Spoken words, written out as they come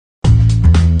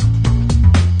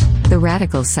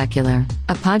Radical Secular,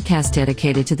 a podcast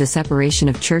dedicated to the separation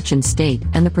of church and state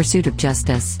and the pursuit of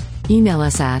justice. Email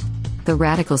us at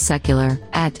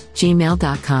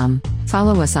theradicalsecular@gmail.com.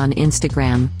 Follow us on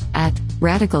Instagram at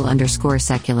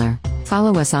 @radical_secular.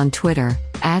 Follow us on Twitter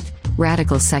at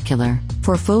Radical Secular.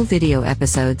 For full video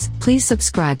episodes, please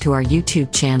subscribe to our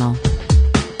YouTube channel.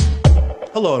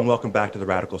 Hello and welcome back to The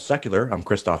Radical Secular. I'm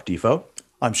Christoph Defoe.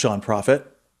 I'm Sean Prophet.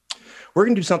 We're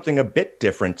going to do something a bit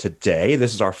different today.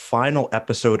 This is our final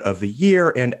episode of the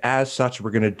year, and as such,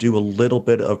 we're going to do a little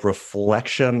bit of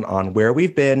reflection on where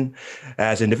we've been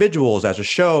as individuals, as a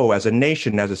show, as a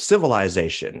nation, as a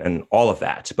civilization, and all of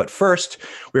that. But first,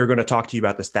 we're going to talk to you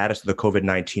about the status of the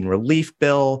COVID-19 relief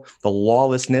bill, the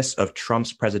lawlessness of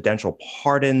Trump's presidential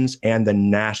pardons, and the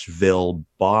Nashville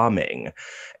bombing.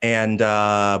 And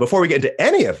before we get into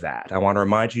any of that, I want to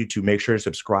remind you to make sure to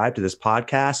subscribe to this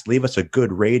podcast, leave us a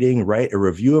good rating, write a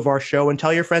review of our show, and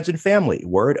tell your friends and family.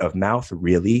 Word of mouth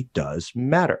really does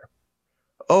matter.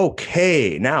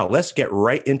 Okay, now let's get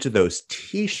right into those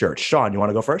t-shirts. Sean, you want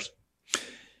to go first?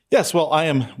 Yes, well, I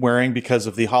am wearing, because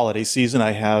of the holiday season,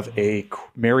 I have a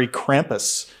Merry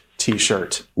Krampus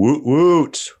t-shirt. Woot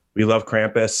woot. We love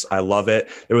Krampus. I love it.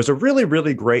 There was a really,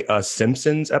 really great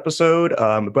Simpsons episode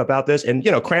about this. And,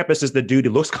 you know, Krampus is the dude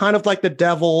who looks kind of like the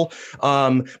devil.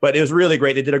 But it was really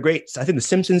great. They did I think the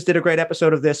Simpsons did a great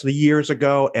episode of this years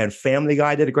ago, and Family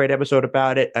Guy did a great episode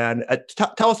about it. And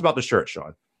tell us about the shirt,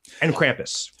 Sean, and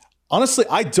Krampus. Honestly,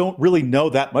 I don't really know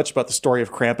that much about the story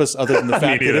of Krampus other than the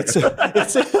fact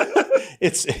that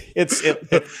it's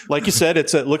like you said,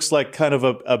 it looks like kind of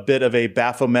a bit of a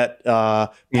Baphomet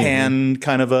pan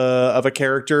kind of a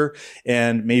character,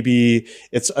 and maybe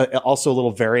it's also a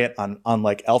little variant on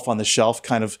like Elf on the Shelf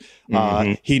kind of.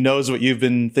 He knows what you've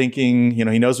been thinking. You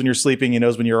know, he knows when you're sleeping. He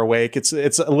knows when you're awake. It's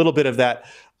a little bit of that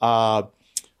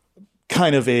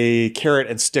kind of a carrot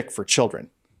and stick for children.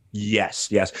 Yes.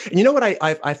 And you know what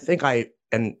I think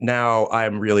and now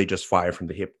I'm really just fired from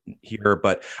the hip here,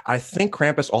 but I think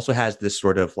Krampus also has this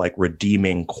sort of like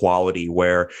redeeming quality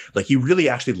where like he really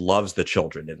actually loves the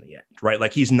children in the end, right?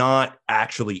 Like he's not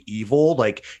actually evil.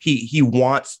 Like he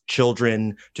wants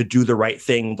children to do the right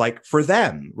thing, like for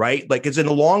them, right? Like it's in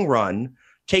the long run,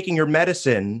 taking your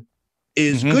medicine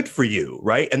is good for you,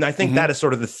 right? And I think that is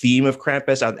sort of the theme of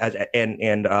Krampus, and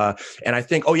I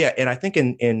think,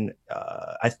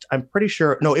 I'm pretty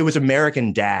sure, no, it was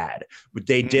American Dad.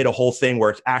 They did a whole thing where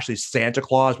it's actually Santa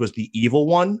Claus was the evil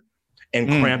one, and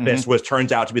Krampus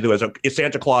turns out to be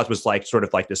Santa Claus was like sort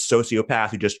of like this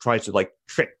sociopath who just tries to like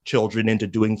trick children into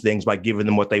doing things by giving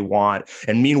them what they want.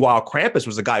 And meanwhile, Krampus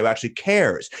was the guy who actually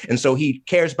cares. And so he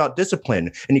cares about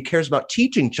discipline, and he cares about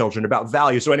teaching children about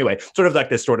value. So anyway, sort of like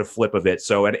this sort of flip of it.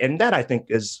 So, and that I think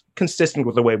is consistent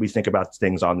with the way we think about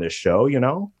things on this show, you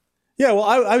know? Yeah, well,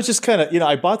 I was just kind of,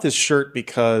 I bought this shirt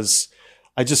because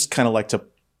I just kind of like to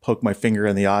poke my finger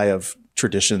in the eye of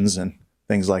traditions and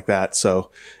things like that.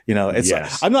 So,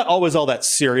 I'm not always all that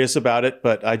serious about it,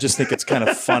 but I just think it's kind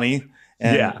of funny.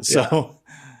 And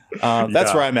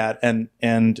that's where I'm at.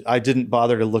 And I didn't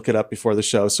bother to look it up before the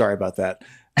show. Sorry about that.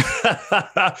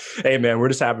 Hey man, we're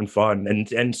just having fun.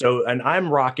 And I'm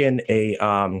rocking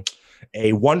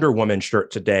a Wonder Woman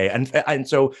shirt today. And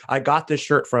so I got this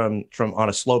shirt from on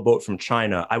a slow boat from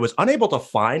China. I was unable to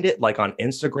find it like on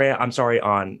Instagram. I'm sorry,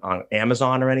 on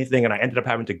Amazon or anything. And I ended up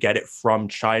having to get it from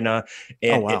China.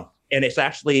 And, it's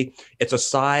a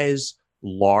size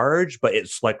large, but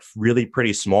it's like really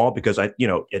pretty small because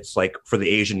it's like for the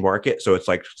Asian market. So it's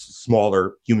like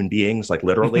smaller human beings, like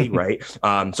literally, right?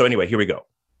 So anyway, here we go.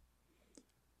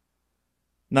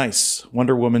 Nice.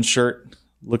 Wonder Woman shirt.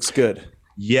 Looks good.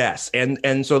 Yes.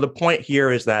 And so the point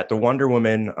here is that the Wonder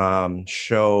Woman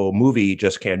movie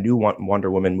new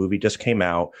Wonder Woman movie just came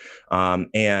out.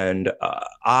 And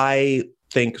I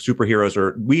think superheroes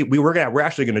we're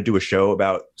actually going to do a show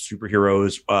about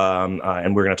superheroes.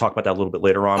 And we're going to talk about that a little bit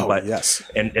later on.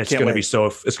 And it's going to be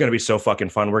so fucking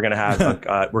fun. We're going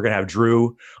to have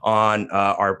Drew on,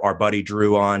 our buddy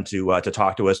Drew on to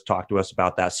talk to us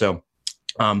about that. So,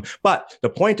 but the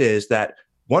point is that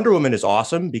Wonder Woman is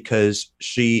awesome because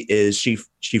she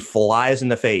flies in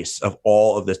the face of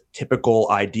all of the typical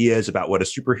ideas about what a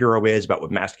superhero is, about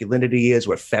what masculinity is,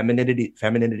 what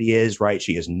femininity is, right?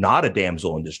 She is not a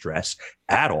damsel in distress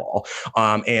at all.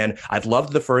 And I've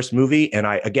loved the first movie. And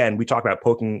we talk about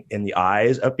poking in the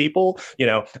eyes of people.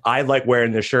 I like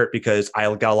wearing this shirt because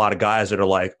I got a lot of guys that are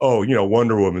like, oh,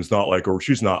 Wonder Woman's not like, or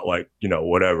she's not like,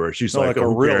 whatever. She's not like a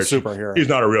real superhero. She's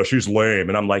not a real, she's lame.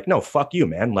 And I'm like, no, fuck you,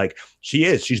 man. Like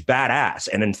she's badass.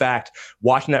 And in fact,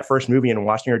 watching that first movie and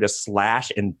watching her just slash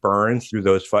and burn through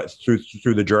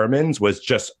through the Germans was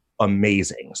just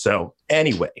amazing. So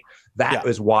anyway, That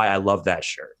is why I love that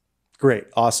shirt. Great.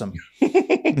 Awesome.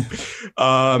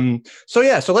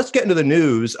 So let's get into the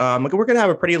news. We're going to have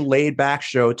a pretty laid back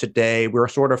show today. We're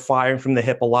sort of firing from the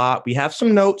hip a lot. We have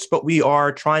some notes, but we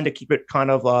are trying to keep it kind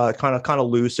of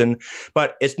loose.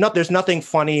 But there's nothing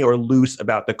funny or loose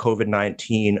about the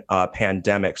COVID-19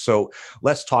 pandemic. So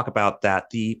let's talk about that.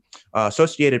 The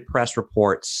Associated Press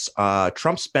reports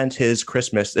Trump spent his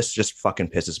Christmas. This just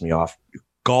fucking pisses me off.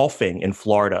 Golfing in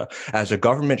Florida as a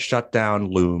government shutdown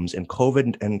looms and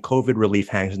COVID relief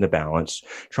hangs in the balance.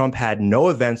 Trump had no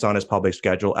events on his public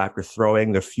schedule after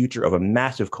throwing the future of a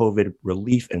massive COVID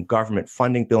relief and government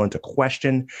funding bill into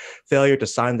question. Failure to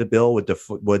sign the bill would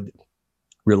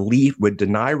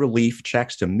deny relief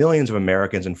checks to millions of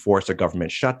Americans and force a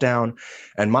government shutdown.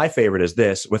 And my favorite is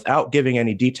this: without giving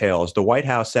any details, the White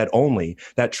House said only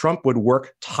that Trump would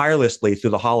work tirelessly through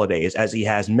the holidays as he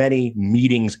has many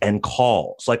meetings and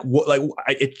calls.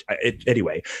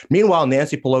 Anyway. Meanwhile,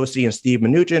 Nancy Pelosi and Steve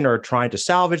Mnuchin are trying to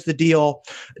salvage the deal.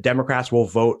 Democrats will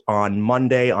vote on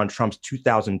Monday on Trump's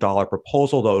 $2,000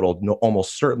 proposal, though it'll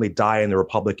almost certainly die in the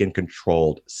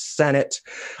Republican-controlled Senate.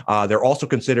 They're also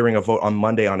considering a vote on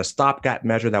Monday on a stopgap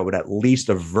measure that would at least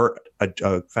avert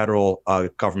a federal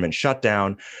government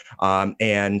shutdown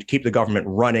and keep the government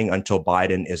running until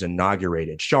Biden is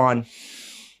inaugurated. Sean,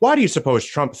 why do you suppose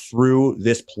Trump threw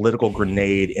this political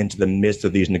grenade into the midst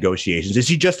of these negotiations? Is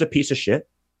he just a piece of shit?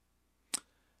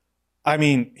 I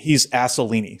mean, he's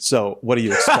Assolini. So what do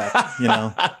you expect?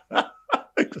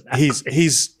 Exactly.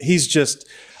 He's just,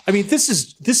 I mean, this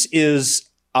is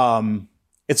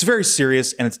it's very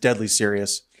serious and it's deadly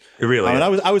serious. It really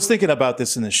is. I was thinking about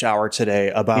this in the shower today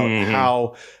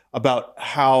about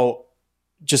how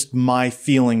just my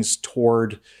feelings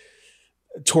towards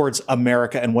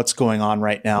America and what's going on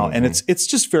right now. And it's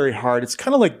just very hard. It's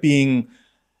kind of like being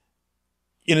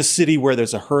in a city where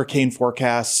there's a hurricane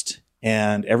forecast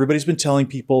and everybody's been telling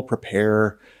people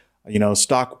prepare,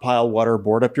 stockpile water,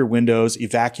 board up your windows,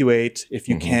 evacuate if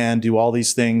you can, do all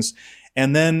these things.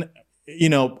 And then,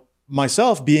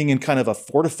 myself being in kind of a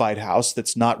fortified house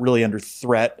that's not really under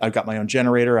threat. I've got my own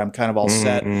generator. I'm kind of all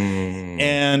set.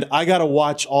 And I got to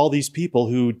watch all these people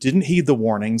who didn't heed the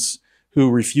warnings,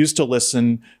 who refused to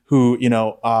listen, who,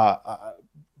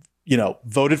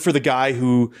 voted for the guy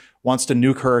who wants to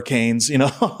nuke hurricanes,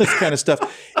 all this kind of stuff.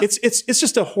 It's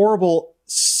just a horrible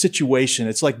situation.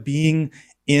 It's like being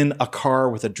in a car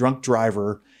with a drunk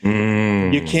driver.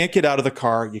 You can't get out of the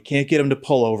car. You can't get him to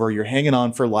pull over. You're hanging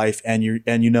on for life, and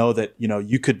you know that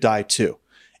you could die too.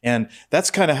 And that's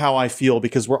kind of how I feel,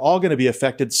 because we're all going to be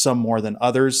affected, some more than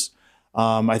others.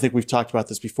 I think we've talked about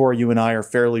this before. You and I are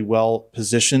fairly well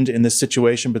positioned in this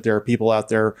situation, but there are people out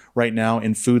there right now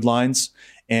in food lines,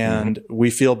 and we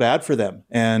feel bad for them.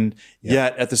 And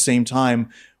yet at the same time,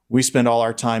 we spend all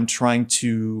our time trying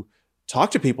to talk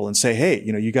to people and say, hey,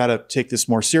 you got to take this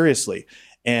more seriously.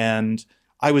 And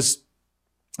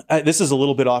this is a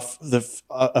little bit off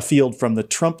a field from the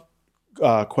Trump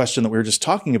question that we were just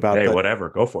talking about. Hey, whatever,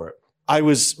 go for it. I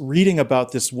was reading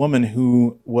about this woman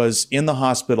who was in the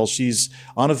hospital. She's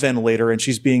on a ventilator and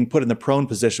she's being put in the prone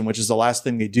position, which is the last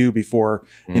thing they do before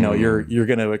you're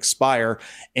going to expire.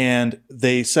 And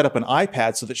they set up an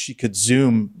iPad so that she could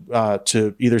Zoom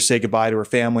to either say goodbye to her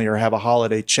family or have a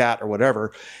holiday chat or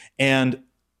whatever. And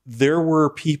there were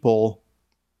people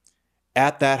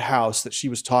at that house that she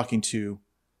was talking to,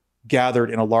 gathered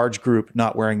in a large group,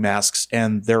 not wearing masks,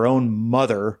 and their own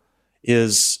mother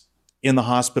is in the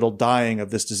hospital dying of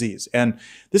this disease. And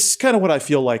this is kind of what I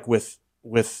feel like with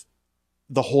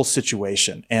the whole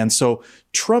situation. And so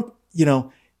Trump,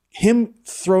 him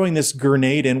throwing this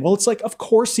grenade in, well, it's like, of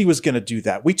course he was going to do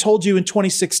that. We told you in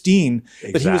 2016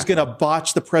 that he was going to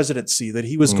botch the presidency, that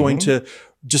he was going to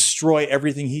destroy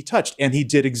everything he touched. And he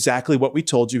did exactly what we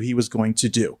told you he was going to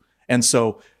do. And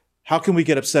so how can we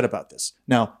get upset about this?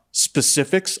 Now,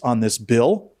 specifics on this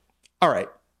bill. All right.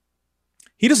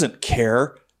 He doesn't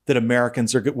care that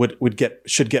Americans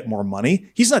should get more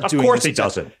money. He's not doing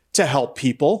this to help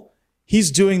people. He's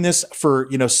doing this for,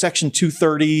 Section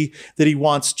 230 that he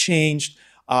wants changed.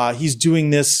 He's doing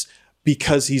this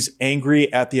because he's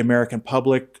angry at the American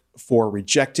public for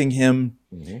rejecting him.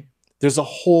 There's a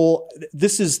whole,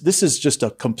 this is just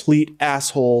a complete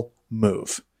asshole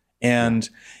move. And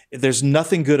there's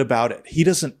nothing good about it. He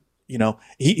doesn't,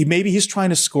 maybe he's trying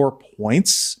to score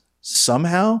points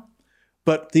somehow,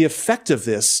 but the effect of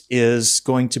this is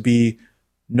going to be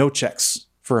no checks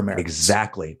for Americans.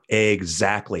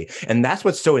 Exactly. And that's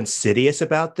what's so insidious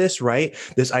about this, right?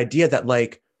 This idea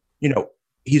that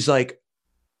he's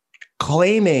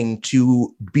claiming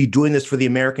to be doing this for the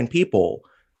American people.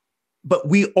 But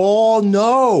we all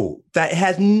know That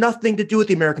has nothing to do with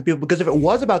the American people, because if it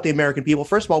was about the American people,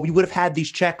 first of all, we would have had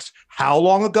these checks how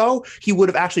long ago? He would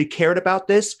have actually cared about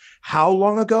this how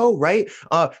long ago, right?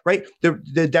 Right.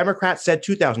 The Democrats said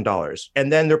 $2,000,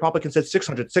 and then the Republicans said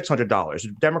 $600.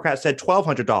 The Democrats said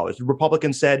 $1,200. The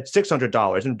Republicans said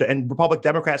 $600, and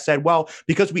Democrats said, well,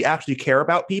 because we actually care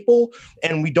about people,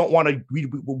 and we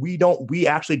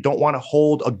actually don't want to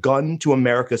hold a gun to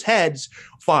America's heads.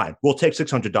 Fine, we'll take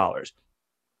 $600.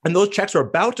 And those checks are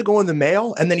about to go in the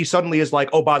mail, and then he suddenly is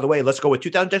like, "Oh, by the way, let's go with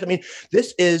 2,000." I mean,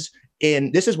 this is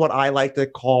what I like to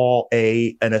call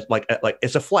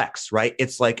it's a flex, right?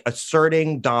 It's like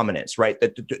asserting dominance, right?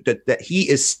 That he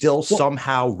is still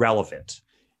somehow relevant.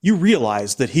 You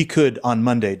realize that he could on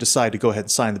Monday decide to go ahead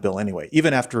and sign the bill anyway,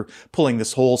 even after pulling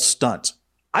this whole stunt.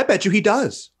 I bet you he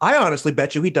does. I honestly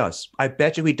bet you he does. I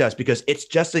bet you he does, because it's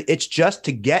just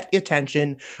to get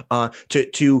attention,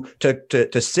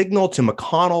 to signal to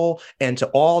McConnell and to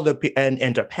all the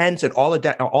and to Pence and all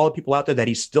the people out there that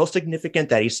he's still significant,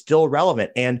 that he's still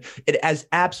relevant, and it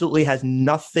absolutely has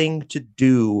nothing to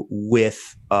do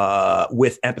with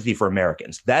empathy for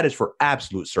Americans. That is for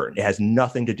absolute certain. It has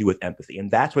nothing to do with empathy, and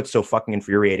that's what's so fucking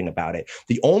infuriating about it.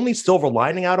 The only silver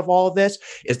lining out of all of this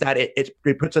is that it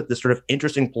puts up this sort of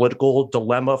interesting political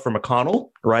dilemma for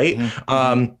McConnell, right?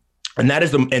 Mm-hmm. And that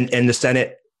is the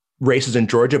Senate races in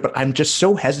Georgia. But I'm just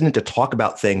so hesitant to talk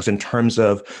about things in terms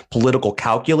of political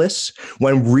calculus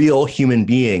when real human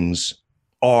beings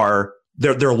are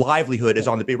their livelihood is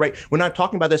on the beat, right? We're not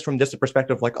talking about this from just the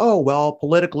perspective of like, oh, well,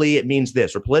 politically it means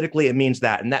this, or politically it means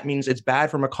that, and that means it's bad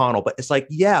for McConnell. But it's like,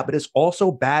 yeah, but it's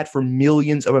also bad for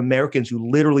millions of Americans who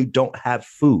literally don't have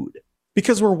food.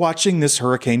 Because we're watching this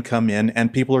hurricane come in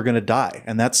and people are going to die.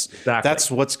 And that's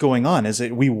what's going on.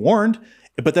 We warned,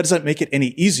 but that doesn't make it any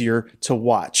easier to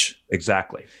watch.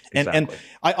 Exactly. And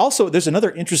I also, there's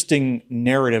another interesting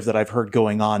narrative that I've heard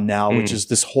going on now, which is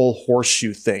this whole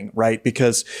horseshoe thing, right?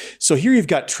 Because so here you've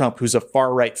got Trump, who's a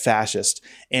far right fascist,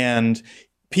 and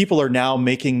people are now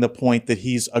making the point that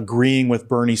he's agreeing with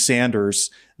Bernie Sanders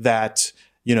that,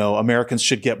 you know, Americans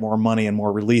should get more money and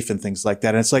more relief and things like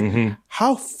that. And it's like,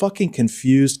 how fucking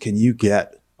confused can you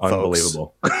get, folks?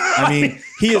 Unbelievable. I mean,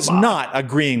 he is not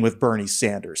agreeing with Bernie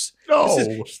Sanders. No.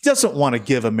 He doesn't want to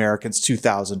give Americans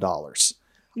 $2,000.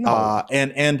 No.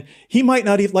 And he might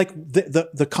not even, like,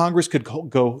 the Congress could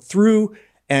go through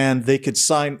and they could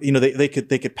sign, you know, they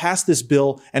could pass this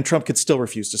bill and Trump could still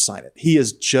refuse to sign it. He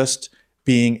is just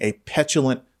being a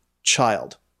petulant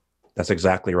child. That's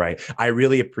exactly right. I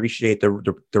really appreciate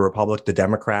the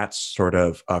Democrats sort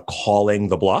of calling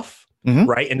the bluff,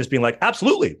 right? And just being like,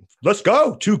 absolutely, let's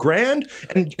go, $2,000.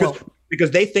 And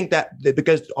because they think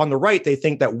because on the right, they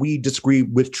think that we disagree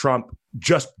with Trump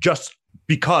just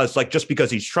because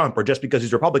he's Trump or just because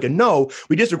he's Republican. No,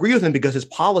 we disagree with him because his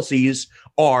policies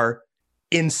are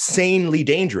insanely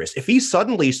dangerous. If he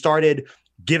suddenly started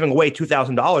giving away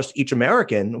 $2,000 to each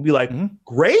American, we'll be like,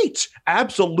 great,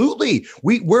 absolutely.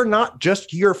 We're not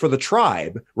just here for the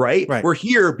tribe, right? We're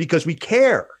here because we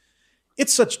care.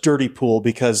 It's such dirty pool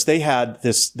because they had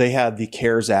the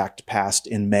CARES Act passed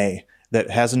in May that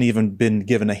hasn't even been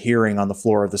given a hearing on the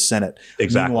floor of the Senate.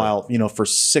 Exactly. Meanwhile, you know, for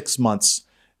 6 months,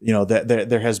 you know,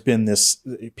 there has been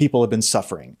people have been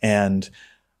suffering, and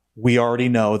we already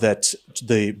know that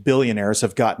the billionaires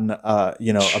have gotten, about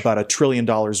 $1 trillion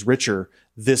richer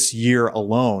this year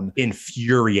alone.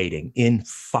 Infuriating.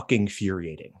 Fucking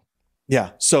infuriating.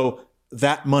 Yeah. So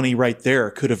that money right there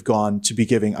could have gone to be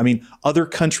giving. I mean, other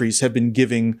countries have been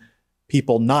giving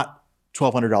people not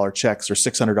 $1,200 checks or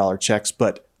 $600 checks,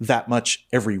 but that much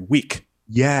every week.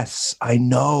 Yes, I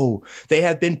know. They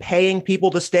have been paying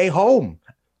people to stay home.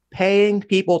 And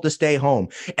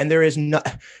there is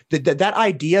that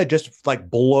idea just like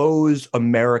blows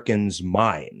Americans'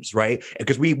 minds, right?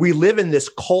 Because we live in this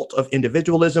cult of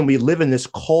individualism. We live in this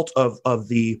cult of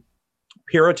the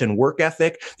Puritan work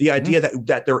ethic, the idea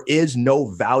that there is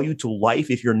no value to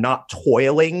life if you're not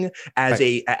toiling as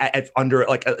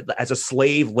as a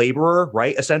slave laborer,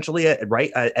 right? Essentially,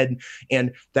 right?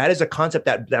 And that is a concept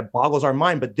that boggles our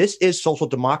mind. But this is social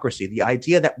democracy, the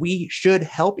idea that we should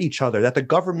help each other, that the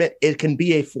government can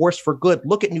be a force for good.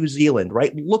 Look at New Zealand,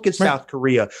 right? Look at South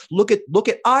Korea. Look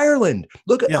at Ireland.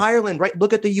 Look at Ireland, right?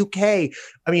 Look at the UK.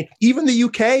 I mean, even the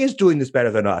UK is doing this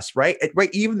better than us, right?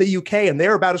 Even the UK, and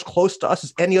they're about as close to us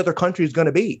as any other country is going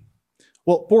to be.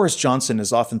 Well, Boris Johnson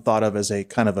is often thought of as a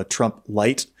kind of a Trump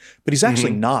light, but he's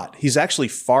actually not. He's actually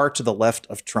far to the left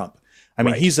of Trump. I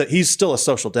mean, he's still a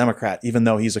social democrat, even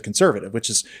though he's a conservative, which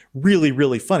is really,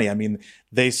 really funny. I mean,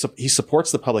 he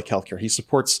supports the public health care. He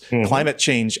supports climate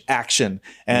change action.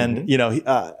 And,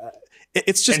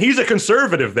 It's just, and he's a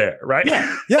conservative there, right?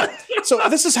 Yeah. So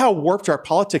this is how warped our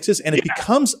politics is. And it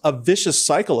becomes a vicious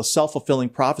cycle, a self-fulfilling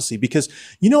prophecy, because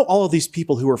all of these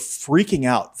people who are freaking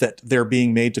out that they're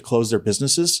being made to close their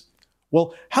businesses.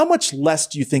 Well, how much less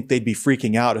do you think they'd be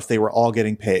freaking out if they were all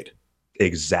getting paid?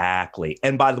 Exactly.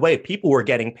 And by the way, people were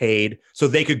getting paid so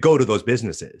they could go to those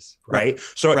businesses, right?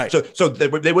 So they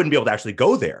wouldn't be able to actually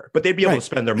go there, but they'd be able to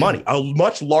spend their money. A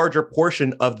much larger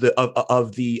portion of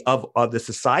the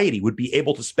society would be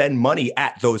able to spend money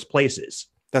at those places.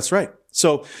 That's right.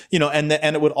 So, and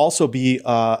it would also be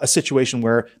a situation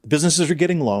where businesses are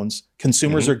getting loans,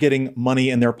 consumers are getting money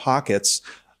in their pockets.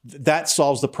 That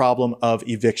solves the problem of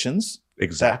evictions.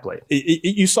 Exactly.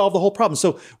 You solve the whole problem.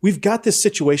 So we've got this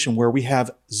situation where we have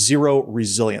zero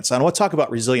resilience. I want to talk about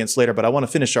resilience later, but I want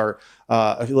to finish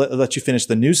let you finish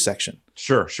the news section.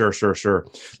 Sure.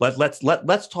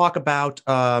 Let's talk about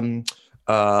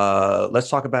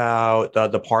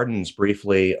the pardons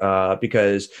briefly,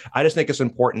 because I just think it's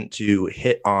important to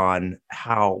hit on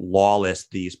how lawless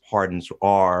these pardons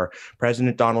are.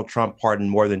 President Donald Trump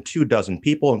pardoned more than 24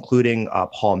 people, including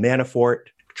Paul Manafort,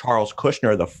 Charles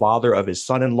Kushner, the father of his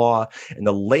son-in-law, and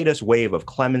the latest wave of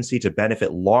clemency to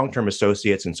benefit long-term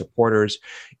associates and supporters.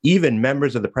 Even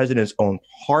members of the president's own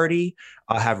party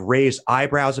have raised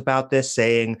eyebrows about this,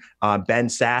 saying, Ben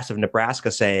Sass of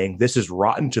Nebraska saying, this is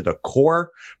rotten to the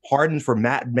core. Pardons for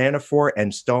Matt Manafort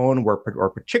and Stone were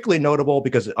particularly notable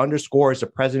because it underscores the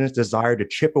president's desire to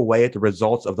chip away at the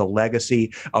results of the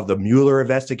legacy of the Mueller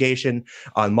investigation,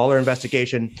 Mueller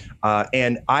investigation.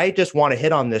 And I just want to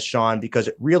hit on this, Sean, because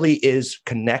it really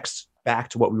connects back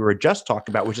to what we were just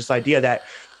talking about, which is this idea that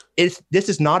this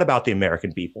is not about the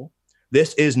American people.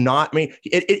 This is not,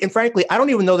 and frankly, I don't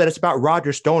even know that it's about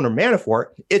Roger Stone or Manafort.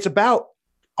 It's about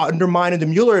undermining the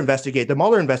Mueller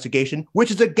investigation, which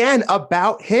is again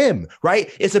about him, right?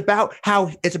 It's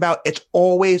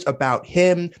always about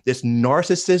him, this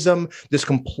narcissism, this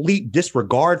complete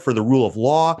disregard for the rule of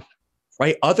law,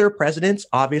 right? Other presidents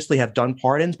obviously have done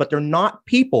pardons, but they're not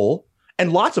people,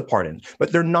 and lots of pardons,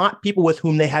 but they're not people with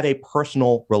whom they have a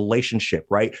personal relationship,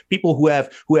 right? People who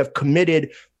have committed,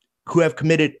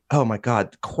 oh my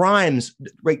God, crimes,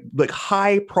 right? Like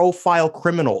high profile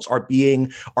criminals are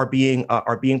being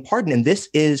pardoned. And this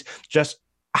is just,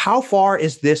 how far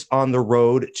is this on the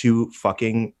road to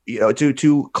fucking,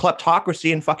 to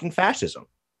kleptocracy and fucking fascism?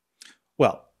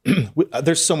 Well,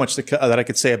 there's so much that I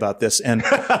could say about this. And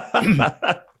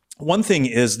one thing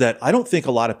is that I don't think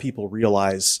a lot of people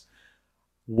realize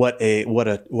what a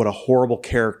horrible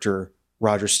character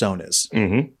Roger Stone is.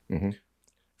 Mm-hmm. Mm-hmm.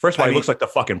 First of all, he looks like the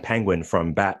fucking Penguin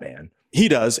from Batman. He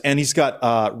does, and he's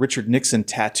got Richard Nixon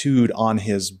tattooed on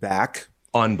his back.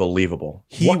 Unbelievable.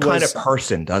 What kind of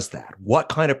person does that? What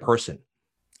kind of person?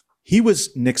 He was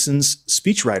Nixon's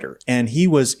speechwriter, and he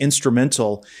was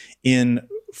instrumental in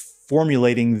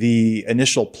formulating the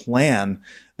initial plan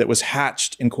that was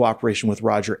hatched in cooperation with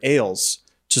Roger Ailes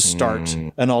to start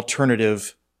an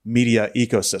alternative media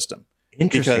ecosystem.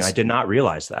 Interesting. I did not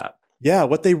realize that. Yeah,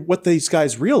 what these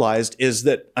guys realized is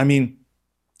that,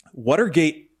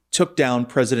 Watergate took down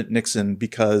President Nixon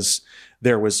because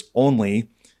there was only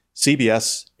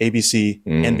CBS, ABC,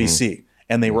 NBC,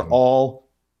 and they were all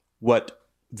what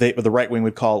the right wing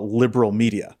would call liberal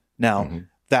media. Now,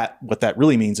 what that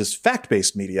really means is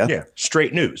fact-based media. Yeah,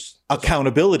 straight news.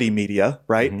 Accountability media,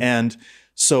 right? And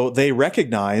so they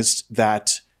recognized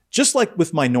that, just like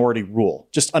with minority rule,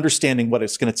 just understanding what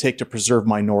it's going to take to preserve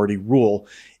minority rule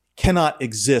cannot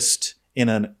exist in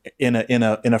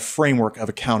a framework of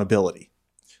accountability.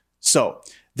 So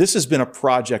this has been a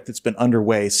project that's been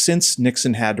underway since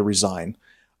Nixon had to resign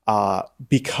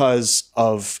because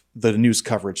of the news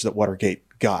coverage that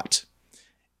Watergate got.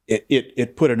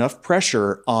 It put enough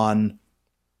pressure on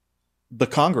the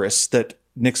Congress that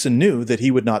Nixon knew that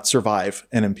he would not survive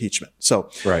an impeachment. So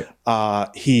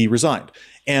he resigned.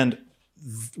 And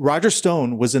Roger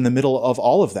Stone was in the middle of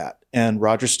all of that. And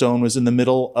Roger Stone was in the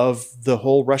middle of the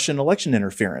whole Russian election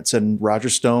interference. And Roger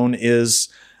Stone is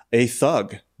a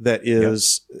thug that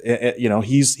is,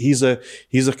 he's a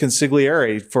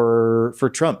consigliere for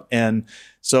Trump. And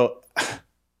so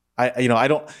I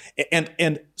don't,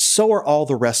 and so are all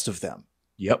the rest of them.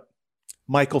 Yep.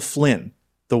 Michael Flynn,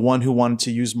 the one who wanted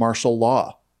to use martial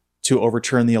law to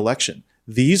overturn the election.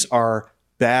 These are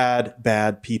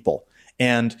bad people.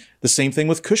 And the same thing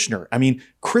with Kushner.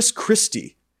 Chris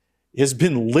Christie has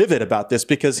been livid about this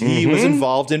because he was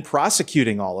involved in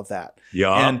prosecuting all of that.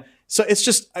 Yeah. And so it's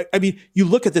just, you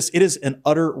look at this, it is an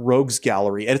utter rogues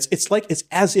gallery. And it's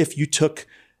as if you took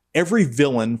every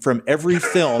villain from every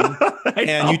film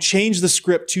and you changed the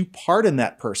script to pardon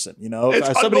that person.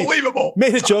 It's somebody unbelievable.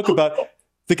 Made a joke about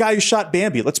the guy who shot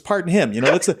Bambi, let's pardon him.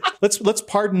 Let's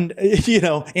pardon,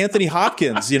 Anthony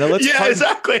Hopkins.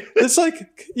 Exactly. It's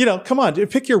like, come on,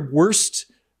 pick your worst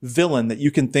villain that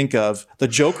you can think of, the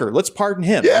Joker. Let's pardon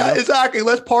him. Yeah, exactly.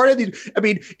 Let's pardon these. I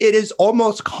mean, it is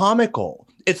almost comical.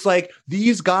 It's like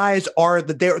these guys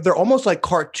they're almost like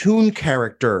cartoon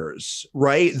characters,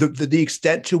 right? The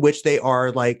extent to which they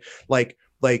are like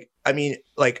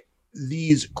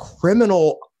these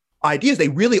criminal ideas. They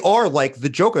really are like the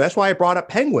Joker. That's why I brought up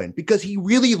Penguin, because he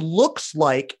really looks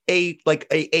like a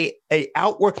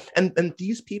outward, and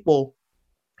these people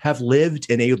have lived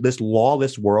in this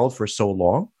lawless world for so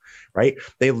long, right?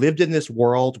 They lived in this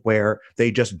world where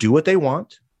they just do what they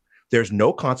want. There's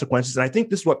no consequences. And I think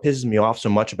this is what pisses me off so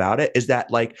much about it, is that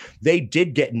like they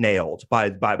did get nailed by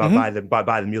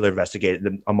the Mueller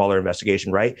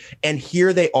investigation, right? And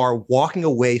here they are walking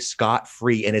away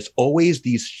scot-free. And it's always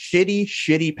these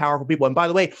shitty, powerful people. And by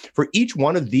the way, for each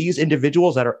one of these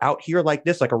individuals that are out here like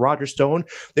this, like a Roger Stone,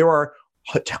 there are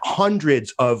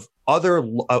hundreds of other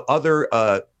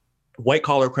white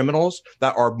collar criminals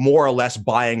that are more or less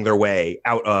buying their way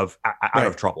out of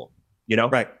trouble.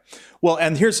 Right. Well,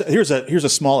 and here's a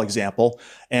small example.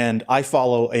 And I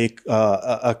follow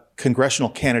a congressional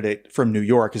candidate from New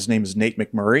York. His name is Nate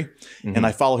McMurray, and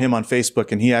I follow him on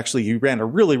Facebook. And he ran a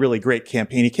really, really great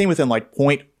campaign. He came within like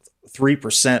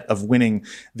 0.3% of winning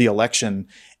the election,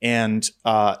 and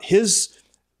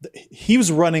he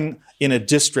was running in a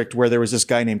district where there was this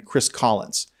guy named Chris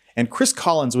Collins. And Chris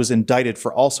Collins was indicted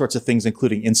for all sorts of things,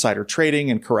 including insider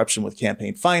trading and corruption with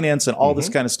campaign finance and all this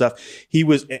kind of stuff. He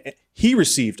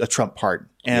received a Trump pardon.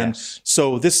 And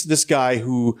so this guy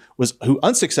who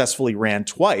unsuccessfully ran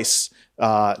twice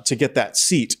to get that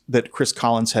seat that Chris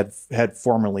Collins had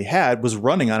formerly had, was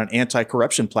running on an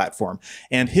anti-corruption platform.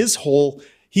 And he's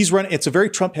running, it's a very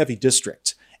Trump heavy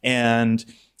district. And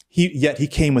he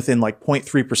came within like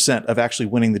 0.3% of actually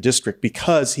winning the district,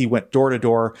 because he went door to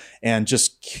door and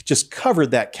just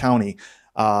covered that county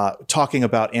talking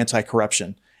about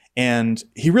anti-corruption. And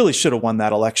he really should have won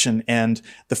that election. And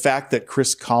the fact that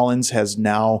Chris Collins has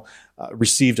now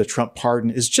received a Trump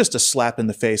pardon is just a slap in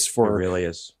the face for it really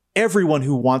is. Everyone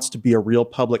who wants to be a real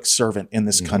public servant in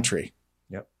this country.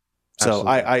 Yep. So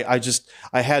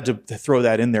I had to throw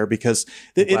that in there, because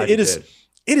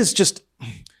it is just,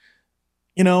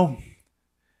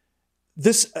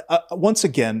 this once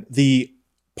again, the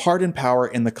pardon power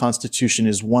in the Constitution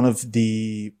is one of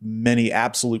the many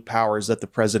absolute powers that the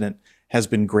president has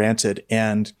been granted.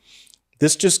 And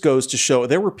this just goes to show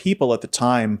there were people at the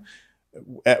time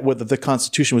when the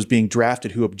Constitution was being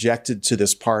drafted who objected to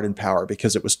this pardon power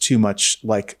because it was too much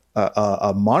like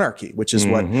a monarchy, which is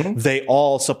what they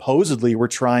all supposedly were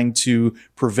trying to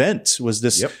prevent,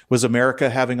 was America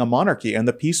having a monarchy and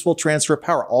the peaceful transfer of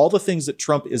power. All the things that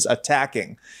Trump is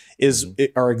attacking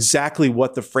are exactly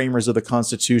what the framers of the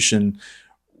Constitution,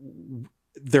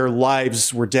 their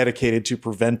lives were dedicated to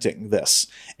preventing this.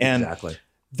 And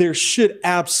there should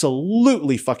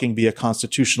absolutely fucking be a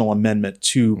constitutional amendment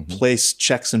to place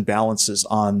checks and balances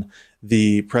on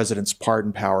the president's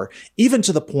pardon power, even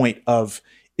to the point of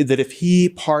that if he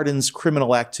pardons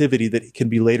criminal activity that can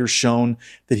be later shown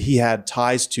that he had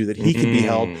ties to, that he can be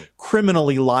held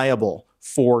criminally liable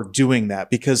for doing that.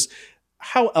 Because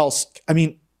how else? I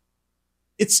mean,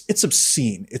 it's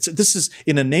obscene. This is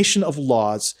in a nation of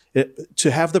laws,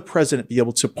 to have the president be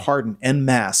able to pardon en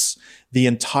masse the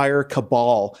entire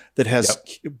cabal that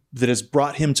has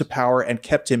brought him to power and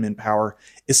kept him in power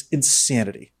is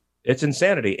insanity. It's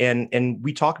insanity, and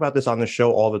we talk about this on the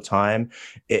show all the time.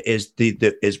 Is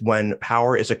when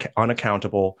power is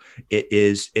unaccountable. It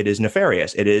is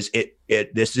nefarious.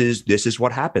 This is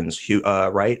what happens.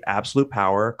 Right? Absolute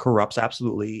power corrupts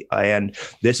absolutely, and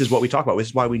this is what we talk about. This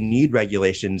is why we need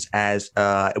regulations as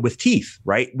with teeth,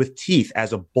 right? With teeth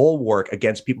as a bulwark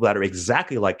against people that are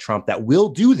exactly like Trump that will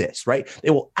do this. Right?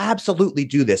 They will absolutely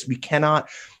do this. We cannot,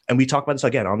 and we talk about this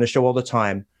again on the show all the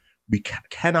time. We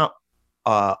cannot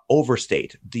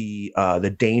overstate the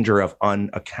danger of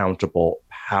unaccountable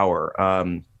power.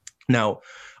 Now,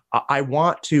 I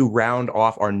want to round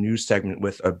off our news segment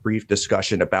with a brief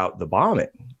discussion about the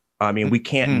bombing. I mean, we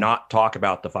can't not talk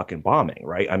about the fucking bombing,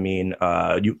 right? I mean,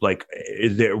 we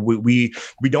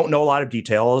don't know a lot of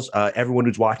details. Everyone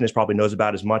who's watching this probably knows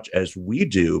about as much as we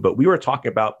do. But we were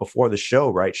talking about before the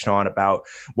show, right, Sean, about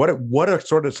what are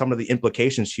sort of some of the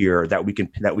implications here that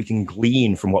we can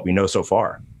glean from what we know so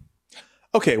far.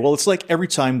 Okay, well, it's like every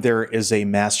time there is a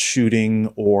mass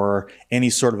shooting or any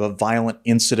sort of a violent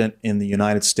incident in the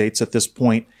United States at this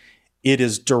point, it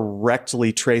is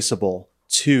directly traceable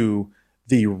to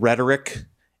the rhetoric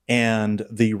and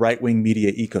the right-wing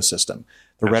media ecosystem.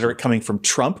 The rhetoric coming from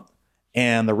Trump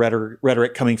and the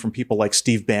rhetoric coming from people like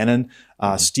Steve Bannon,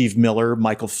 Steve Miller,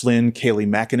 Michael Flynn, Kayleigh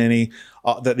McEnany,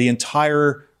 the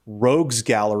entire rogues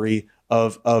gallery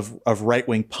of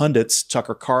right-wing pundits,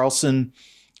 Tucker Carlson,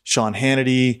 Sean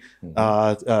Hannity,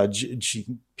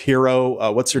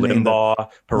 Pirro, what's her name? Limbaugh,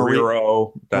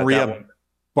 Pereiro, Maria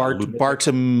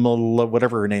Bartimaeus,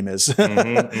 whatever her name is.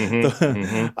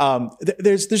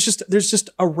 There's just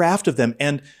a raft of them.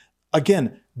 And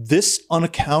again, this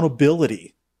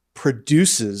unaccountability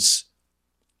produces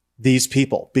these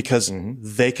people because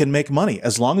they can make money.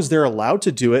 As long as they're allowed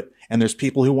to do it and there's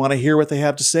people who want to hear what they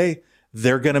have to say,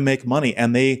 they're going to make money.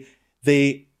 And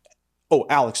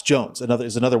Alex Jones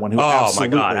is another one who my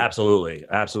God, absolutely.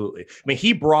 I mean,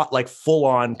 he brought like full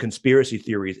on conspiracy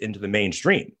theories into the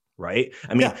mainstream. Right.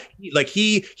 I mean,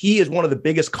 he is one of the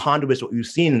biggest conduits what we've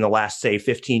seen in the last, say,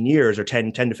 15 years or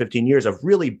 10 to 15 years of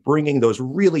really bringing those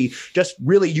really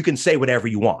you can say whatever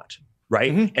you want.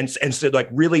 Right. And so like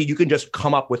really you can just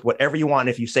come up with whatever you want. And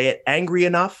if you say it angry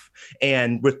enough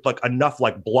and with like enough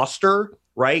like bluster,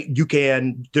 right,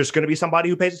 there's going to be somebody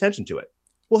who pays attention to it.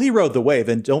 Well, he rode the wave.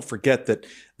 And don't forget that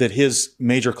his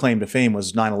major claim to fame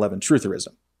was 9/11 trutherism.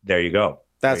 There you go.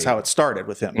 That's how it started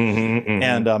with him.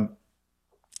 And,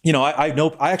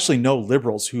 I actually know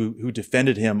liberals who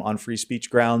defended him on free speech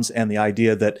grounds and the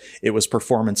idea that it was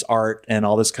performance art and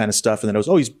all this kind of stuff. And then it was,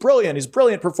 he's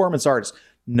brilliant performance artist.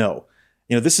 No,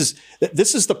 this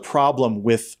is the problem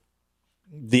with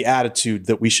the attitude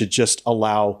that we should just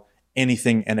allow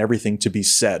anything and everything to be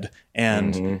said.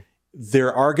 And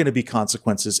there are going to be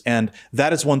consequences. And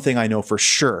that is one thing I know for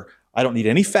sure. I don't need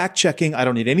any fact checking. I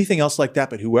don't need anything else like that.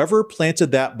 But whoever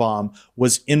planted that bomb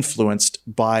was influenced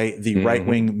by the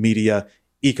right-wing media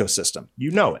ecosystem.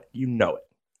 You know it.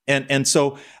 And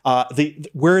so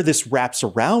where this wraps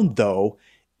around, though,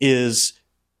 is,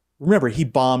 remember, he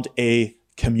bombed a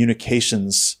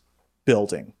communications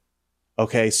building.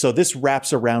 Okay, so this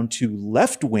wraps around to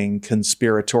left-wing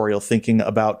conspiratorial thinking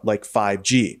about like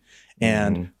 5G.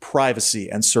 And privacy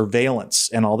and surveillance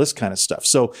and all this kind of stuff.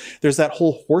 So there's that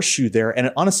whole horseshoe there. And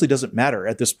it honestly doesn't matter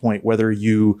at this point whether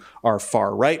you are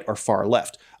far right or far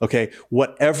left. Okay,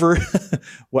 whatever.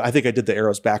 Well, I think I did the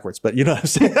arrows backwards, but you know what I'm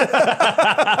saying?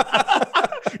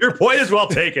 Your point is well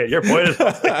taken.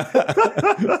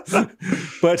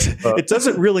 But it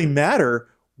doesn't really matter,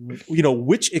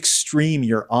 which extreme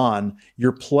you're on.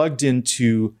 You're plugged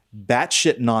into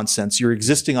batshit nonsense. You're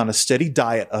existing on a steady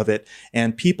diet of it,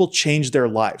 and people change their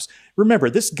lives. Remember,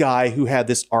 this guy who had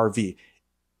this RV,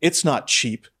 it's not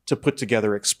cheap to put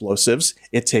together explosives.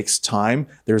 It takes time.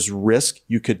 There's risk.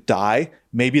 You could die.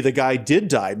 Maybe the guy did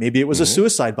die. Maybe it was a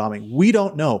suicide bombing. We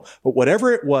don't know. But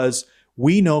whatever it was,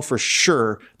 we know for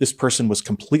sure this person was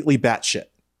completely batshit.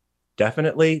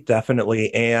 Definitely.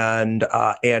 And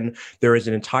there is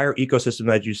an entire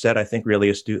ecosystem, as you said, I think really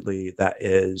astutely, that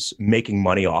is making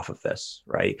money off of this.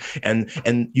 Right. And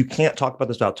you can't talk about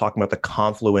this without talking about the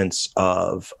confluence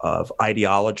of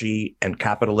ideology and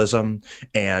capitalism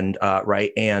and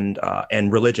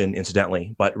religion,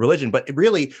 incidentally, but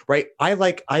really, right.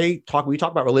 We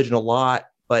talk about religion a lot,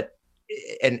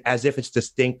 and as if it's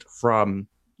distinct from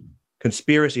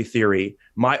conspiracy theory.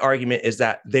 My argument is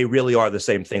that they really are the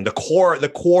same thing. The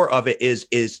core of it is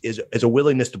a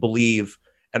willingness to believe,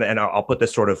 and I'll put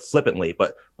this sort of flippantly,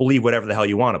 but believe whatever the hell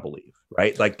you want to believe,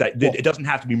 right? Like that, it doesn't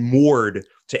have to be moored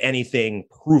to anything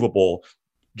provable.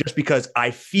 Just because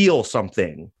I feel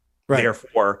something, right,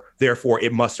 therefore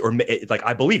it must,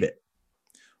 I believe it.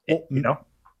 Well,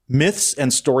 myths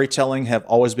and storytelling have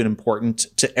always been important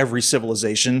to every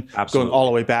civilization. Absolutely. Going all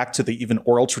the way back to the even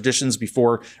oral traditions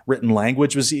before written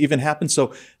language was even happened.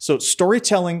 So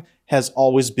storytelling has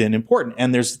always been important.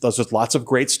 And there's lots of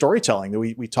great storytelling that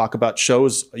we talk about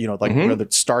shows, whether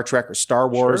it's Star Trek or Star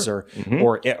Wars, or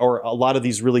a lot of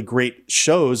these really great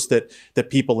shows that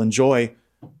people enjoy.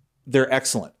 They're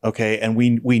excellent. Okay. And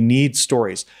we need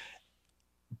stories.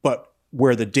 But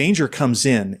where the danger comes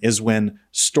in is when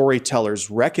storytellers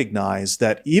recognize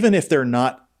that even if they're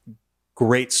not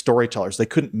great storytellers, they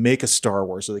couldn't make a Star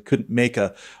Wars, or they couldn't make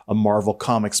a Marvel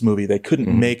Comics movie, they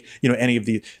couldn't make any of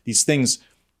these things.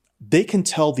 They can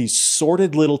tell these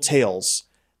sordid little tales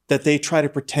that they try to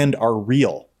pretend are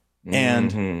real,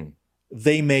 and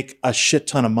they make a shit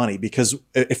ton of money, because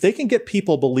if they can get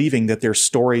people believing that their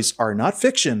stories are not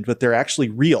fiction but they're actually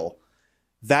real,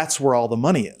 that's where all the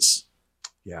money is.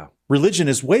 Yeah. Religion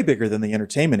is way bigger than the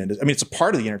entertainment industry. I mean, it's a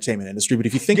part of the entertainment industry, but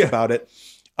if you think about it,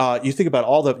 you think about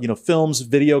all the films,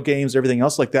 video games, everything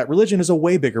else like that. Religion is a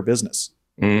way bigger business.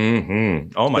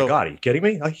 Oh my God, are you kidding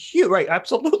me? Right,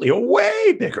 absolutely, a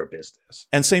way bigger business.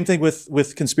 And same thing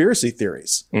with conspiracy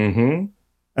theories. I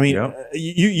mean,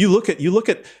 you look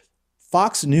at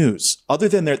Fox News, other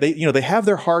than they have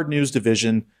their hard news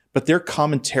division, but their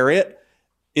commentariat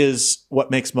is what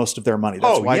makes most of their money.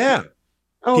 That's why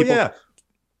people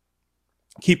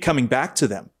keep coming back to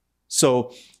them.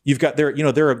 So you've got they're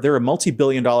a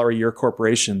multi-billion-dollar a year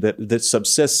corporation that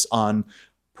subsists on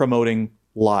promoting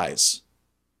lies.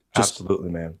 Absolutely,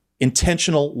 man.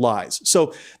 Intentional lies.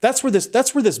 So that's where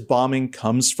this bombing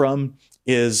comes from.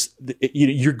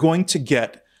 You're going to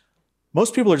get,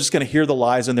 most people are just going to hear the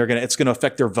lies and it's going to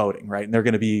affect their voting, right? And they're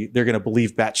going to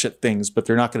believe batshit things, but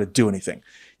they're not going to do anything.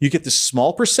 You get this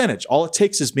small percentage. All it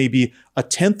takes is maybe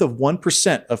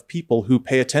 0.1% of people who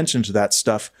pay attention to that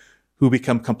stuff, who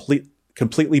become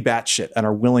completely batshit and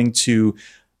are willing to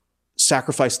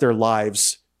sacrifice their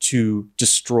lives to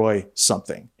destroy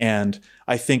something. And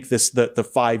I think the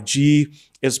 5G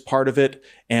is part of it.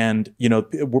 And,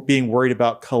 we're being worried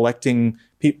about collecting,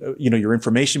 your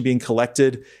information being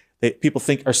collected. People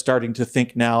are starting to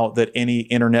think now that any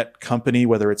internet company,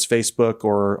 whether it's Facebook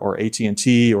or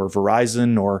AT&T or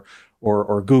Verizon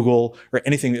or Google or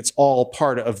anything, it's all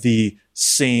part of the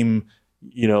same,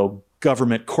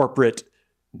 government corporate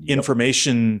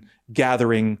information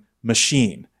gathering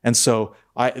machine. And so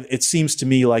it seems to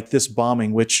me like this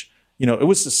bombing, which, it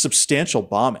was a substantial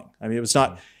bombing. I mean, it's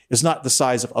not the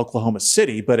size of Oklahoma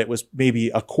City, but it was maybe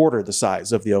a quarter the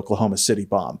size of the Oklahoma City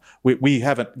bomb. We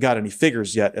haven't got any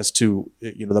figures yet as to,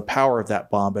 the power of that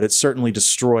bomb, but it certainly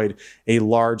destroyed a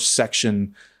large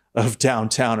section of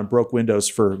downtown and broke windows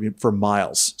for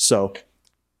miles. So,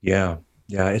 yeah.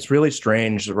 Yeah, it's really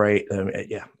strange, right?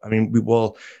 I mean,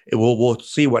 we'll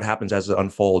see what happens as it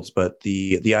unfolds. But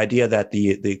the idea that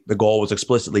the goal was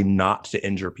explicitly not to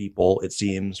injure people, it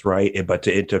seems, right, but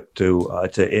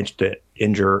to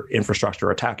injure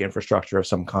infrastructure, attack infrastructure of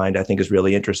some kind, I think is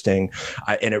really interesting,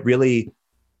 and it really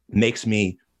makes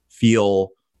me feel.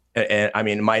 And I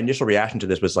mean, my initial reaction to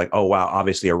this was like, oh, wow,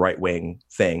 obviously a right wing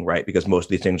thing, right? Because most of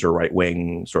these things are right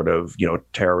wing sort of,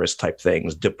 terrorist type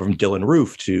things, from Dylan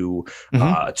Roof to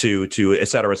et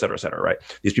cetera, et cetera, et cetera, right?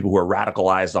 These people who are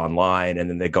radicalized online and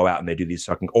then they go out and they do these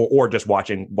fucking or just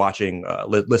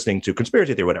listening to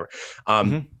conspiracy theory, whatever.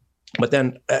 But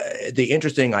then the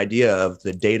interesting idea of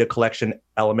the data collection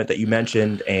element that you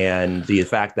mentioned, and the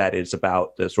fact that it's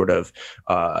about the sort of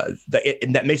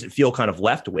that makes it feel kind of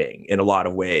left wing in a lot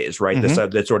of ways, right?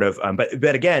 This sort of,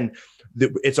 but again,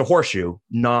 it's a horseshoe,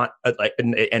 not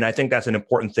and I think that's an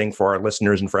important thing for our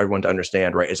listeners and for everyone to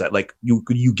understand, right? Is that like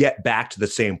you get back to the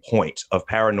same point of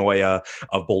paranoia,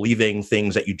 of believing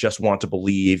things that you just want to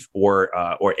believe, or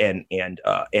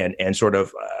sort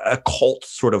of a cult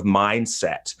sort of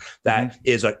mindset that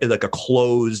is like a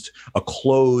closed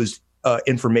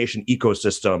information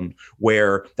ecosystem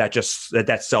where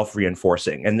that's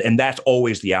self-reinforcing, and that's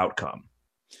always the outcome.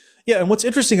 Yeah, and what's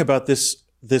interesting about this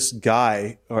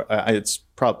guy, or it's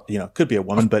probably, could be a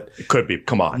woman, but it could be.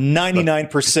 Come on,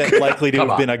 99% likely to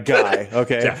have been a guy.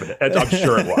 Okay, definitely. I'm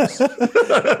sure it was.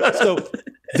 So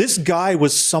this guy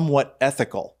was somewhat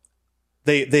ethical.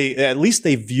 They at least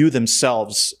they view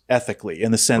themselves ethically,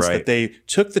 in the sense that they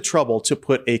took the trouble to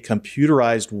put a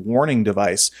computerized warning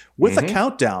device with a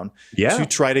countdown to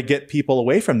try to get people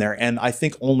away from there. And I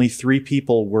think only 3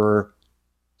 people were.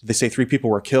 Did they say 3 people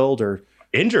were killed or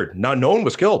injured? No one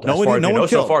was killed. No one killed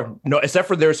so far. No, except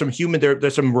for there's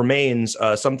some remains,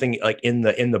 something like in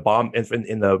the bomb,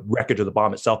 in the wreckage of the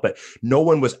bomb itself. But no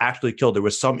one was actually killed. There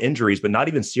was some injuries, but not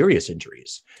even serious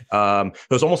injuries. It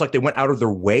was almost like they went out of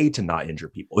their way to not injure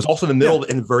people. It was also in the middle,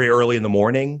 and very early in the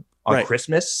morning on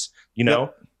Christmas.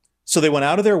 So they went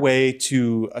out of their way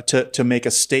to make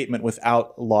a statement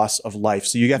without loss of life.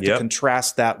 So you have to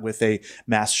contrast that with a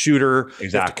mass shooter. Exactly.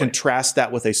 You have to contrast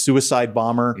that with a suicide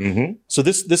bomber. So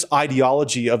this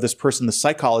ideology of this person, the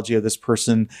psychology of this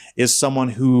person, is someone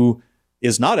who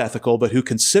is not ethical, but who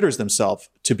considers themselves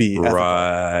to be ethical.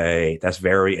 Right. That's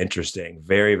very interesting.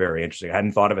 Very, very interesting. I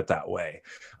hadn't thought of it that way.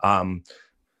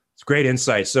 It's great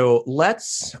insight. So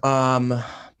let's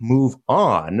move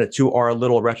on to our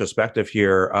little retrospective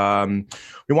here.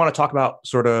 We want to talk about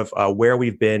sort of where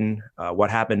we've been,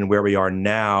 what happened, and where we are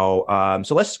now.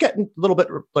 So let's get a little bit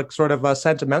like sort of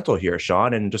sentimental here,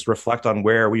 Sean, and just reflect on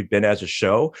where we've been as a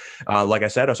show. Like I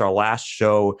said, it's our last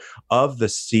show of the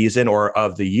season or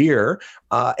of the year.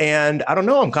 And I don't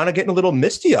know, I'm kind of getting a little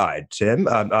misty-eyed, Tim.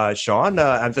 Sean,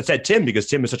 I said Tim because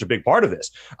Tim is such a big part of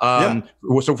this.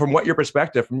 So from your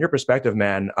perspective,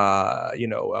 man,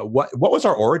 what was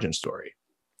our origin story?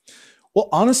 Well,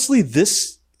 honestly,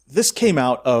 this came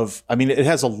out of, I mean, it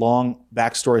has a long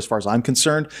backstory as far as I'm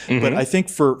concerned, but I think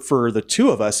for the two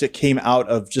of us, it came out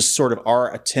of just sort of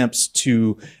our attempts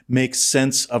to make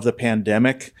sense of the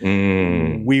pandemic.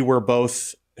 We were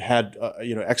both had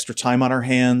extra time on our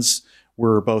hands.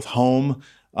 We're both home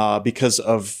because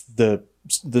of the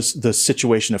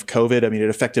situation of COVID. I mean, it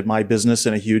affected my business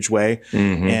in a huge way,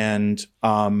 and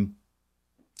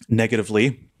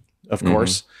negatively, of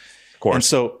course. Of course. And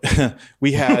so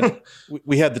we had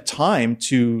the time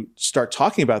to start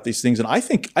talking about these things. And I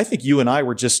think you and I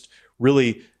were just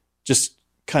really just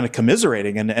kind of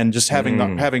commiserating and just having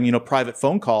private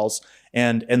phone calls.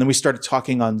 And then we started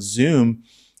talking on Zoom,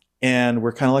 and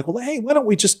we're kind of like, well, hey, why don't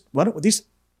we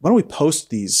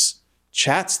post these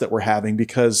chats that we're having,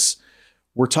 because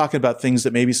we're talking about things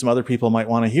that maybe some other people might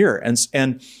want to hear. And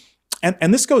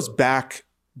this goes back,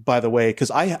 by the way, because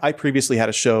I previously had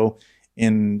a show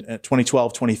in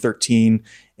 2012, 2013,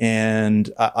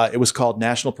 and it was called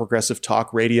National Progressive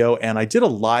Talk Radio. And I did a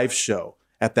live show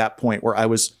at that point where it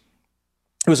was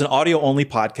an audio only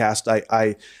podcast.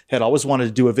 I had always wanted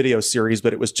to do a video series,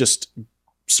 but it was just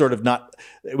sort of not,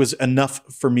 it was enough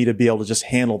for me to be able to just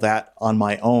handle that on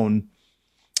my own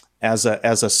as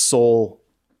a sole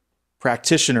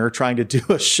practitioner trying to do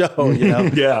a show,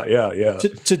 Yeah.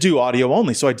 To do audio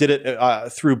only. So I did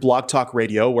it through Blog Talk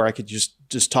Radio, where I could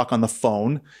just talk on the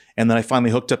phone. And then I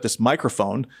finally hooked up this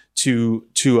microphone to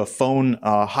a phone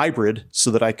hybrid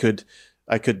so that I could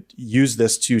use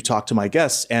this to talk to my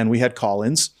guests. And we had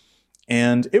call-ins,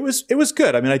 and it was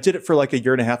good. I mean, I did it for like a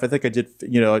year and a half. I think I did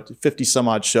 50 some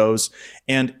odd shows,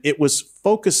 and it was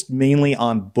focused mainly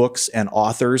on books and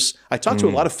authors. I talked to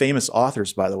a lot of famous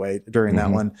authors, by the way, during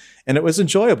that one, and it was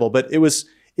enjoyable, but it was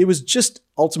just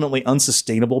ultimately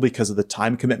unsustainable because of the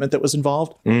time commitment that was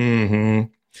involved.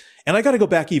 And I got to go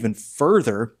back even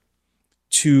further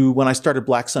to when I started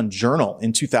Black Sun Journal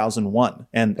in 2001.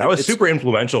 And that was super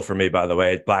influential for me, by the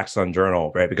way, Black Sun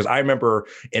Journal, right? Because I remember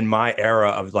in my era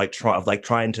of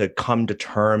trying to come to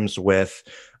terms with,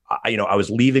 I was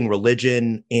leaving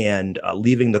religion and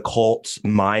leaving the cult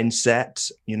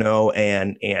mindset,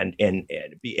 and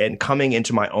coming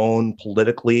into my own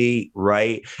politically,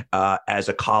 right, as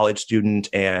a college student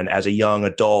and as a young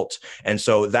adult. And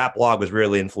so that blog was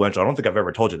really influential. I don't think I've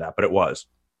ever told you that, but it was.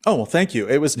 Oh, well, thank you.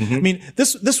 It was, I mean,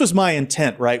 this was my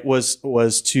intent, right?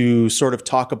 Was to sort of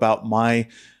talk about my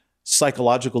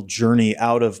psychological journey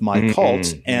out of my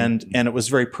cult. And it was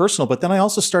very personal, but then I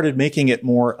also started making it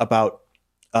more about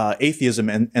atheism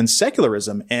and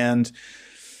secularism. And,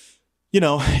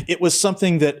 it was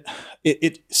something that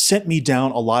it sent me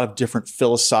down a lot of different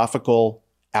philosophical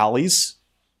alleys,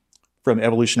 from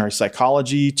evolutionary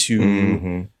psychology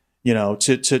to,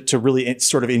 to really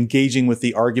sort of engaging with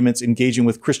the arguments, engaging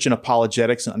with Christian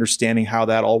apologetics and understanding how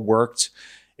that all worked,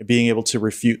 being able to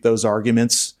refute those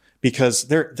arguments, because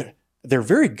they're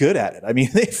very good at it. I mean,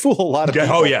 they fool a lot of people.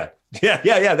 Oh, yeah.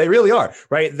 Yeah, they really are,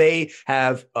 right? They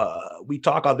have, we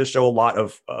talk on this show a lot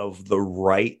of the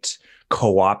right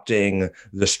co-opting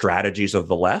the strategies of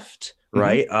the left,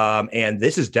 right? And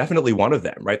this is definitely one of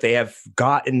them, right? They have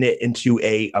gotten it into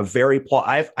a very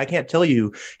I can't tell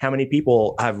you how many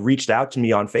people have reached out to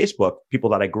me on Facebook, people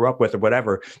that I grew up with or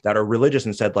whatever, that are religious,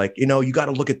 and said, like, you got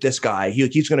to look at this guy.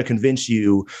 He's going to convince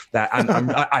you that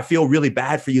I feel really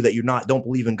bad for you that don't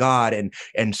believe in God,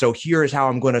 and so here is how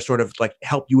I'm going to sort of like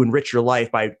help you enrich your life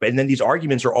and then these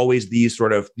arguments are always these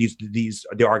sort of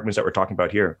the arguments that we're talking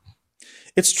about here.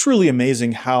 It's truly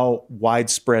amazing how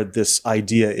widespread this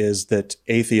idea is that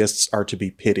atheists are to be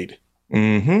pitied.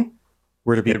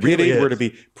 We're to be pitied. Really, we're to be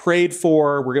prayed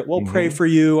for. We'll pray for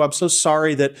you. I'm so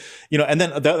sorry that, and then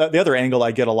the other angle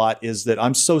I get a lot is that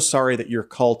I'm so sorry that your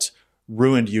cult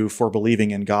ruined you for believing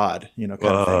in God, kind of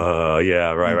thing.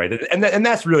 Yeah, right. And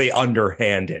that's really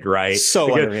underhanded, right?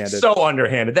 So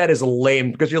underhanded. That is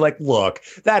lame, because you're like, look,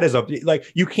 that is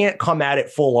you can't come at it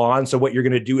full on. So what you're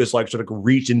going to do is like sort of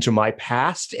reach into my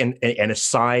past and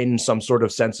assign some sort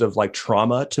of sense of like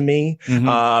trauma to me,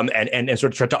 and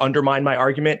sort of try to undermine my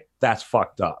argument. That's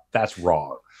fucked up. That's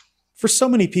wrong. For so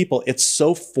many people, it's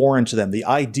so foreign to them, the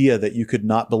idea that you could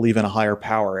not believe in a higher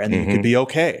power and that you could be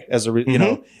okay as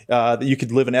that you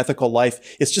could live an ethical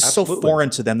life. It's just so foreign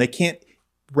to them. They can't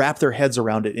wrap their heads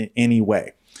around it in any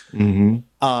way.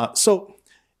 So,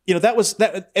 that was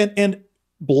that. And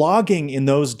blogging in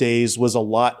those days was a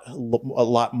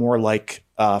lot more like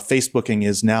Facebooking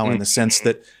is now, in the sense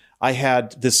that I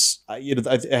had this, I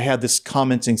had this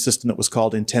commenting system that was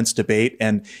called Intense Debate,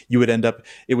 and you would end up,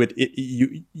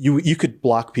 you could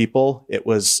block people. It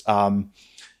was, and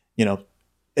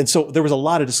so there was a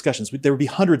lot of discussions. There would be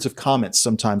hundreds of comments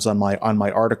sometimes on my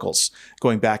articles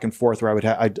going back and forth, where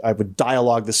I would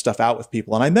dialogue this stuff out with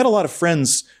people. And I met a lot of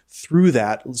friends through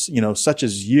that, such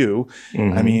as you.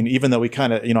 I mean, even though we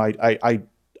kind of, I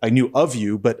knew of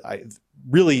you, but I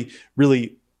really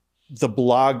the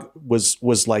blog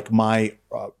was like my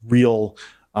real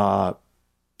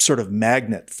sort of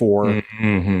magnet for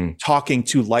talking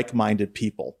to like-minded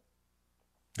people.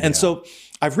 And so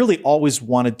I've really always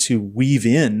wanted to weave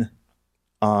in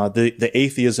the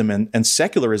atheism and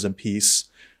secularism piece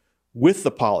with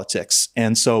the politics.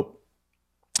 And so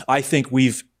I think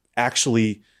we've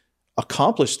actually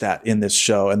accomplished that in this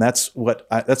show. And that's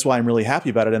why I'm really happy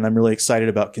about it. And I'm really excited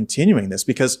about continuing this,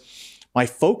 because my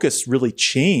focus really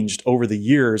changed over the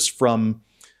years from,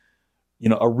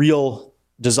 a real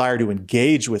desire to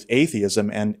engage with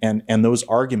atheism and those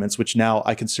arguments, which now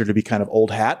I consider to be kind of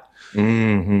old hat.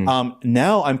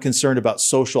 Now I'm concerned about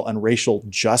social and racial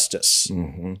justice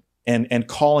and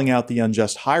calling out the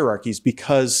unjust hierarchies,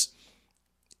 because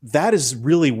that is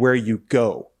really where you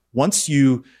go. Once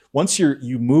you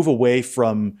move away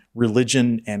from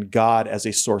religion and God as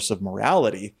a source of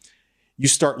morality, you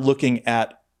start looking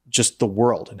at just the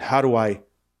world and how do I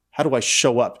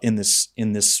show up in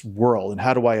this world, and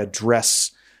how do I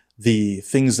address the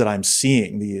things that I'm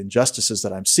seeing, the injustices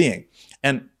that I'm seeing.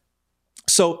 And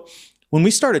so when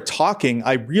we started talking,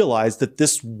 I realized that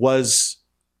this was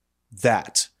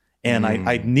that, and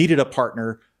I needed a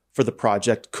partner for the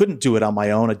project. Couldn't do it on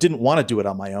my own. I didn't want to do it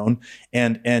on my own.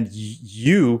 And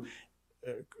you,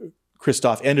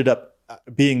 Christoph, ended up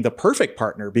being the perfect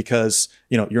partner, because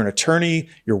you're an attorney,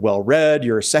 you're well-read,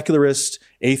 you're a secularist,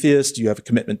 atheist, you have a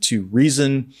commitment to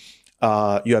reason,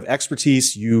 you have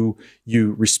expertise, you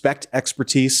respect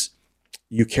expertise,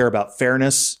 you care about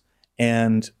fairness,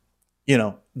 and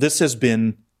this has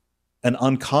been an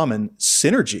uncommon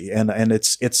synergy, and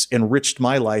it's enriched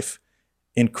my life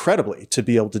incredibly to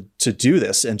be able to do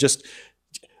this, and just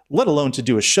let alone to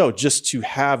do a show, just to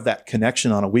have that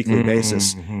connection on a weekly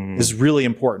basis is really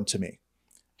important to me.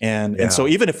 And so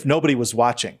even if nobody was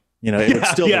watching, it would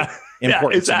still be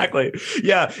important. Exactly.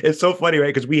 Yeah. It's so funny, right?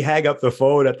 Because we hang up the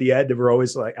phone at the end, and we're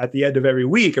always like, at the end of every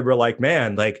week, and we're like,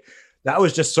 man, like, that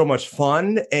was just so much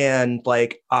fun. And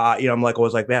like, I'm like,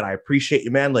 always like, man, I appreciate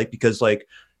you, man. Like, because like,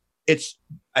 it's,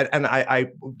 and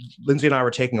Lindsay and I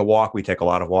were taking a walk. We take a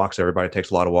lot of walks. Everybody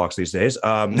takes a lot of walks these days.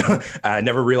 I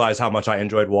never realized how much I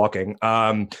enjoyed walking.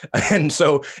 And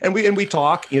we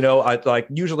talk, I like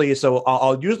usually, so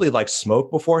I'll usually like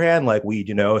smoke beforehand, like weed,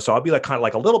 so I'll be like kind of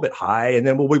like a little bit high, and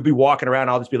then we'll be walking around.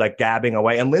 I'll just be like gabbing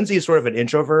away. And Lindsay is sort of an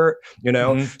introvert,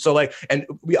 so like, and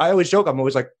I always joke, I'm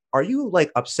always like, are you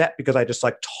like upset because I just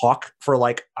like talk for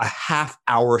like a half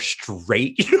hour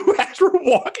straight, as we're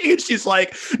walking? And she's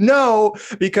like, no,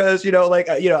 because, and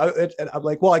I'm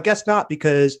like, well, I guess not,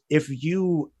 because if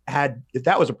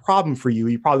that was a problem for you,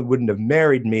 you probably wouldn't have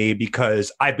married me,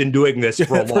 because I've been doing this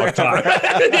for a long time.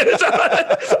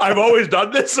 I've always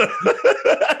done this.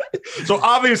 So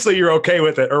obviously you're okay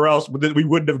with it, or else we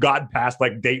wouldn't have gotten past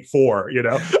like date 4,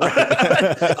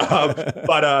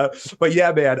 but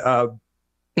yeah, man.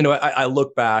 I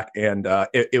look back, and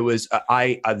it was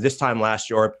this time last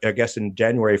year, or I guess in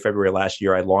January, February last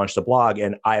year, I launched a blog,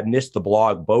 and I missed the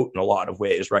blog boat in a lot of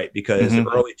ways, right? Because the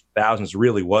early 2000s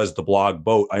really was the blog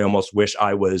boat. I almost wish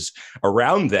I was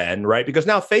around then, right? Because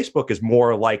now Facebook is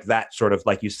more like that sort of,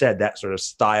 like you said, that sort of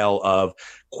style of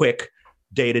quick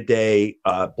day-to-day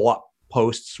blog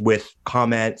posts with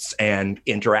comments and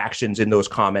interactions in those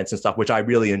comments and stuff, which I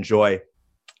really enjoy.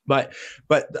 But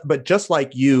just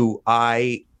like you,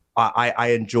 I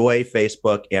enjoy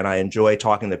Facebook, and I enjoy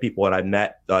talking to people, and I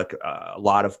met a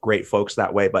lot of great folks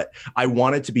that way. But I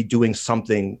wanted to be doing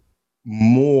something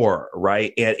more,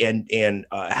 right? And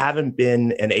having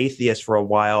been an atheist for a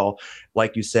while,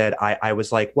 like you said, I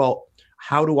was like, well,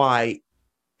 how do I?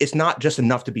 It's not just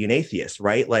enough to be an atheist,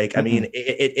 right? Like, I mean,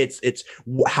 it's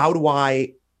how do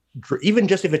I? Even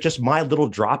just if it's just my little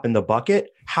drop in the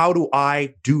bucket, how do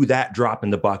I do that drop in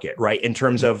the bucket, right? In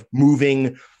terms of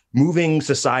moving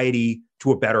society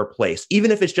to a better place,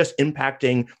 even if it's just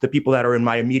impacting the people that are in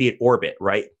my immediate orbit,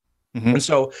 right? And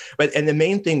so, and the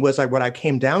main thing was like, what I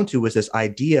came down to was this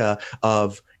idea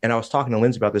of, and I was talking to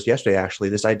Lindsay about this yesterday, actually,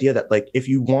 this idea that like, if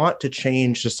you want to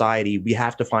change society, we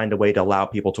have to find a way to allow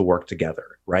people to work together,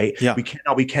 right? Yeah.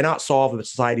 We cannot solve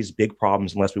society's big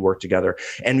problems unless we work together.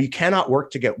 And we cannot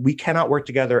work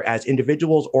together as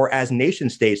individuals or as nation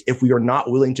states if we are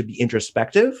not willing to be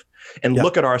introspective and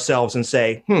look at ourselves and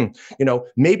say,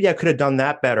 maybe I could have done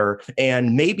that better.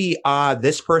 And maybe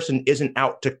this person isn't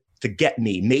out to get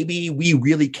me. Maybe we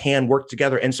really can work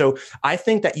together. And so I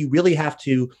think that you really have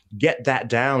to get that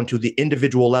down to the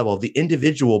individual level, the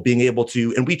individual being able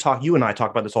to, and you and I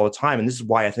talk about this all the time. And this is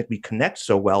why I think we connect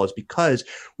so well, is because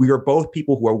we are both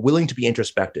people who are willing to be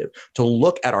introspective, to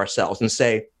look at ourselves and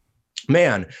say,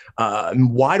 man,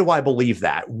 why do I believe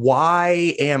that?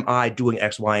 Why am I doing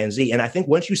X, Y, and Z? And I think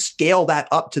once you scale that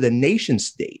up to the nation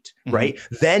state, right,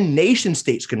 then nation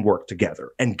states can work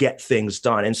together and get things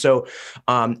done. And so,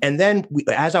 and then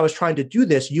as I was trying to do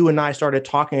this, you and I started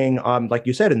talking, like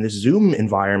you said, in this Zoom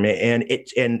environment,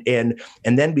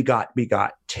 and then we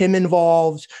got Tim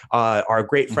involved, our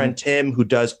great friend Tim, who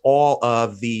does all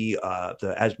of the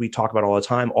as we talk about all the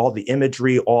time, all the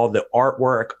imagery, all the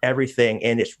artwork, everything,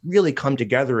 and it's really come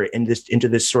together into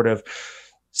this sort of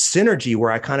synergy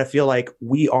where I kind of feel like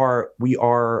we are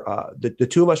the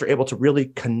two of us are able to really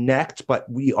connect, but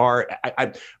we are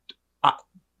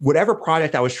whatever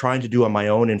project I was trying to do on my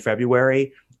own in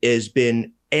February has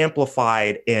been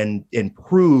amplified and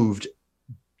improved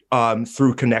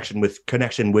through connection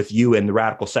with you and the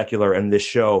Radical Secular and this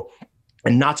show.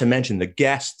 And not to mention the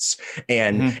guests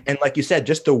and like you said,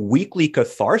 just the weekly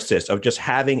catharsis of just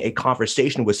having a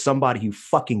conversation with somebody who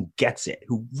fucking gets it,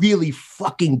 who really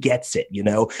fucking gets it,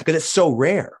 because it's so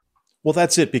rare. Well,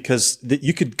 that's it, because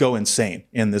you could go insane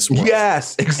in this world.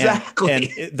 Yes, exactly. And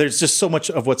there's just so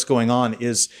much of what's going on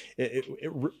is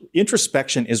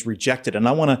introspection is rejected. And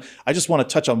I just want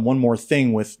to touch on one more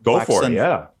thing with Black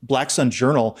Sun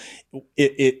Journal.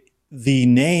 The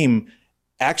name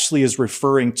actually is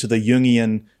referring to the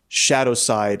Jungian shadow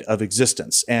side of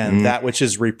existence and that which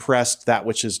is repressed, that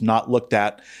which is not looked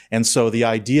at. And so the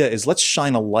idea is, let's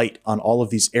shine a light on all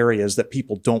of these areas that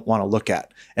people don't want to look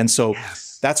at. And so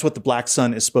that's what the Black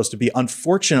Sun is supposed to be.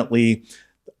 Unfortunately,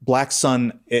 Black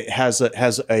Sun, it has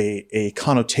a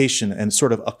connotation and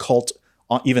sort of occult,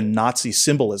 even Nazi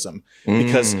symbolism,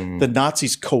 because the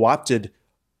Nazis co-opted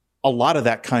a lot of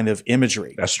that kind of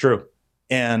imagery. That's true.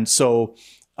 And so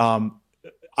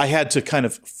I had to kind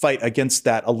of fight against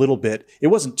that a little bit. It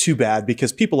wasn't too bad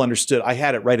because people understood. I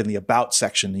had it right in the about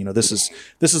section. This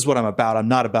is what I'm about. I'm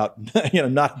not about,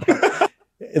 not about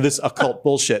this occult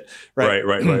bullshit. Right.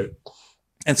 Right.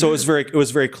 And so it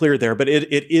was very clear there, but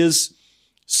it is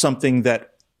something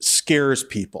that scares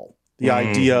people. The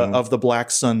idea of the Black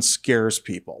Sun scares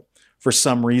people for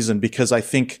some reason, because I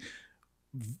think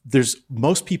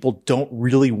most people don't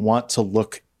really want to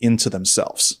look into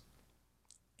themselves.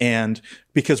 And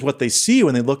because what they see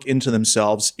when they look into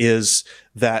themselves is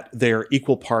that they're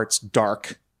equal parts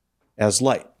dark as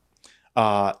light.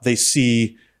 They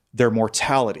see their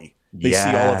mortality. They see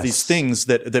all of these things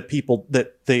that people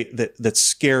that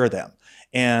scare them.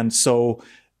 And so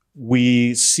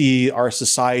we see our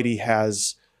society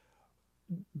has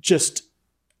just,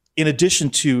 in addition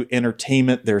to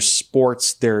entertainment, there's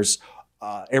sports, there's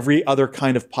every other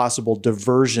kind of possible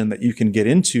diversion that you can get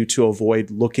into to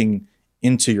avoid looking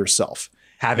into yourself.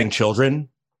 Having children.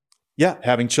 Yeah,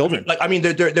 having children.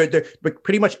 They're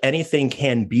pretty much anything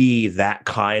can be that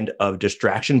kind of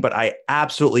distraction, but I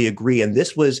absolutely agree. And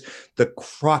this was the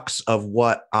crux of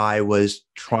what I was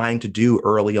trying to do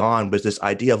early on, was this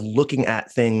idea of looking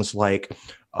at things like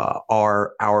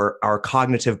our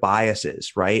cognitive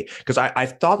biases, right? Because I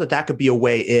thought that could be a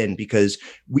way in, because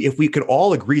if we could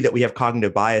all agree that we have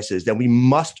cognitive biases, then we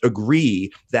must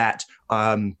agree that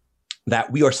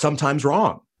that we are sometimes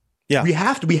wrong. Yeah, we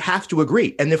have to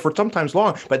agree. And if we're sometimes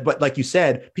wrong, but like you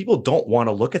said, people don't want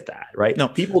to look at that, right? No,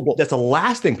 that's the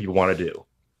last thing people want to do.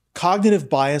 Cognitive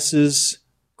biases,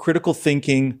 critical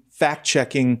thinking, fact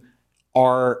checking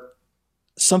are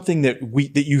something that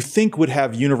you think would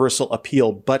have universal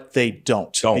appeal, but they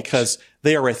don't, because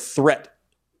they are a threat.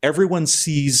 Everyone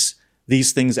sees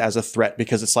these things as a threat,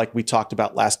 because it's like we talked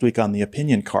about last week on the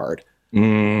opinion card.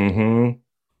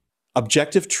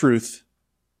 Objective truth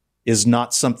is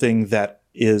not something that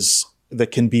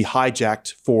can be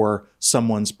hijacked for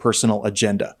someone's personal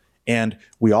agenda. And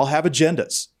we all have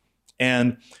agendas.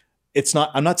 And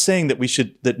I'm not saying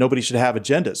that nobody should have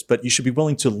agendas, but you should be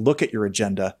willing to look at your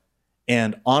agenda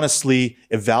and honestly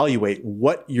evaluate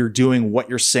what you're doing, what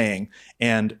you're saying,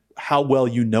 and how well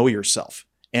you know yourself.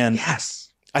 And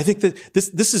I think that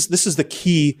this is the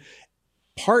key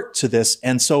part to this.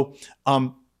 And so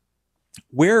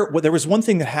there was one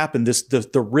thing that happened,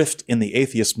 the rift in the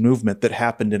atheist movement that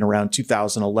happened in around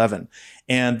 2011.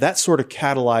 And that sort of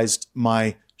catalyzed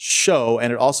my show.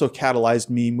 And it also catalyzed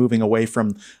me moving away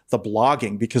from the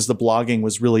blogging, because the blogging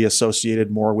was really associated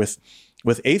more with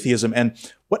atheism. And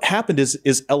what happened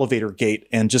is Elevator Gate.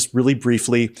 And just really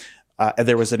briefly,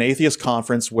 there was an atheist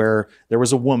conference where there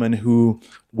was a woman who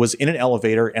was in an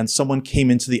elevator, and someone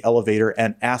came into the elevator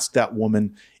and asked that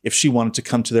woman if she wanted to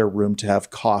come to their room to have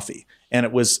coffee. And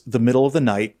it was the middle of the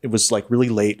night. It was like really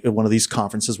late at one of these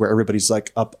conferences where everybody's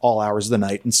like up all hours of the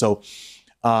night. And so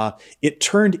it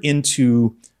turned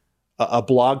into a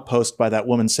blog post by that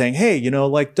woman saying, hey,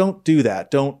 don't do that.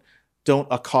 Don't don't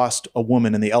accost a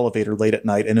woman in the elevator late at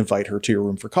night and invite her to your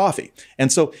room for coffee.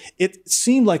 And so it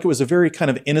seemed like it was a very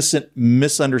kind of innocent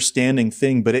misunderstanding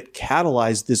thing, but it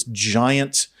catalyzed this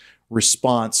giant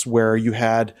response where you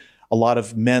had a lot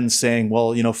of men saying,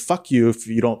 well, fuck you if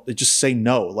you don't just say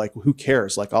no. Like, who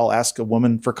cares? Like, I'll ask a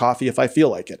woman for coffee if I feel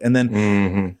like it. And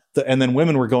then, and then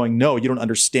women were going, no, you don't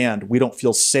understand. We don't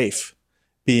feel safe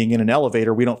being in an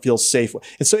elevator. We don't feel safe.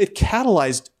 And so it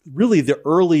catalyzed really the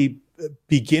early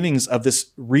beginnings of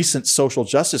this recent social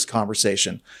justice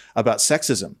conversation about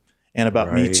sexism and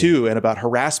about Me Too and about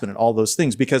harassment and all those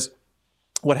things. Because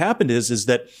what happened is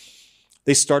that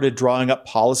they started drawing up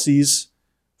policies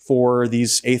for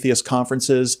these atheist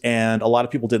conferences, and a lot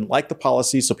of people didn't like the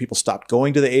policies, so people stopped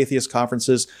going to the atheist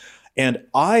conferences. And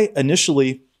I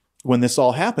initially, when this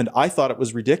all happened, I thought it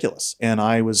was ridiculous, and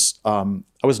I was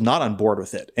not on board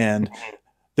with it. And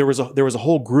there was a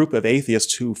whole group of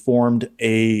atheists who formed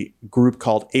a group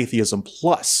called Atheism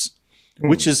Plus,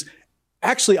 which is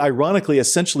actually, ironically,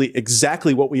 essentially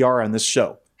exactly what we are on this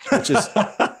show,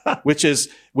 which is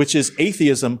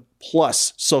atheism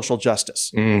plus social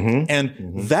justice. And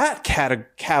that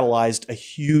catalyzed a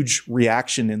huge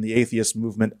reaction in the atheist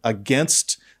movement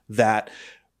against that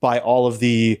by all of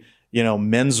the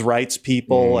men's rights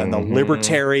people and the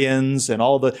libertarians and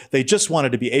they just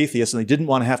wanted to be atheists, and they didn't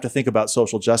want to have to think about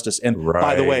social justice. And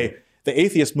by the way, the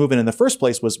atheist movement in the first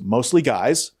place was mostly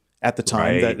guys at the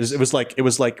time. That it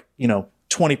was like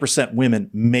 20% women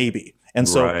maybe. And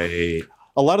so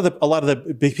a lot of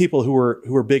the big people who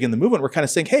were big in the movement were kind of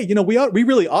saying, hey, we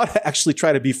really ought to actually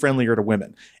try to be friendlier to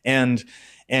women. And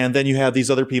then you have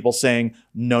these other people saying,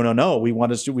 no, we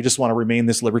just want to remain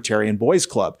this libertarian boys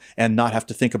club and not have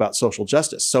to think about social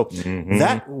justice. So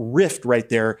that rift right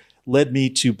there led me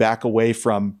to back away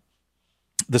from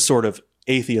the sort of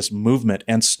atheist movement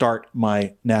and start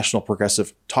my national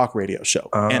progressive talk radio show.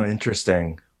 Oh,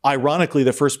 interesting. Ironically,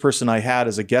 the first person I had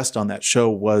as a guest on that show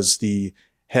was the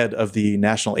head of the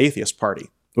National Atheist Party,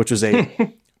 which was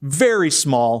a very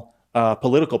small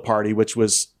political party, which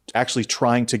was actually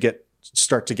trying to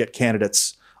start to get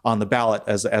candidates on the ballot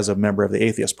as a member of the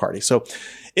Atheist Party. So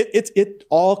it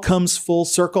all comes full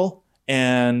circle.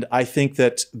 And I think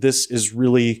that this is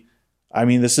really,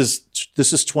 this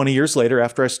is 20 years later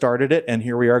after I started it. And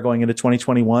here we are going into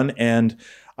 2021. And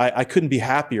I couldn't be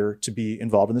happier to be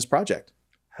involved in this project.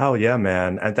 Hell yeah,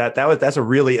 man. And that's a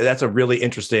really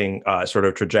interesting sort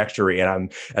of trajectory.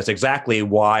 And that's exactly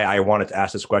why I wanted to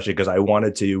ask this question, because I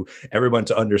wanted everyone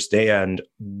to understand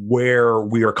where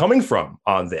we are coming from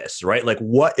on this, right? Like,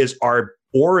 what is our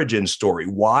origin story?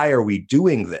 Why are we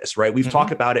doing this, right? We've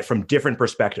talked about it from different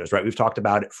perspectives, right? We've talked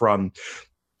about it from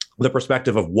the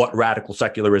perspective of what radical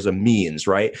secularism means,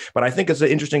 right? But I think it's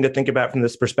interesting to think about from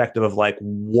this perspective of like,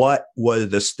 what were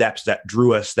the steps that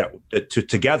drew us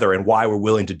together, and why we're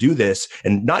willing to do this,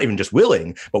 and not even just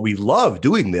willing, but we love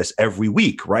doing this every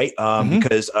week, right?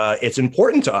 Because it's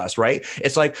important to us, right?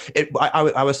 It's like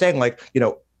I was saying, like, we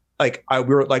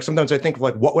were like, sometimes I think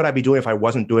like, what would I be doing if I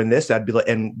wasn't doing this? I'd be like,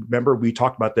 and remember we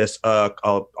talked about this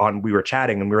we were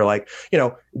chatting, and we were like,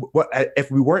 what if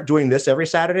we weren't doing this every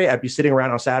Saturday? I'd be sitting around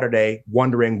on Saturday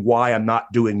wondering why I'm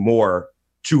not doing more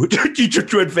to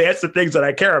advance the things that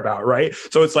I care about, right?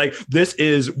 So it's like, this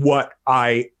is the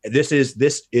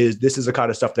kind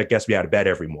of stuff that gets me out of bed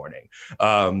every morning.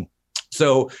 I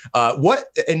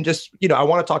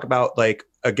want to talk about, like,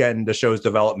 again, the show's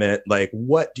development. Like,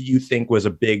 what do you think was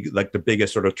the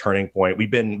biggest sort of turning point? We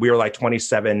were like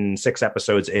 6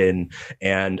 episodes in,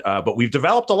 and but we've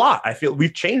developed a lot. I feel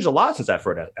we've changed a lot since that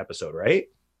first episode, right?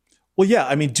 Well,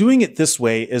 yeah. Doing it this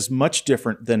way is much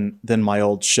different than my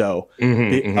old show.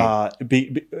 We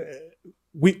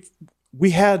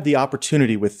had the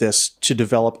opportunity with this to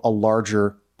develop a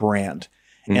larger brand,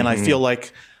 and I feel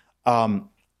like, Black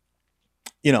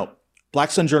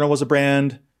Sun Journal was a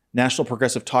brand, National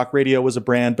Progressive Talk Radio was a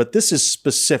brand, but this is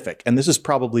specific, and this is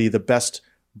probably the best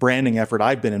branding effort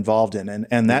I've been involved in,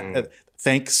 and that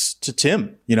thanks to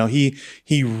Tim. He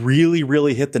really,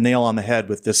 really hit the nail on the head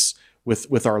with this,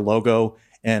 with our logo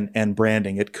and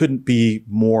branding. It couldn't be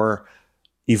more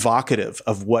evocative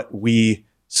of what we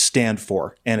stand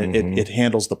for, and it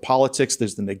handles the politics.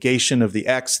 There's the negation of the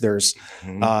X. There's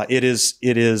it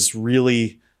is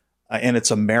really. And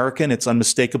it's American. It's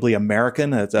unmistakably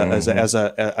American as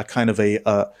a kind of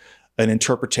an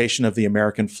interpretation of the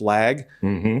American flag,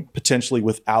 potentially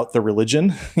without the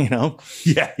religion.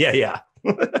 Yeah.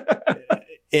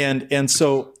 and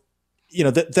so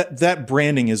that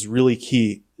branding is really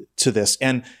key to this.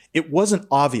 And it wasn't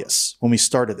obvious when we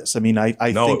started this. I think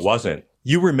it wasn't.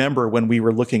 You remember when we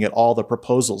were looking at all the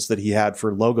proposals that he had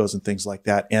for logos and things like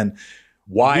that, and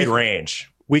wide range.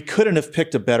 we couldn't have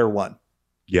picked a better one.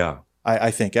 Yeah.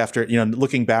 I think after,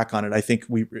 looking back on it, I think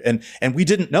we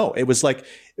didn't know. It was like,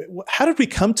 how did we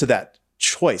come to that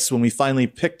choice when we finally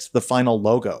picked the final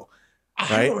logo?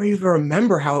 Right? I don't even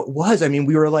remember how it was. I mean,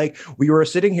 we were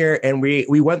sitting here and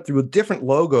we went through different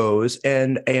logos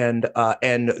and it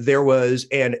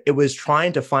was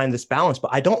trying to find this balance, but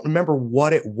I don't remember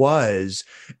what it was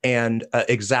and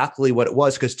exactly what it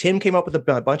was, because Tim came up with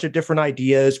a bunch of different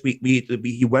ideas.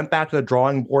 He went back to the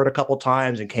drawing board a couple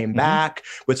times and came back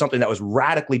with something that was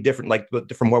radically different, like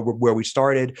from where we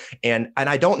started. And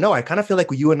I don't know. I kind of feel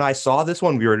like when you and I saw this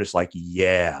one, we were just like,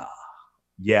 yeah.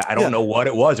 Yeah, I don't know what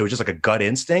it was. It was just like a gut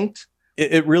instinct.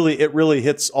 It really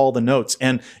hits all the notes.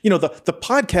 And, the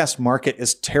podcast market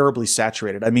is terribly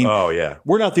saturated. I mean, oh, yeah.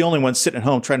 We're not the only ones sitting at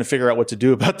home trying to figure out what to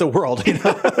do about the world.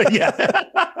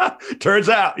 Yeah. Turns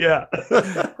out, yeah.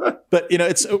 But,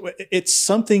 it's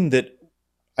something that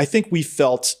I think we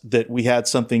felt that we had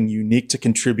something unique to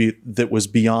contribute that was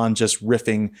beyond just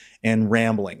riffing and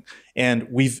rambling. And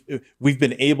we've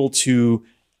been able to,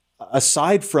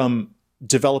 aside from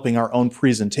developing our own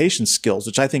presentation skills,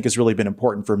 which I think has really been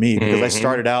important for me, because I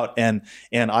started out and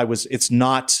it's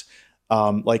not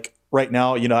like right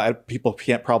now, people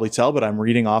can't probably tell, but I'm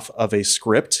reading off of a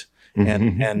script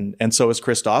and so is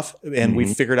Christoph. And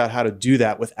we figured out how to do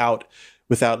that without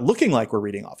looking like we're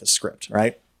reading off a script.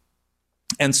 Right.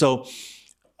 And so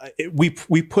we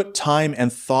put time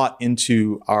and thought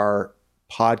into our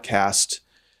podcast.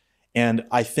 And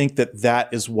I think that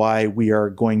is why we are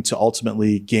going to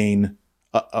ultimately gain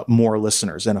more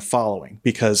listeners and a following,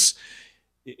 because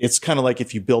it's kind of like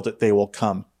if you build it, they will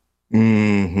come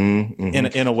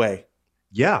in a way.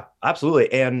 Yeah, absolutely.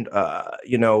 And,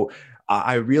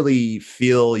 I really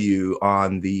feel you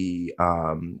on the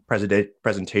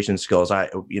presentation skills. I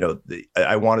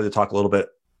wanted to talk a little bit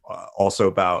also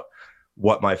about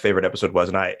what my favorite episode was.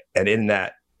 And in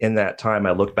that time,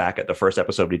 I looked back at the first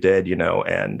episode we did,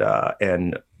 and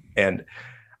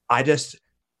I just,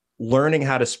 learning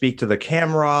how to speak to the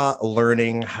camera,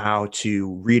 learning how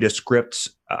to read a script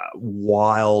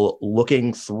while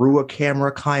looking through a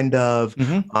camera, kind of,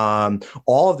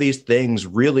 all of these things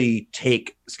really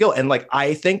take skill. And like,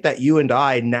 I think that you and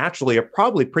I naturally are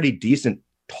probably pretty decent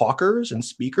talkers and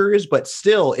speakers, but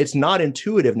still it's not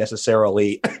intuitive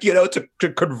necessarily, to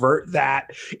convert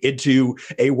that into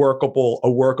a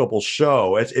workable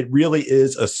show. It really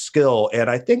is a skill. And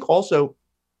I think also,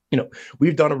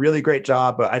 we've done a really great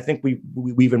job. I think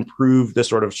we've improved the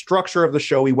sort of structure of the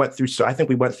show we went through. So I think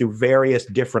we went through various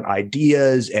different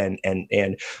ideas and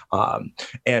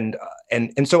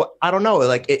so I don't know,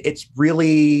 like it's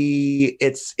really,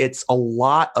 it's a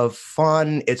lot of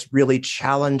fun. It's really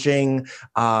challenging.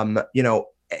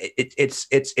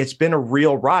 It's been a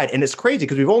real ride, and it's crazy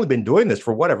because we've only been doing this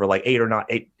for whatever, like 8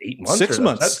 months, 6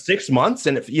 months. That's 6 months,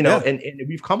 and if and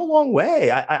we've come a long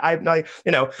way. I'm a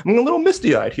little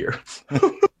misty eyed here.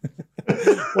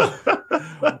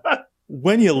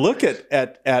 When you look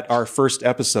at our first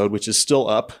episode, which is still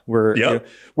up, we're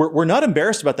not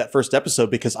embarrassed about that first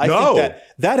episode, because I think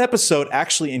that episode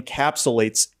actually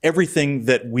encapsulates everything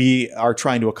that we are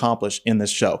trying to accomplish in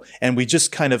this show, and we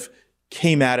just kind of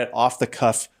came at it off the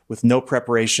cuff with no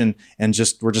preparation, and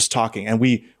we're just talking, and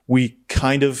we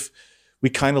kind of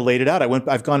laid it out.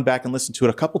 I've gone back and listened to it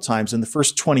a couple times. In the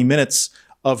first 20 minutes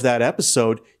of that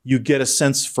episode, you get a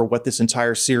sense for what this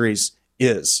entire series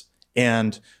is,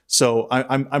 and so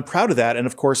I'm proud of that. And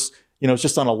of course, it's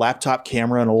just on a laptop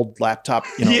camera, an old laptop,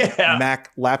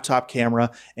 Mac laptop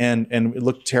camera, and it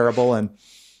looked terrible and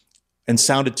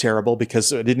sounded terrible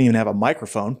because it didn't even have a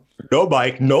microphone. No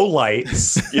mic, no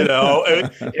lights,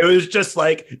 it was just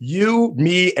like you,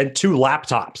 me, and 2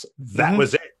 laptops. That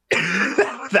was it.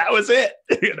 That was it,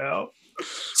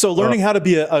 So learning how to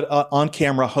be a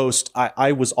on-camera host,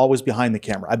 I was always behind the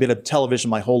camera. I've been at television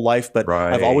my whole life, but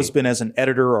I've always been as an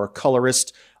editor or a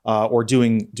colorist or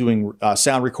doing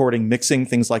sound recording, mixing,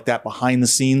 things like that behind the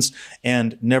scenes,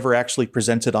 and never actually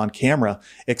presented on camera,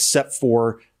 except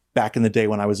for back in the day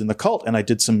when I was in the cult and I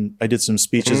did some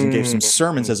speeches and gave some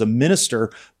sermons as a minister,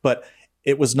 but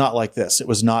it was not like this. It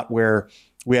was not where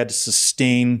we had to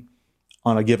sustain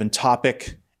on a given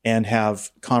topic and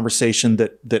have conversation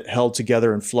that held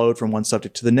together and flowed from one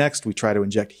subject to the next. We try to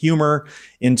inject humor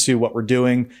into what we're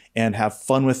doing and have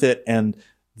fun with it. And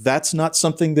that's not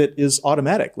something that is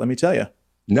automatic, let me tell you.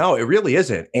 No, it really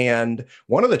isn't. And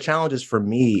one of the challenges for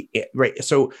me, right?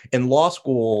 So in law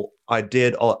school, I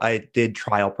did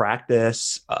trial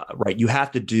practice, right? You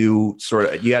have to do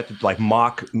like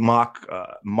mock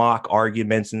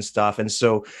arguments and stuff. And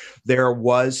so there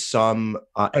was some,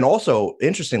 and also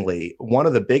interestingly, one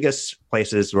of the biggest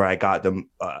places where I got them,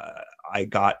 I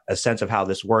got a sense of how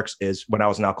this works is when I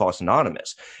was in Alcoholics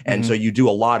Anonymous. And so you do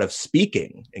a lot of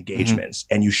speaking engagements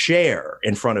and you share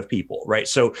in front of people, right?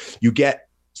 So you get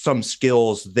some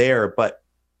skills there. But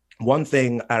one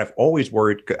thing I've always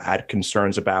had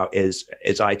concerns about is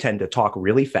I tend to talk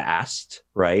really fast,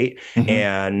 right?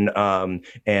 And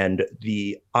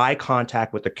the eye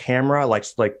contact with the camera, like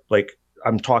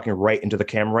I'm talking right into the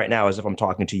camera right now as if I'm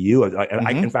talking to you.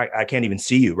 In fact, I can't even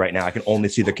see you right now. I can only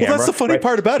see the camera. Well, that's the funny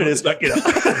part about it is, like, you know.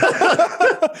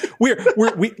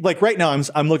 we like right now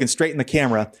I'm looking straight in the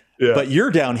camera, but you're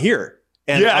down here.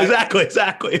 And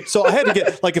exactly. So I had to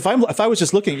get like if I was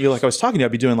just looking at you like I was talking to you,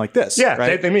 I'd be doing like this. Yeah,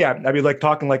 right? same thing. Me, I'd be like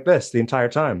talking like this the entire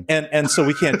time. And so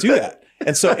we can't do that.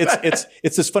 And so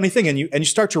it's this funny thing, and you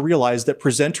start to realize that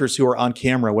presenters who are on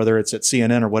camera, whether it's at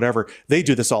CNN or whatever, they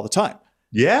do this all the time.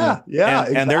 Yeah.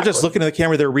 Exactly. And they're just looking at the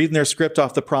camera, they're reading their script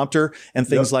off the prompter and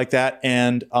things like that.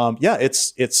 And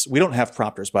it's we don't have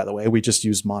prompters, by the way. We just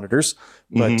use monitors,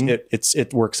 but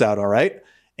it works out all right.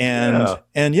 And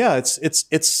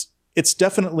it's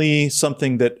definitely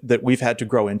something that we've had to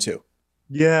grow into.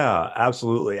 Yeah,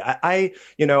 absolutely. I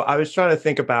was trying to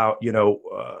think about,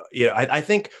 I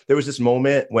think there was this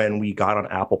moment when we got on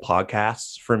Apple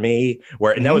Podcasts for me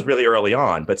where, and that was really early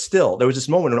on, but still there was this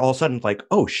moment when all of a sudden like,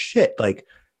 oh shit, like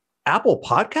Apple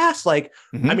Podcasts, like,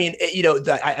 I mean,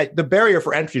 the barrier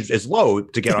for entry is low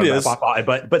to get on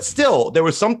that, but still there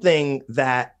was something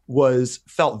that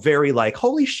felt very like,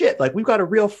 holy shit, like we've got a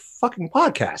real fucking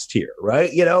podcast here, right?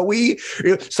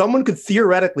 Someone could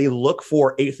theoretically look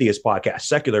for atheist podcasts,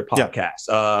 secular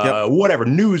podcasts, whatever,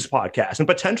 news podcasts, and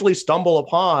potentially stumble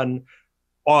upon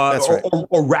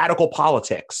or radical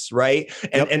politics, right?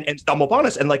 And stumble upon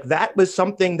us. And like that was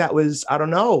something that was, I don't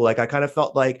know, like I kind of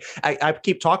felt like I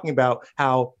keep talking about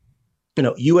how,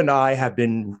 you and I have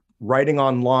been writing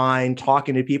online,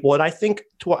 talking to people. And I think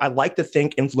I like to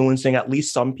think influencing at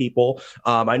least some people.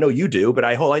 I know you do, but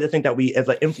I like to think that we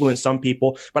influence some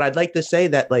people. But I'd like to say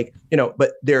that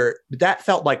that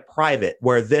felt like private,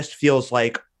 where this feels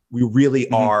like we really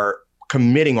are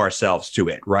committing ourselves to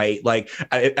it, right? Like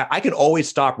I can always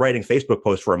stop writing Facebook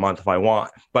posts for a month if I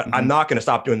want, but I'm not going to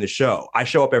stop doing the show. I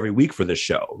show up every week for this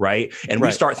show, right? And I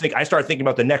start thinking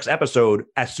about the next episode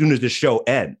as soon as the show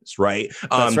ends, right?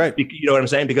 That's right. You know what I'm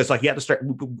saying? Because like you have to start,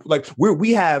 like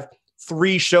we have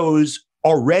 3 shows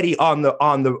already on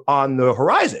the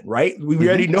horizon, right? We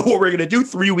already know what we're going to do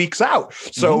 3 weeks out.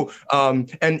 So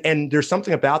and there's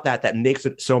something about that makes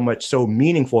it so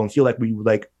meaningful and feel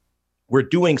like we're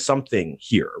doing something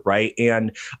here, right?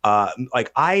 And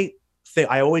I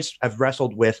always have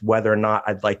wrestled with whether or not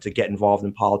I'd like to get involved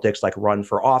in politics, like run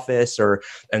for office, or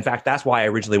in fact, that's why I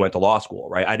originally went to law school,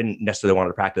 right? I didn't necessarily want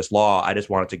to practice law. I just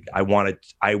wanted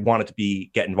to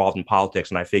get involved in politics,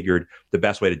 and I figured the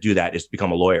best way to do that is to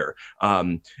become a lawyer.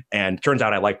 And it turns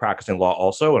out I like practicing law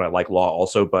also, and I like law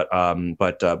also, but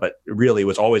really it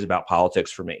was always about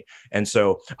politics for me. And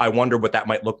so I wonder what that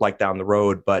might look like down the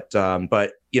road, but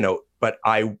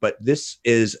this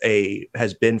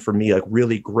has been for me like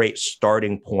really great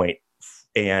starting point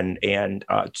and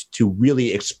to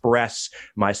really express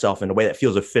myself in a way that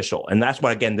feels official. And that's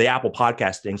why, again, the Apple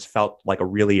Podcast things felt like a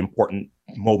really important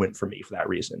moment for me for that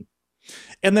reason.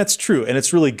 And that's true. And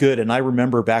it's really good. And I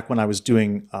remember back when I was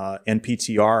doing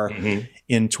NPTR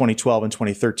in 2012 and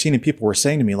 2013, and people were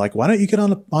saying to me, like, why don't you get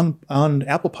on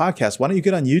Apple Podcasts? Why don't you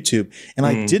get on YouTube? And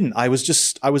I didn't. I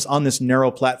was on this narrow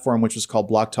platform, which was called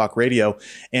Blog Talk Radio.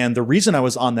 And the reason I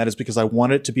was on that is because I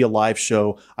wanted it to be a live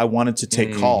show. I wanted to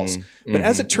take calls. But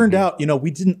as it turned out, we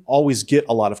didn't always get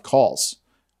a lot of calls.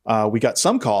 We got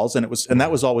some calls, and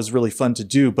that was always really fun to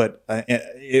do. But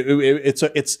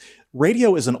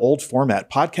radio is an old format.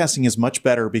 Podcasting is much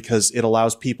better because it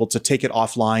allows people to take it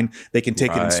offline. They can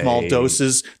take it in small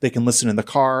doses. They can listen in the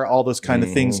car, all those kind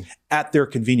of things at their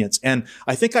convenience. And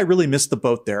I think I really missed the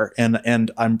boat there.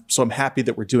 And I'm happy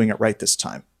that we're doing it right this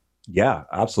time. Yeah,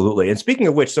 absolutely. And speaking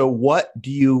of which, so what do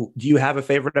you have a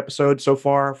favorite episode so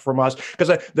far from us?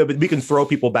 Because we can throw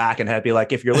people back and be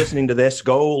like, if you're listening to this,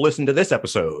 go listen to this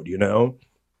episode,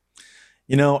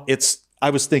 I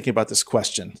was thinking about this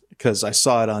question because I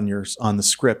saw it on the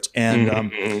script,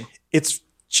 and it's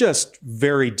just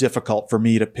very difficult for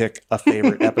me to pick a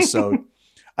favorite episode.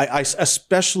 I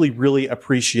especially really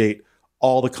appreciate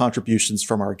all the contributions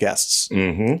from our guests.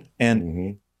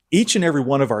 Each and every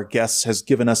one of our guests has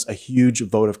given us a huge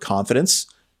vote of confidence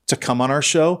to come on our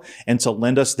show and to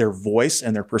lend us their voice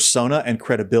and their persona and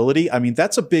credibility. I mean,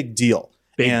 that's a big deal.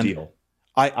 Big deal.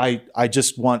 I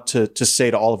just want to say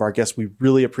to all of our guests, we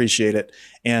really appreciate it.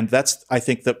 And that's, I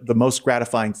think, the most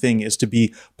gratifying thing is to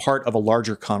be part of a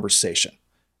larger conversation.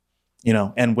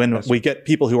 And when we get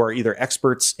people who are either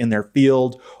experts in their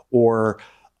field or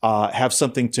have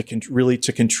something to really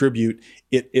contribute,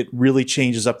 it really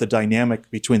changes up the dynamic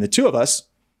between the two of us.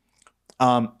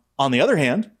 On the other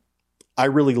hand, I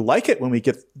really like it when we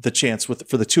get the chance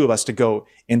for the two of us to go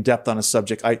in depth on a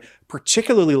subject. I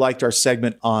particularly liked our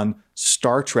segment on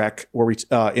Star Trek, where we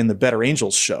in the Better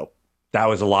Angels show. That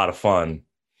was a lot of fun.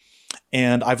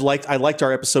 And I liked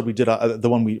our episode we did, the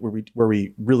one where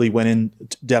we really went in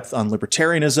depth on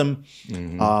libertarianism,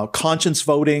 conscience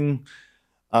voting.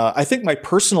 I think my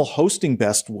personal hosting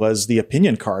best was the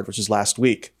opinion card, which is last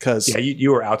week. Because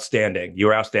you were outstanding. You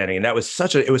were outstanding, and that was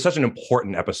such an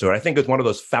important episode. I think it was one of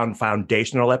those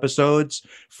foundational episodes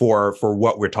for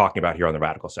what we're talking about here on the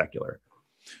Radical Secular.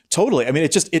 Totally. I mean,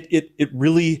 it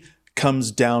really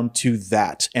comes down to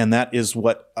that, and that is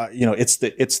what it's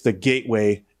the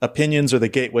gateway. Opinions are the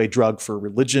gateway drug for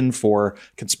religion, for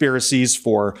conspiracies,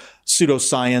 for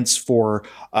pseudoscience, for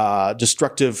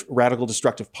radical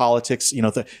destructive politics.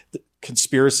 The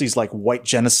conspiracies like white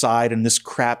genocide and this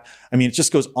crap. I mean, it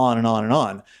just goes on and on and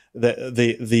on.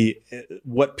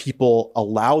 What people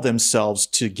allow themselves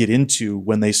to get into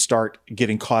when they start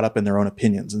getting caught up in their own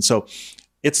opinions, and so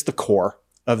it's the core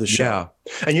of the show. Yeah.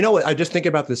 And you know what? I just think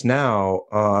about this now,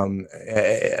 and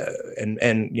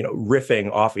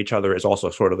riffing off each other is also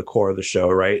sort of the core of the show,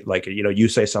 right? Like, you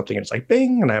say something and it's like,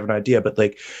 bing, and I have an idea, but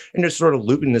and just sort of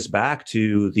looping this back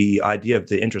to the idea of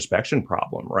the introspection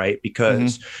problem, right?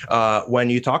 Because when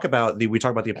we talk about the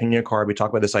opinion card, we talk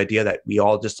about this idea that we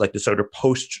all just like this sort of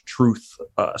post-truth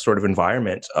sort of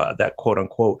environment, that quote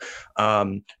unquote,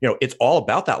 it's all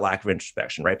about that lack of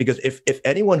introspection, right? Because if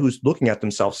anyone who's looking at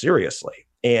themselves seriously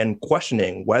and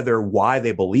questioning why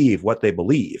they believe what they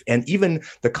believe, and even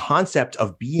the concept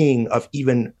of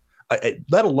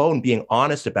let alone being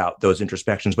honest about those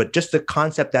introspections, but just the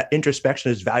concept that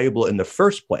introspection is valuable in the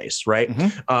first place, right?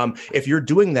 If you're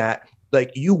doing that,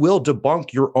 you will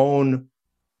debunk your own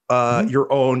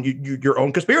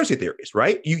conspiracy theories,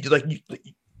 right?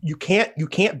 You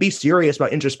can't be serious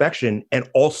about introspection and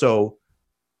also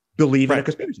believe in a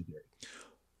conspiracy theory.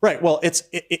 Right. Well,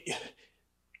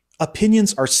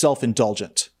 opinions are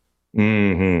self-indulgent.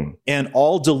 And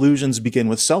all delusions begin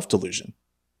with self-delusion.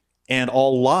 And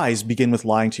all lies begin with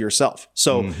lying to yourself.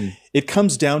 So it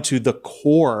comes down to the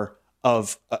core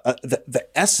of the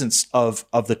essence of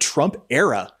the Trump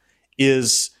era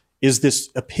is this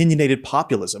opinionated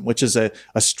populism, which is a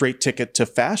straight ticket to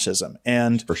fascism.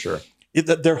 And for sure,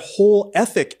 their whole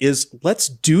ethic is let's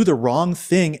do the wrong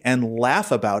thing and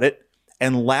laugh about it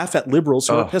and laugh at liberals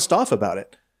who are pissed off about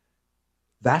it.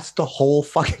 That's the whole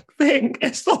fucking thing.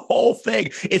 It's the whole thing.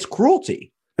 It's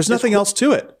cruelty. There's nothing else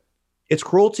to it. It's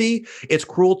cruelty.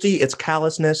 It's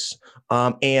callousness.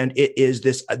 And it is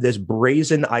this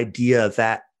brazen idea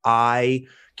that I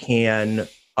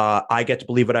get to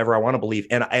believe whatever I want to believe.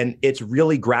 And it's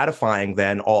really gratifying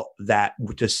then all that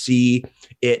to see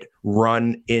it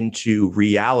run into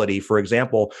reality, for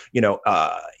example,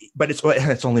 but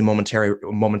it's only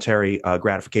momentary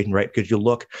gratification, right? Because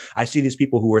I see these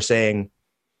people who are saying,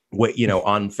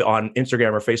 on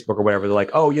Instagram or Facebook or whatever, they're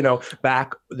like,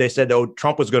 back they said,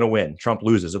 Trump was going to win. Trump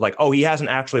loses. They're like, he hasn't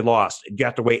actually lost. You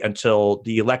have to wait until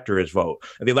the electors vote.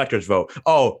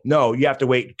 Oh no, you have to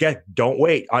wait. Don't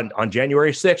wait on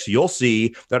January 6th. You'll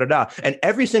see. And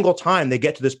every single time they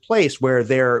get to this place where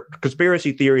their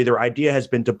conspiracy theory, their idea has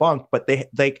been debunked, but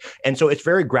and so it's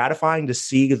very gratifying to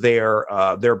see their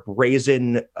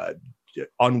brazen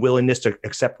unwillingness to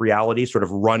accept reality sort of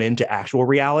run into actual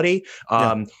reality.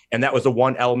 And that was the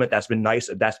one element that's been nice.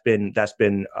 That's been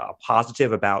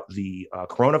positive about the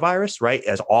coronavirus, right?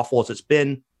 As awful as it's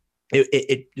been,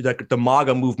 like the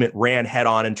MAGA movement ran head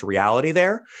on into reality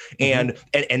there. And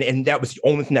that was the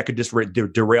only thing that could just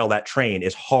derail that train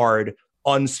is hard,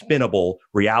 unspinnable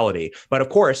reality. But of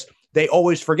course, they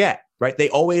always forget, right? They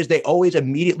always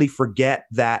immediately forget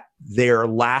that their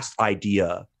last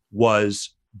idea was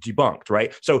debunked,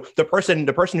 right? So the person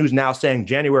who's now saying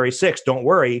January 6th, don't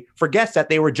worry, forgets that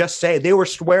they were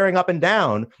swearing up and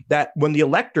down that when the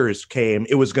electors came,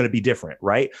 it was going to be different,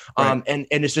 right? And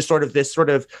it's just sort of this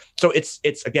so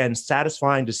it's again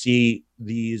satisfying to see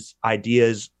these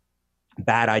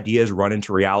bad ideas run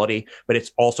into reality, but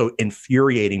it's also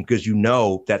infuriating because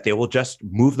that they will just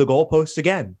move the goalposts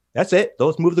again. That's it.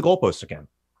 They'll move the goalposts again.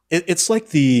 It's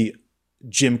like the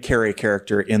Jim Carrey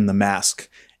character in The Mask.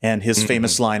 And his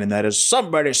famous line, and that is,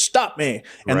 somebody stop me.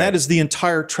 And that is the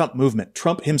entire Trump movement.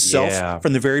 Trump himself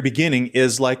from the very beginning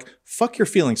is like, fuck your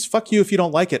feelings. Fuck you if you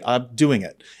don't like it. I'm doing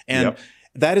it. And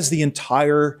That is the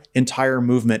entire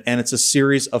movement. And it's a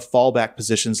series of fallback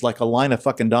positions like a line of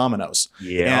fucking dominoes.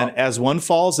 Yeah. And as one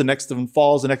falls, the next one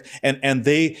falls, and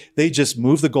they just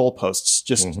move the goalposts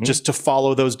just to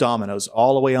follow those dominoes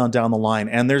all the way on down the line.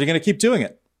 And they're going to keep doing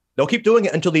it. They'll keep doing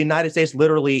it until the United States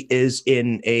literally has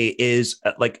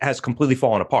completely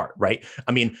fallen apart, right?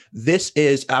 I mean,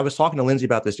 I was talking to Lindsay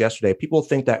about this yesterday. People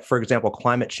think that, for example,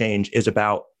 climate change is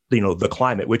about the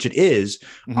climate, which it is,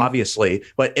 obviously,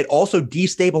 but it also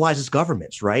destabilizes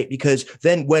governments, right? Because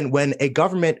then when a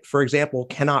government, for example,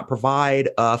 cannot provide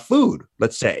food,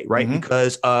 let's say, right,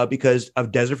 because of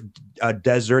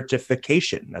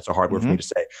desertification, that's a hard word for me to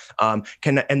say,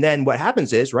 and then what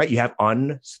happens is, right, you have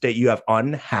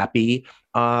unhappy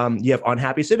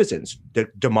citizens.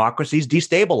 Democracies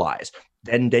destabilize.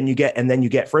 Then you get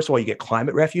first of all, you get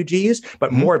climate refugees, so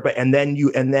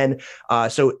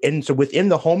within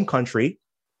the home country,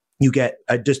 you get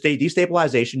a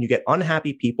destabilization, you get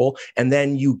unhappy people, and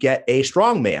then you get a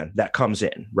strong man that comes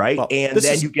in, right? Well, and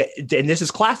this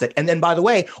is classic. And then, by the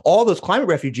way, all those climate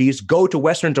refugees go to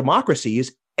Western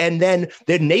democracies, and then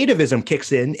the nativism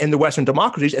kicks in the Western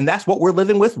democracies, and that's what we're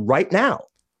living with right now.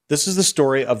 This is the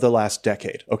story of the last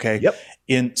decade. Okay. Yep.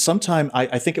 In sometime,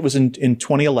 I think it was in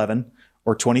 2011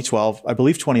 or 2012, I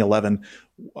believe 2011,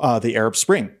 the Arab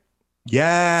Spring.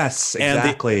 Yes,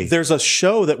 exactly. And there's a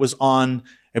show that was on,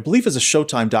 I believe it's a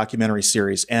Showtime documentary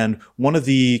series. And one of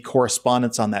the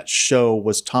correspondents on that show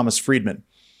was Thomas Friedman,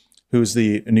 who's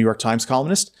the New York Times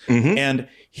columnist. And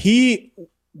he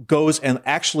goes and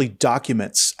actually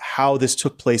documents how this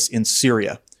took place in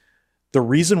Syria. The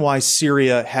reason why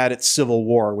Syria had its civil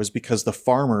war was because the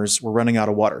farmers were running out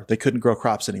of water. They couldn't grow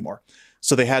crops anymore.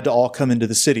 So they had to all come into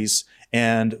the cities,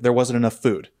 and there wasn't enough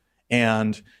food.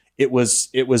 And that was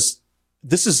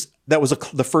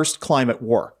the first climate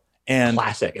war. And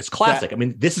classic. It's classic. I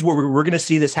mean, this is where we're going to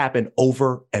see this happen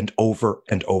over and over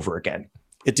and over again.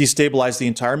 It destabilized the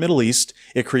entire Middle East.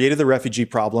 It created the refugee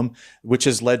problem, which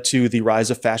has led to the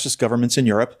rise of fascist governments in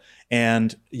Europe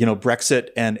and, Brexit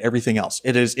and everything else.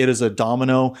 It is a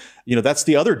domino. That's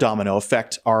the other domino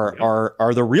effect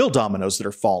are the real dominoes that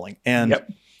are falling. And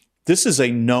this is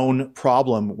a known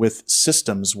problem with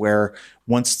systems where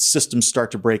once systems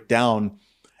start to break down,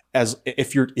 as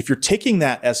if you're taking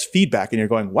that as feedback and you're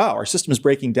going, wow, our system is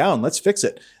breaking down, let's fix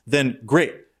it, then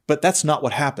great. But that's not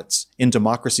what happens in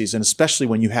democracies. And especially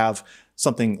when you have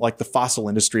something like the fossil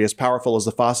industry, as powerful as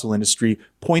the fossil industry,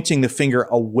 pointing the finger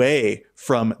away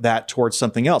from that towards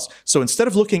something else. So instead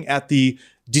of looking at the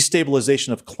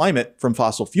destabilization of climate from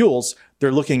fossil fuels,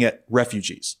 they're looking at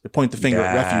refugees. They point the finger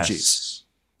at refugees.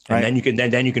 Right?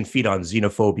 And then you can feed on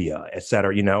xenophobia, et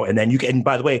cetera, and then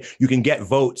by the way, you can get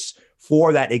votes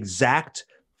for that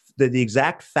the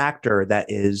exact factor that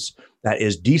is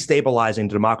destabilizing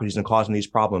democracies and causing these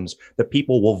problems. The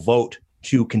people will vote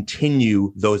to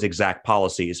continue those exact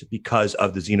policies because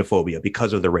of the xenophobia,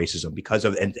 because of the racism, because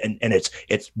of and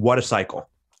it's what a cycle.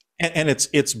 And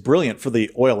it's brilliant for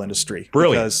the oil industry.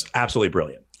 Brilliant, absolutely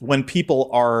brilliant. When people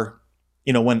are,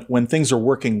 when things are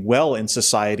working well in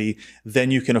society,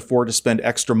 then you can afford to spend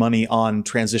extra money on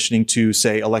transitioning to,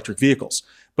 say, electric vehicles.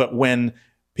 But when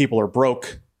people are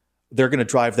broke, they're going to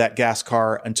drive that gas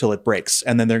car until it breaks,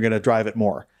 and then they're going to drive it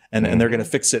more, and they're going to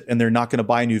fix it, and they're not going to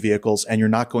buy new vehicles, and you're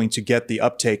not going to get the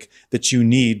uptake that you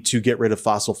need to get rid of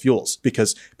fossil fuels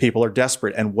because people are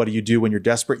desperate. And what do you do when you're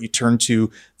desperate? You turn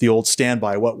to the old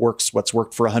standby, what's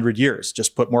worked for 100 years.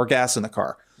 Just put more gas in the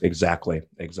car. Exactly.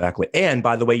 And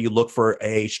by the way, you look for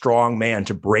a strong man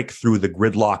to break through the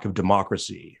gridlock of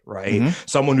democracy, right?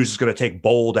 Someone who's just going to take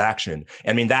bold action.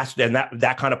 I mean,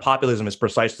 that kind of populism is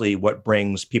precisely what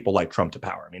brings people like Trump to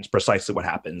power. I mean, it's precisely what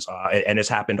happens, and it's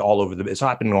happening all over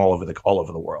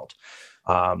the world.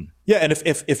 And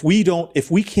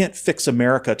if we can't fix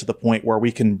America to the point where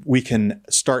we can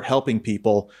start helping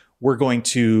people, we're going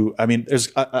to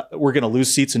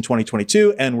lose seats in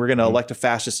 2022, and we're going to elect a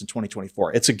fascist in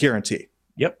 2024. It's a guarantee.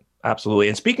 Yep, absolutely.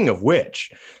 And speaking of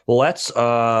which, let's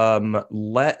talk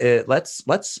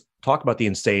about the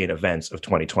insane events of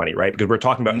 2020, right? Because we're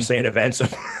talking about insane events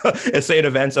of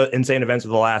the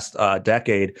last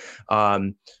decade.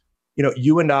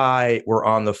 You and I were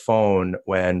on the phone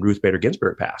when Ruth Bader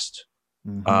Ginsburg passed.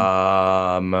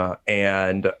 And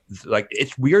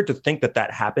it's weird to think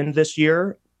that happened this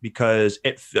year, because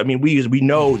we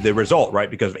know the result,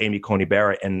 right? Because of Amy Coney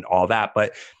Barrett and all that,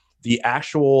 but the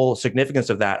actual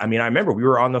significance of that. I mean, I remember we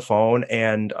were on the phone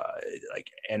and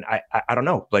I don't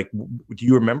know, do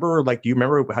you remember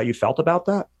how you felt about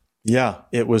that? Yeah,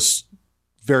 it was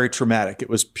very traumatic. It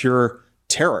was pure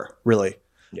terror, really.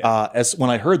 Yeah. As when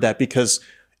I heard that, because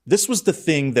this was the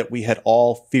thing that we had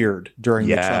all feared during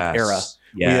the Trump era.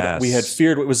 Yes. We had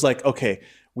feared. It was like, okay,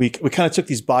 we kind of took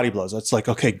these body blows. It's like,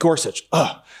 okay, Gorsuch,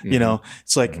 you know,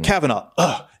 it's like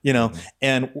Kavanaugh, you know,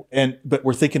 but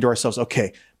we're thinking to ourselves,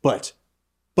 okay, but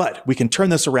we can turn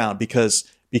this around because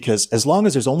as long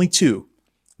as there's only two,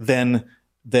 then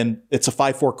it's a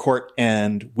 5-4 court,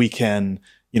 and we can,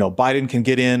 you know, Biden can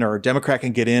get in or a Democrat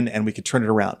can get in, and we can turn it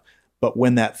around. But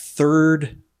when that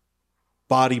third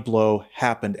body blow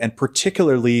happened, and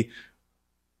particularly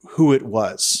who it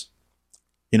was,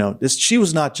 you know, she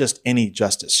was not just any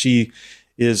justice. She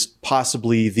is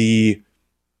possibly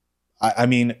I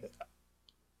mean,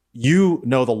 you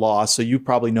know the law, so you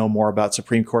probably know more about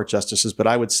Supreme Court justices, but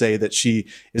I would say that she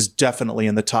is definitely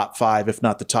in the top 5, if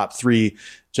not the top 3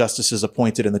 justices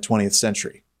appointed in the 20th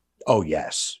century. Oh,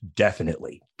 yes,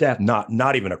 definitely.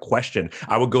 Not even a question.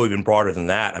 I would go even broader than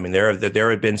that. I mean, there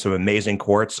have been some amazing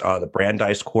courts. The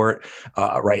Brandeis Court,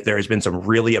 right? There has been some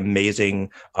really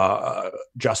amazing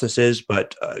justices,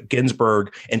 but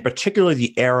Ginsburg, and particularly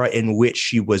the era in which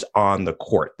she was on the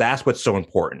court. That's what's so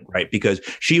important, right? Because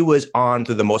she was on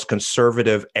to the most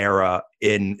conservative era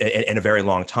in a very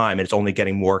long time, and it's only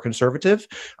getting more conservative.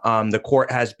 The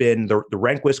court has been the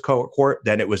Rehnquist court,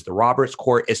 then it was the Roberts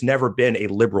court. It's never been a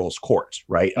liberals court,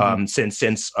 right? Since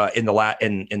in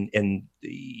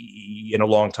a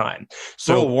long time.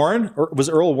 So Earl Warren, or was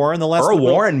Earl Warren the last? Earl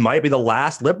liberal? Warren might be the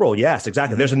last liberal. Yes,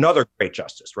 exactly. There's another great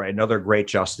justice, right? Another great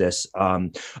justice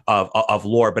of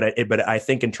lore. But I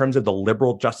think in terms of the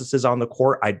liberal justices on the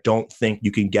court, I don't think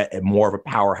you can get more of a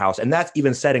powerhouse. And that's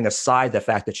even setting aside the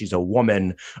fact that she's a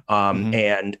woman,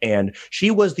 and she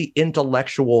was the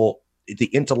intellectual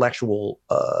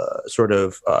sort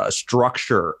of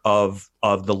structure of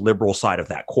the liberal side of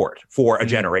that court for a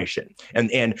generation,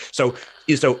 and so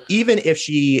even if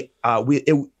even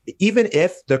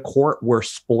if the court were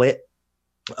split,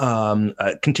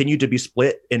 continued to be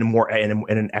split in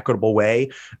an equitable way,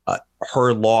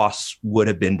 her loss would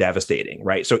have been devastating,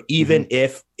 right? So even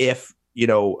if you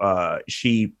know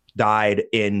she died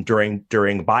during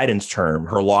Biden's term,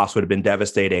 her loss would have been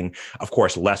devastating. Of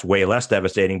course, way less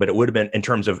devastating, but it would have been in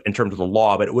terms of the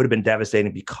law, but it would have been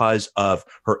devastating because of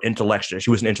her intellectual. She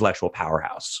was an intellectual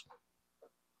powerhouse.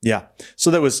 Yeah.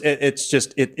 So that was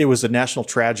it was a national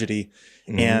tragedy,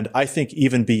 and I think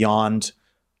even beyond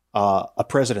a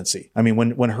presidency. I mean,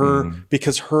 when her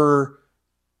because her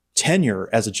tenure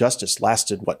as a justice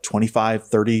lasted 25,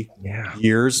 30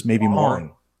 years, maybe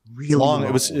more. Really long.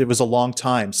 It was a long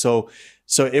time. So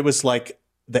it was like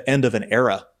the end of an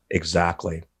era.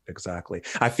 Exactly.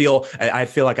 I feel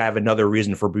like I have another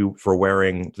reason for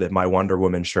wearing my Wonder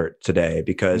Woman shirt today,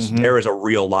 because there is a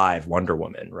real live Wonder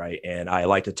Woman, right? And I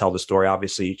like to tell the story.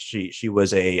 Obviously, she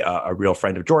was a real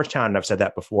friend of Georgetown, and I've said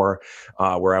that before.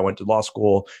 Where I went to law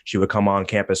school, she would come on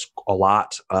campus a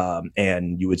lot,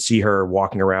 and you would see her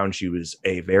walking around. She was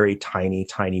a very tiny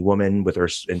woman with her,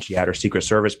 and she had her Secret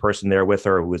Service person there with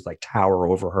her who was like tower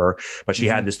over her, but she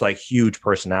had this like huge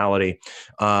personality.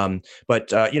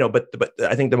 But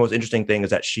I think the most interesting thing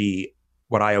is that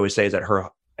what I always say is that her,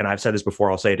 and I've said this before,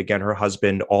 I'll say it again, her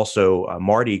husband also,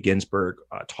 Marty Ginsburg,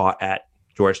 taught at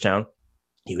Georgetown.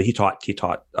 He taught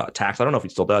tax. I don't know if he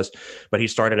still does, but he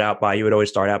would always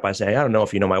start out by saying, I don't know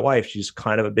if you know my wife, she's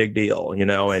kind of a big deal, you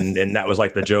know, and that was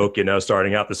like the joke, you know,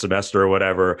 starting out the semester or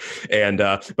whatever. And,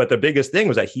 but the biggest thing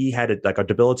was that he had a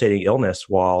debilitating illness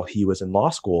while he was in law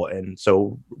school. And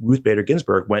so Ruth Bader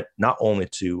Ginsburg went not only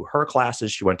to her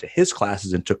classes, she went to his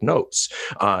classes and took notes.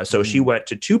 So she went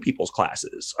to 2 people's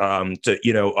classes,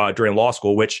 during law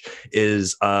school, which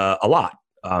is a lot.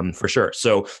 For sure.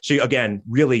 So she, again,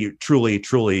 really, truly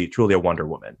a Wonder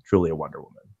Woman.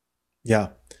 Yeah.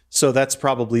 So that's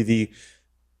probably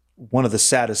one of the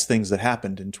saddest things that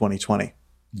happened in 2020.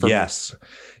 Yes.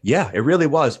 Yeah, it really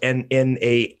was. And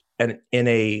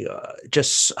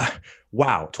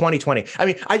wow, 2020. I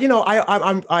mean,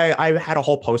 I had a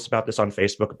whole post about this on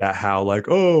Facebook about how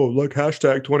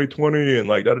hashtag 2020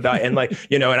 and and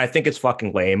and I think it's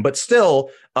fucking lame, but still,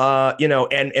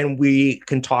 and we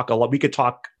can talk a lot. We could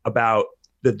talk about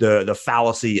the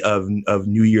fallacy of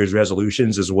New Year's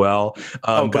resolutions as well.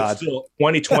 But still,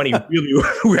 2020 really,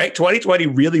 right? 2020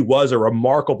 really was a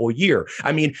remarkable year.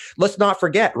 I mean, let's not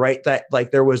forget, right, that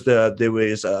there was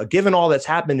given all that's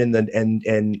happened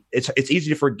and it's easy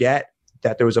to forget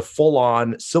that there was a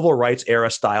full-on civil rights era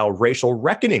style racial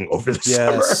reckoning over the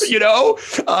summer,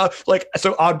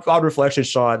 so odd reflection,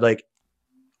 Sean,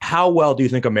 how well do you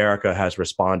think America has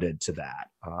responded to that?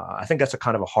 I think that's a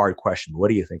kind of a hard question. What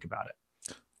do you think about it?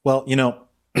 Well,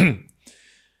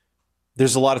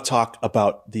 there's a lot of talk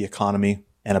about the economy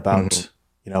and about,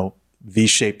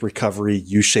 V-shaped recovery,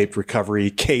 U-shaped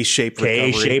recovery, K-shaped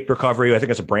recovery. K-shaped recovery. I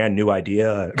think it's a brand new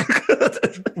idea.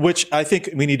 Which I think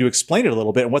we need to explain it a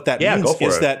little bit. And what that means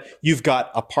is that you've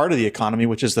got a part of the economy,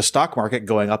 which is the stock market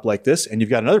going up like this. And you've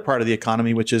got another part of the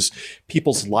economy, which is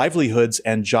people's livelihoods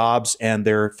and jobs and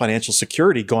their financial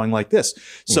security going like this.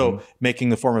 So making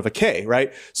the form of a K,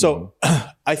 right? So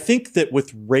I think that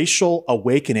with racial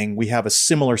awakening, we have a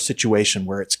similar situation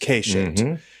where it's K-shaped.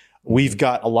 We've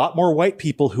got a lot more white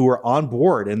people who are on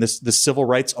board, and this civil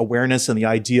rights awareness and the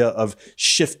idea of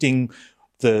shifting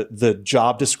the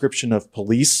job description of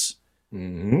police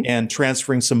and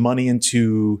transferring some money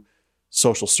into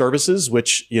social services,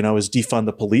 which, you know, is defund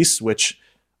the police, which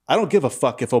I don't give a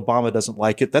fuck if Obama doesn't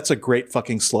like it. That's a great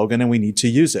fucking slogan and we need to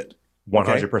use it.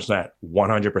 100%.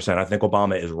 100%. I think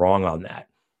Obama is wrong on that.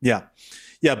 Yeah.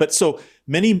 Yeah. But so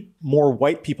many more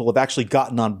white people have actually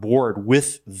gotten on board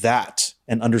with that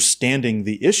and understanding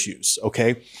the issues.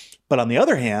 Okay. But on the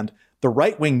other hand, the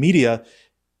right-wing media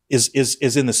is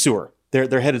in the sewer.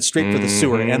 They're headed straight for the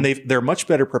sewer, and they're much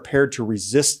better prepared to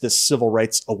resist this civil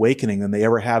rights awakening than they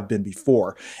ever have been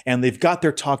before. And they've got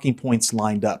their talking points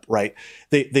lined up, right?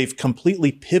 They've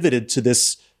completely pivoted to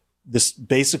this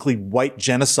basically white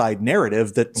genocide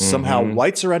narrative that somehow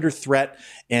whites are under threat,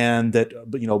 and that,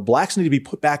 you know, blacks need to be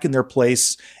put back in their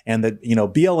place, and that, you know,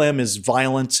 BLM is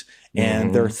violent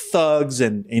and they're thugs,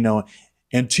 and, you know,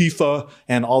 Antifa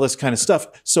and all this kind of stuff.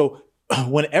 So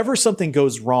whenever something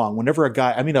goes wrong, whenever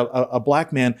a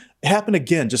black man, it happened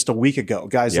again just a week ago,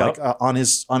 guys, like on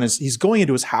his, he's going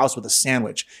into his house with a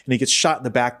sandwich and he gets shot in the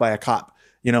back by a cop.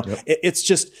 You know, it's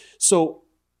just, so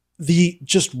the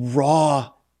just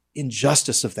raw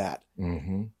injustice of that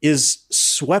is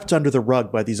swept under the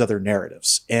rug by these other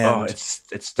narratives. And it's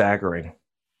staggering.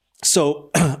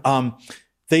 So,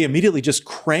 they immediately just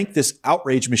crank this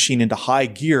outrage machine into high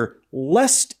gear,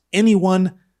 lest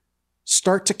anyone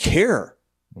start to care,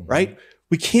 right?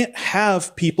 We can't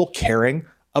have people caring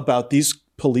about these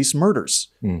police murders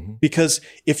because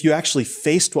if you actually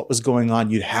faced what was going on,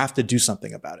 you'd have to do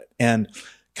something about it. And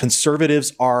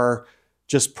conservatives are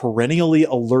just perennially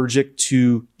allergic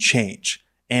to change.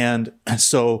 And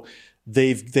so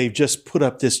they've just put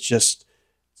up this just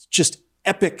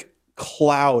epic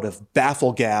cloud of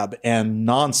bafflegab and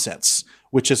nonsense,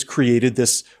 which has created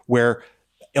this where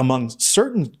among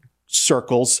certain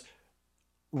circles,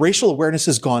 racial awareness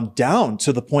has gone down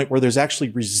to the point where there's actually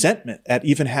resentment at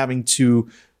even having to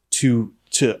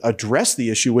address the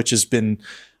issue, which has been,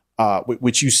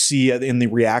 which you see in the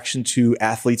reaction to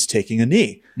athletes taking a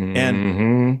knee.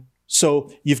 And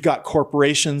so you've got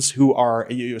corporations who are,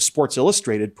 Sports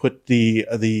Illustrated put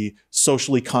the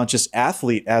socially conscious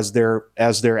athlete as their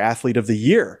athlete of the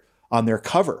year on their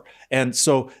cover. And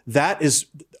so that is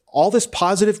all this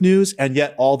positive news, and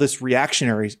yet all this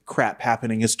reactionary crap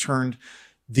happening has turned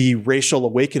the racial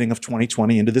awakening of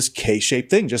 2020 into this K-shaped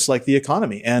thing, just like the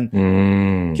economy.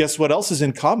 And guess what else is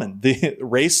in common? The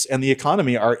race and the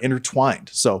economy are intertwined.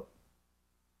 So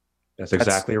that's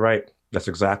exactly right. That's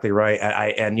exactly right.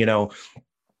 And you know,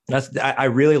 I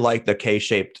really like the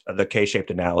K-shaped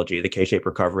analogy, the K-shaped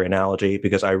recovery analogy,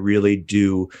 because I really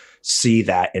do see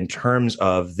that in terms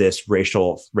of this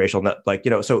racial, like,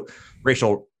 you know, so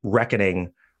racial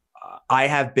reckoning. I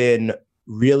have been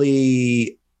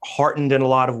really heartened in a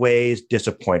lot of ways,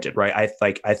 disappointed, right?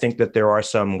 I think that there are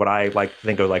some, what I like to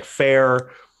think of like fair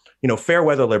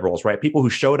weather liberals, right? People who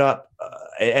showed up,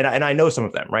 and I know some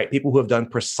of them, right? People who have done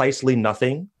precisely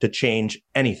nothing to change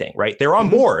anything, right? They're on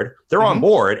board. They're on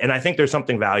board. And I think there's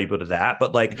something valuable to that.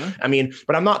 But like, I mean,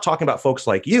 but I'm not talking about folks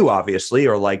like you, obviously,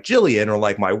 or like Jillian, or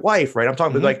like my wife, right? I'm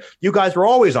talking about like, you guys were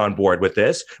always on board with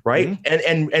this, right?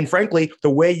 And frankly, the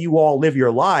way you all live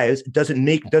your lives doesn't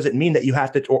mean that you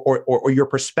have to, or your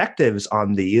perspectives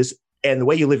on these and the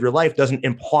way you live your life doesn't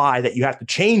imply that you have to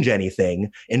change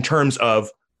anything in terms of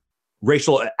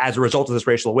racial, as a result of this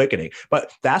racial awakening.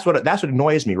 But that's what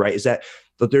annoys me, right? Is that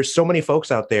there's so many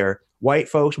folks out there, white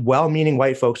folks, well-meaning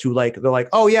white folks, who they're like,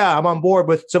 oh yeah, I'm on board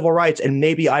with civil rights, and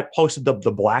maybe I posted the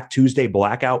Black Tuesday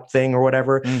blackout thing or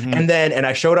whatever, and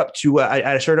I showed up to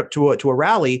a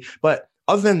rally, but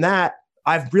other than that,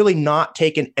 I've really not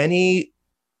taken any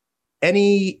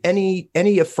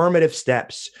affirmative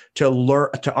steps to learn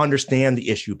to understand the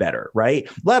issue better, right?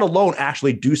 Let alone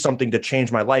actually do something to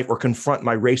change my life or confront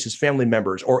my racist family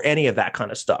members or any of that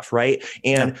kind of stuff, right?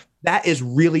 And that is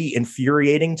really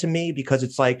infuriating to me, because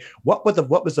it's like, what was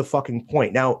the fucking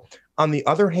point? Now, on the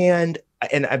other hand,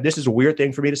 and this is a weird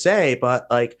thing for me to say, but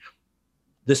like,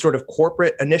 this sort of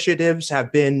corporate initiatives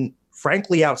have been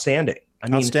frankly outstanding. I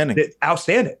mean, outstanding.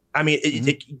 Outstanding. I mean,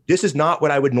 this is not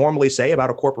what I would normally say about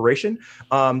a corporation.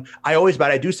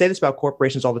 I do say this about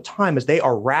corporations all the time, is they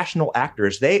are rational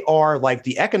actors. They are like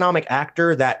the economic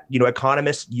actor that,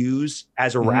 economists use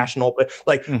as a rational,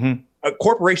 like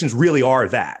corporations really are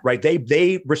that, right?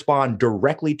 They respond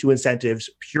directly to incentives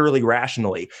purely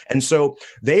rationally. And so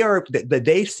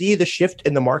they see the shift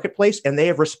in the marketplace and they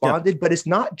have responded, but it's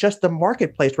not just the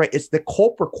marketplace, right? It's the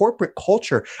corporate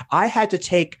culture. I had to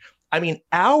take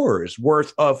hours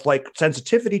worth of like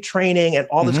sensitivity training and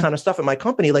all this kind of stuff at my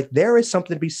company. Like there is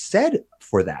something to be said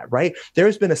for that, right?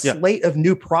 There's been a slate of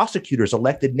new prosecutors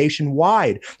elected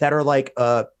nationwide that are like,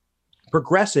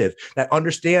 progressive, that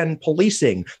understand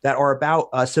policing, that are about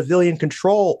civilian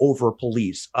control over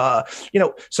police. And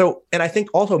I think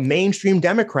also mainstream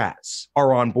Democrats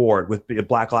are on board with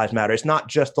Black Lives Matter. It's not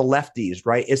just the lefties,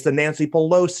 right? It's the Nancy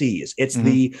Pelosi's, it's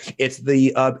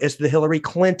the Hillary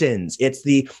Clintons, it's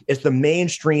the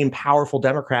mainstream powerful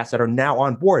Democrats that are now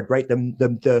on board, right?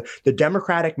 The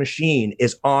Democratic machine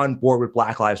is on board with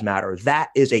Black Lives Matter. That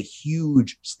is a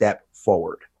huge step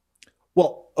forward.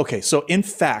 Well, okay. So in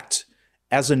fact,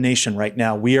 as a nation right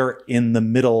now, we are in the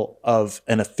middle of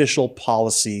an official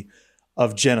policy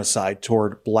of genocide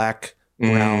toward Black,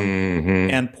 brown,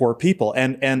 and poor people.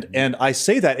 And I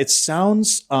say that it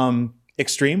sounds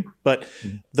extreme, but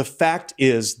the fact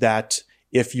is that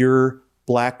if you're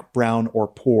Black, brown, or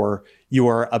poor, you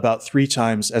are about 3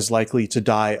 times as likely to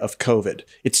die of COVID.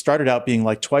 It started out being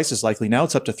like twice as likely. Now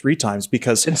it's up to 3 times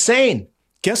because it's insane.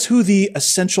 Guess who the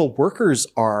essential workers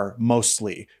are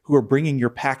mostly, who are bringing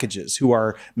your packages, who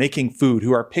are making food,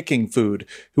 who are picking food,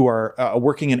 who are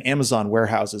working in Amazon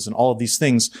warehouses and all of these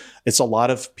things. It's a lot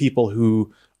of people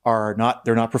who they're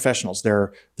not professionals.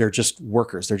 They're just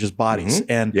workers. They're just bodies.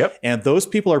 And those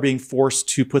people are being forced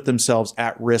to put themselves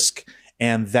at risk,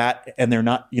 and they're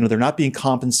not being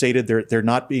compensated.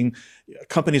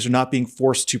 Companies are not being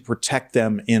forced to protect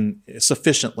them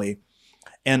sufficiently.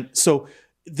 And so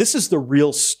this is the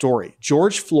real story.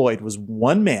 George Floyd was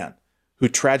one man who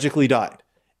tragically died.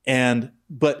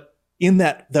 But in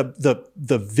that,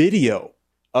 the video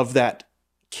of that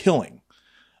killing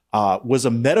was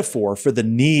a metaphor for the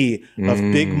knee of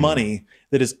big money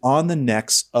that is on the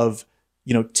necks of,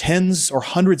 tens or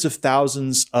hundreds of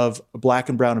thousands of Black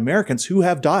and brown Americans who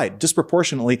have died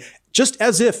disproportionately, just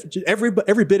as if every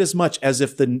bit as much as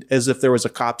if there was a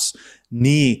cop's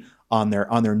knee on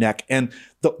their neck. And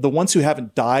the ones who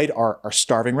haven't died are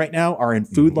starving right now, are in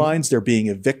food lines. They're being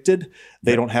evicted.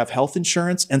 They don't have health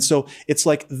insurance. And so it's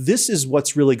like, this is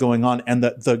what's really going on. And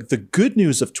the good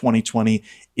news of 2020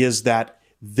 is that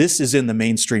this is in the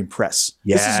mainstream press.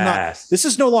 Yes. This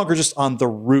is no longer just on The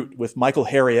Root with Michael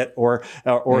Harriot or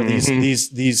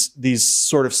these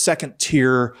sort of second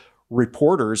tier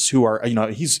reporters who are,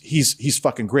 he's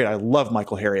fucking great. I love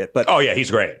Michael Harriot, but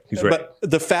he's great. But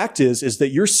the fact is that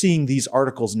you're seeing these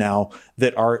articles now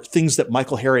that are things that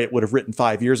Michael Harriot would have written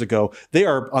 5 years ago. They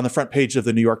are on the front page of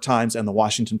the New York Times and the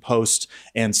Washington Post,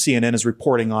 and CNN is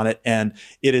reporting on it. And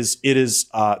this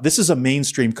is a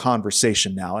mainstream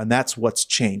conversation now, and that's what's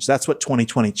changed. That's what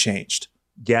 2020 changed.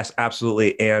 Yes,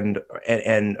 absolutely. And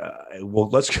well,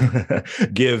 let's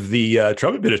give the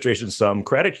Trump administration some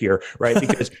credit here, right?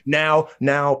 Because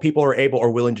now people are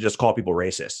willing to just call people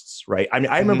racists, right? I mean,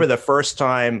 I remember the first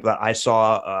time that I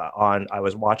saw I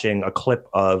was watching a clip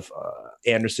of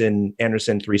Anderson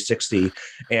 360,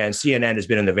 and CNN has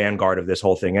been in the vanguard of this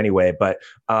whole thing anyway. But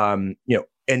and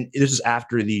this is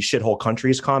after the shithole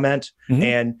countries comment,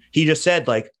 and he just said,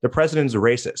 like, the president's a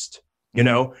racist.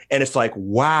 And it's like,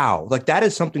 wow, like that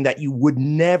is something that you would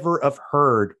never have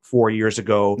heard 4 years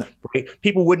ago. Right?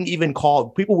 People wouldn't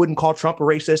call Trump a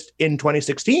racist in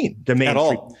 2016. The at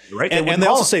all, right? And they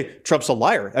also say Trump's a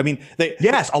liar. I mean,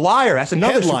 a liar. That's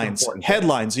another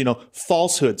headlines.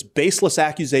 Falsehoods, baseless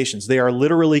accusations. They are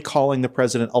literally calling the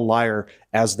president a liar,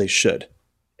 as they should.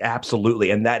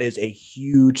 Absolutely, and that is a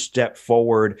huge step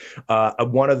forward.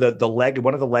 One of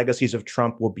the legacies of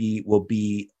Trump will be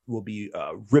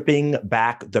ripping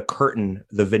back the curtain,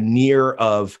 the veneer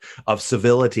of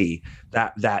civility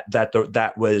that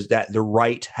the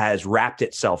right has wrapped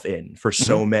itself in for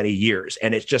so many years,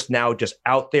 and it's just now just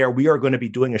out there. We are going to be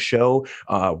doing a show,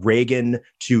 Reagan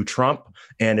to Trump,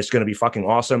 and it's going to be fucking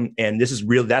awesome. And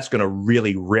that's going to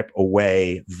really rip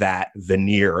away that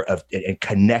veneer and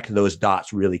connect those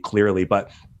dots really clearly.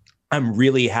 But I'm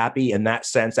really happy in that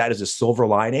sense. That is a silver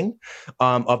lining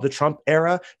of the Trump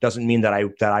era. Doesn't mean that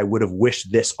I would have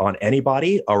wished this on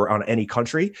anybody or on any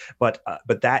country, but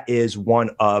that is one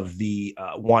of the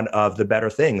better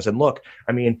things. And look,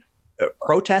 I mean,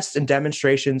 protests and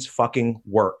demonstrations fucking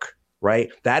work,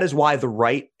 right? That is why the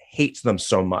right hates them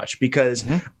so much because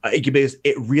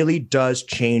it really does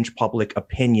change public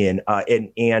opinion.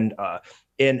 And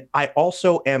I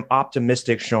also am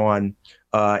optimistic, Sean,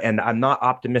 and I'm not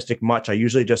optimistic much. I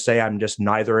usually just say I'm just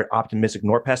neither optimistic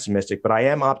nor pessimistic, but I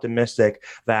am optimistic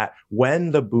that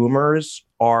when the boomers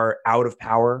are out of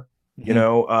power,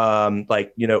 and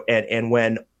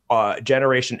when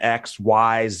Generation X,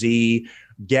 Y, Z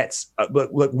gets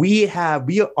look, we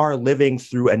are living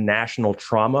through a national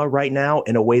trauma right now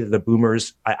in a way that the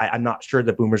boomers, I'm not sure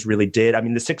the boomers really did. I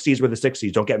mean, the 60s were the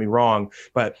 60s, don't get me wrong,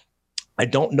 but I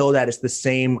don't know that it's the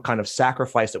same kind of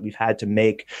sacrifice that we've had to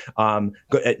make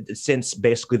since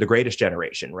basically the Greatest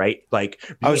Generation, right? Like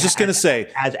I was just going to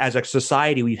say, as a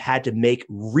society, we've had to make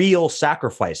real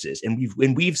sacrifices, and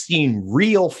we've seen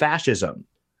real fascism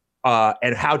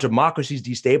and how democracy's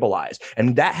destabilized,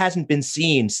 and that hasn't been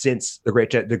seen since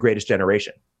the Greatest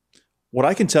Generation. What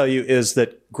I can tell you is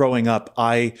that growing up,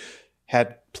 I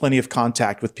had plenty of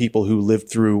contact with people who lived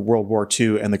through World War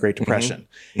II and the Great Depression.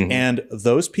 And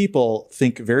those people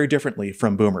think very differently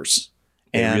from boomers.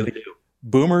 They and really do.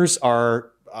 Boomers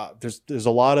are there's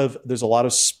a lot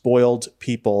of spoiled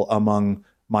people among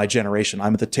my generation.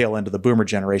 I'm at the tail end of the boomer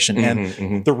generation.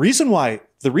 And the reason why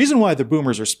the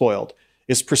boomers are spoiled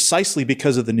is precisely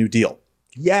because of the New Deal.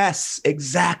 Yes,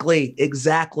 exactly. And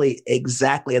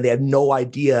they have no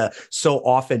idea.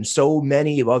 So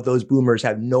many of those boomers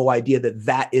have no idea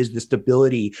that is the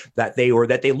stability that they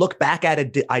look back at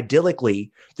it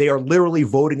idyllically. They are literally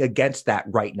voting against that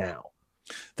right now.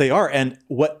 They are. And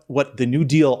what the New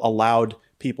Deal allowed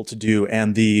people to do,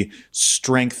 and the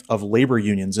strength of labor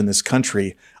unions in this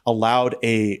country, allowed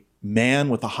a man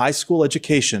with a high school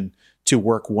education to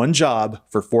work one job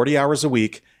for 40 hours a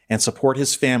week and support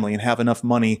his family and have enough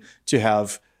money to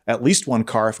have at least one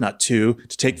car, if not two,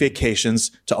 to take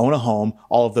vacations, to own a home,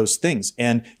 all of those things.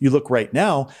 And you look right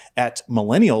now at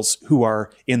millennials who are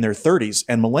in their 30s,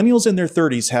 and millennials in their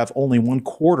 30s have only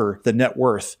 1/4 the net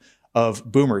worth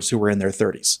of boomers who were in their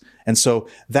 30s. And so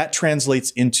that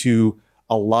translates into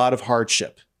a lot of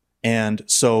hardship. And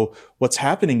so what's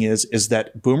happening is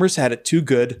that boomers had it too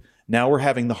good. Now we're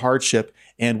having the hardship,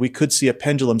 and we could see a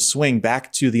pendulum swing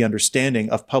back to the understanding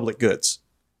of public goods.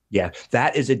 Yeah,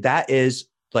 that is it. That is,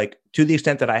 like, to the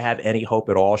extent that I have any hope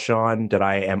at all, Sean, that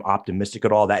I am optimistic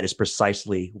at all. That is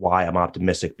precisely why I'm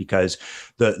optimistic, because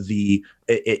the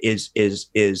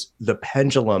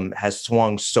pendulum has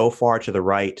swung so far to the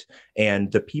right,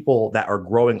 and the people that are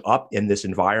growing up in this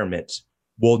environment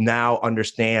will now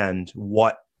understand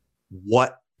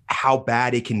how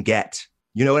bad it can get.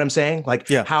 You know what I'm saying? Like,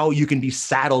 how you can be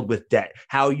saddled with debt,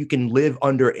 how you can live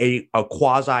under a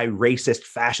quasi-racist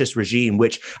fascist regime,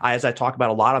 which, as I talk about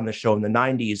a lot on the show in the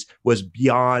 90s, was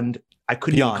beyond. I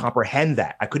couldn't even comprehend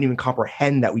that. I couldn't even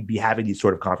comprehend that we'd be having these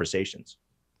sort of conversations.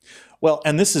 Well,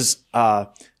 and this is,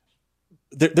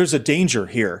 there's a danger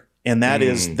here, and that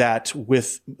is that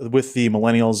with the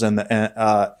millennials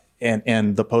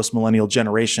and the post-millennial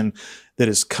generation that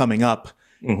is coming up,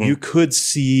 you could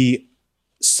see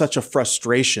such a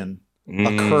frustration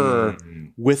occur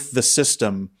with the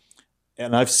system.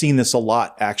 And I've seen this a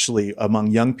lot actually among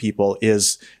young people,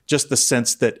 is just the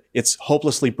sense that it's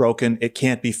hopelessly broken. It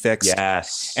can't be fixed.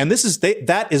 Yes. And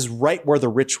that is right where the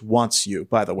rich wants you,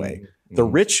 by the way. The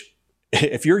rich,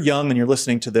 if you're young and you're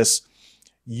listening to this,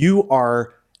 you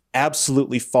are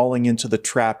absolutely falling into the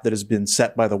trap that has been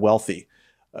set by the wealthy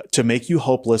to make you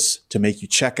hopeless, to make you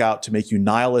check out, to make you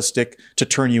nihilistic, to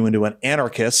turn you into an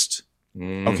anarchist.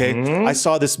 Okay. I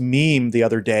saw this meme the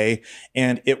other day,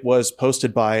 and it was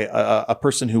posted by a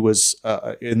person who was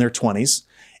in their 20s.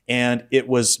 And it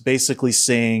was basically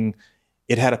saying,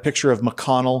 it had a picture of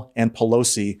McConnell and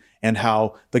Pelosi and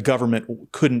how the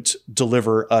government couldn't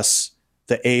deliver us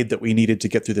the aid that we needed to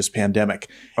get through this pandemic.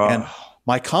 And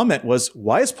my comment was,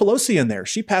 why is Pelosi in there?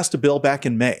 She passed a bill back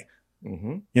in May.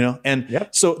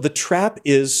 So the trap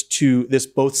is to this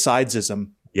both sidesism.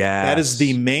 Yeah, that is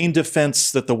the main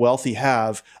defense that the wealthy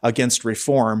have against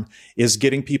reform, is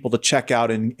getting people to check out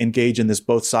and engage in this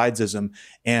both sidesism.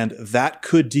 And that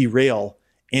could derail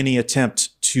any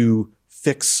attempt to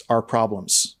fix our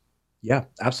problems. Yeah,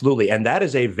 absolutely. And that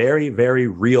is a very, very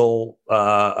real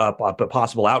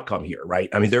possible outcome here, right?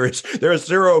 I mean, there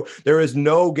is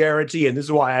no guarantee. And this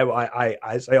is why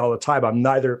I say all the time, I'm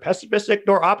neither pessimistic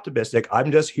nor optimistic. I'm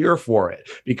just here for it,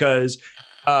 because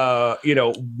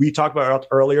we talked about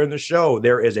earlier in the show,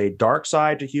 there is a dark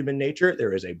side to human nature.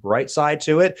 There is a bright side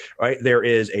to it, right? There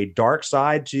is a dark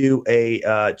side to a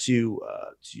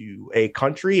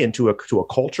country and to a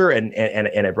culture, and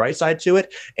a bright side to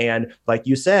it. And like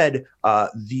you said,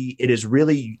 it is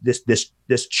really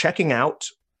this checking out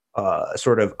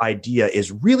sort of idea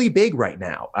is really big right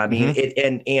now. I mean,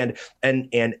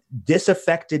 and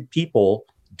disaffected people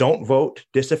don't vote.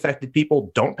 Disaffected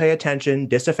people don't pay attention.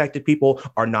 Disaffected people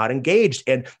are not engaged.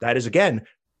 And that is, again,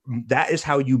 that is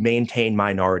how you maintain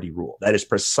minority rule. That is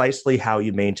precisely how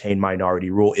you maintain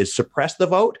minority rule, is suppress the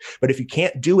vote. But if you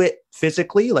can't do it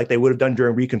physically, like they would have done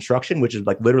during Reconstruction, which is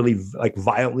like literally like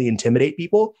violently intimidate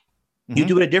people, you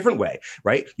do it a different way,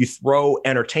 right? You throw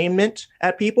entertainment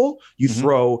at people, you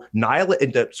throw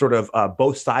into sort of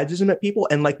both sidesism at people.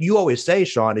 And like you always say,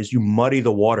 Sean, is you muddy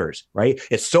the waters, right?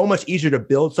 It's so much easier to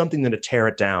build something than to tear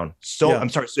it down. It's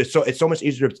so much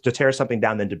easier to tear something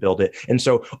down than to build it. And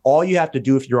so all you have to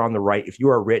do if you're on the right, if you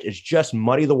are rich, is just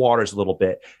muddy the waters a little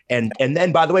bit. And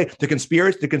then, by the way, the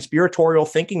conspiratorial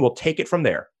thinking will take it from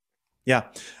there. Yeah.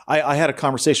 I had a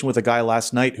conversation with a guy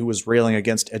last night who was railing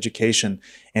against education,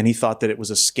 and he thought that it was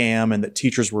a scam and that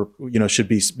teachers were, should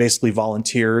be basically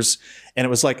volunteers. And it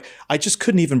was like, I just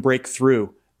couldn't even break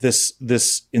through this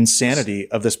insanity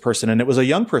of this person. And it was a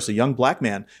young person, a young black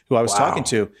man who I was talking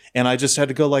to. And I just had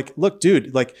to go like, look,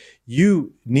 dude, like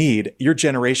you need, your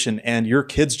generation and your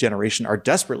kids' generation are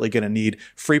desperately going to need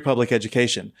free public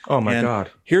education. Oh my God.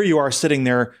 Here you are sitting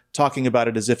there talking about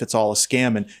it as if it's all a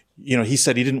scam. And, he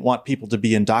said he didn't want people to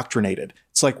be indoctrinated.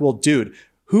 It's like, well, dude,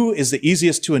 who is the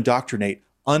easiest to indoctrinate?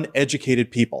 Uneducated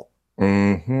people.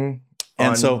 Mm-hmm.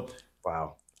 And so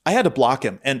I had to block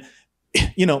him. And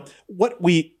what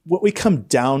we come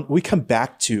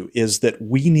back to is that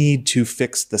we need to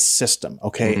fix the system.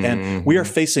 Okay. Mm-hmm. And we are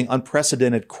facing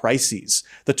unprecedented crises.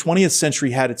 The 20th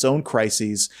century had its own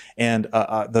crises. And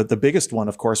the biggest one,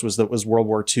 of course, was World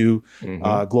War II,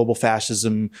 global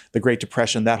fascism, the Great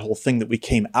Depression, that whole thing that we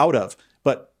came out of.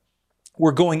 But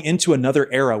we're going into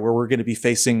another era where we're going to be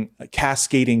facing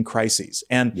cascading crises.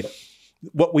 And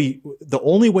the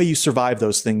only way you survive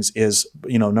those things is,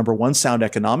 number one, sound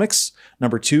economics,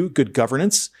 number two, good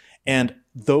governance. And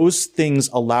those things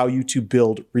allow you to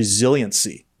build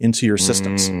resiliency into your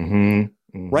systems.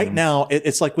 Right now,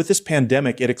 it's like with this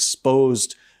pandemic, it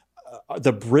exposed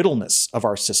the brittleness of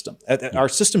our system. Our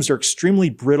systems are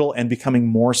extremely brittle and becoming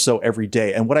more so every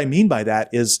day. And what I mean by that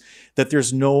is that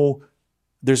there's no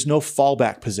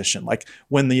fallback position. Like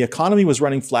when the economy was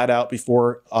running flat out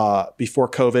before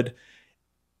COVID,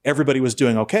 everybody was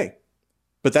doing okay,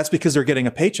 but that's because they're getting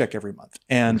a paycheck every month.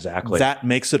 And that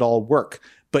makes it all work.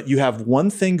 But you have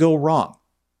one thing go wrong,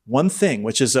 one thing,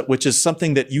 which is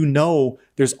something that,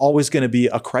 there's always going to be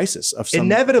a crisis of some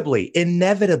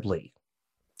inevitably.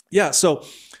 Yeah. So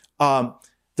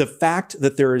the fact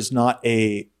that there is not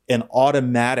an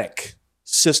automatic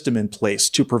system in place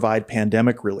to provide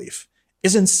pandemic relief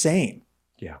is insane.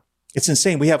 Yeah. It's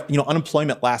insane. We have,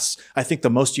 unemployment lasts, I think the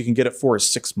most you can get it for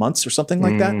is 6 months or something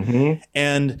like that.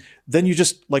 And then you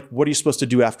just what are you supposed to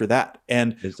do after that?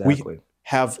 And we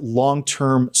have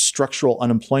long-term structural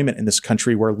unemployment in this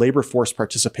country where labor force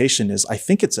participation is, I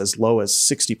think it's as low as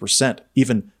 60%,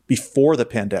 even before the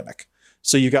pandemic.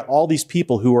 So you got all these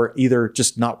people who are either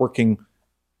just not working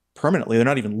permanently, they're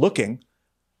not even looking,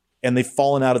 and they've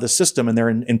fallen out of the system and they're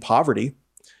in poverty.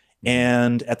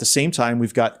 And at the same time,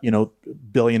 we've got,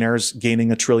 billionaires gaining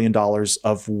 $1 trillion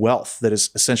of wealth that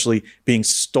is essentially being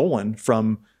stolen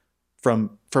from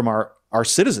our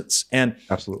citizens. And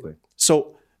absolutely.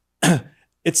 So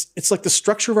it's like the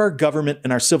structure of our government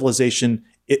and our civilization,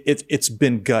 it's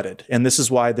been gutted. And this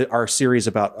is why our series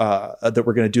about that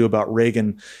we're going to do about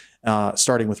Reagan,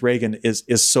 starting with Reagan,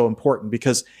 is so important,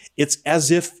 because it's as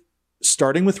if,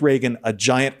 starting with Reagan, a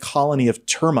giant colony of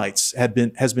termites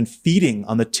has been feeding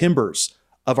on the timbers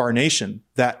of our nation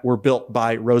that were built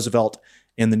by Roosevelt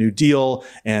in the New Deal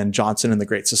and Johnson in the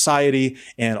Great Society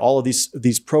and all of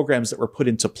these programs that were put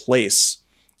into place.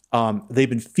 They've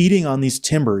been feeding on these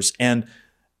timbers, and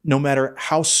no matter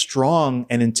how strong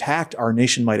and intact our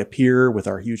nation might appear with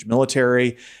our huge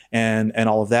military and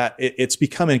all of that, it's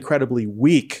become incredibly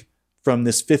weak from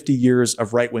this 50 years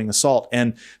of right-wing assault.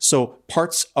 And so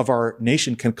parts of our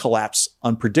nation can collapse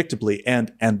unpredictably.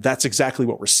 And that's exactly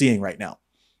what we're seeing right now.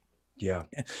 Yeah.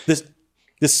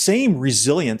 The same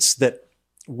resilience that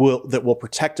will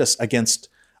protect us against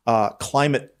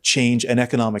climate change and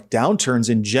economic downturns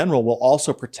in general will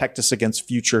also protect us against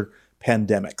future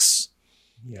pandemics.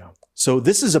 Yeah. So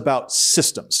this is about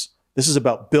systems. This is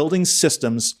about building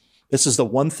systems. This is the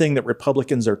one thing that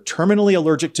Republicans are terminally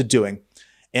allergic to doing.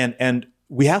 And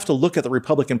we have to look at the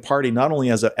Republican Party not only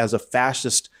as a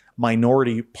fascist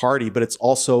minority party, but it's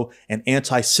also an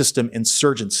anti-system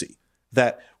insurgency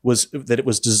that it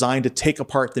was designed to take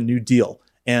apart the New Deal.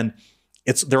 And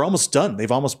they're almost done. They've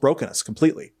almost broken us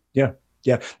completely. Yeah.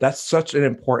 Yeah. That's such an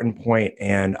important point.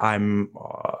 And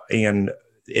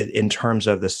in terms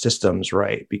of the systems,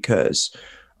 right? Because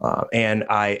and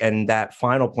that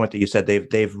final point that you said,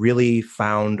 they've really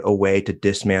found a way to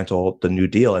dismantle the New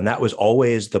Deal, and that was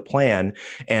always the plan.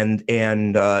 And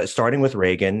starting with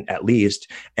Reagan, at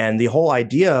least, and the whole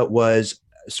idea was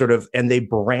sort of, and they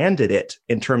branded it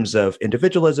in terms of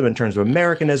individualism, in terms of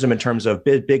Americanism, in terms of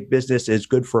big business is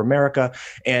good for America,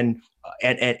 and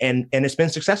it's been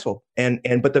successful.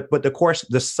 But of course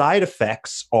the side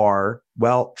effects are,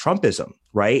 well, Trumpism,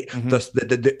 right?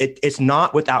 It's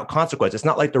not without consequence. It's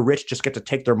not like the rich just get to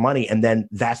take their money and then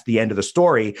that's the end of the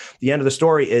story. The end of the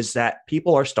story is that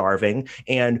people are starving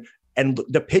and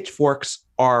the pitchforks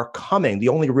are coming. The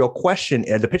only real question,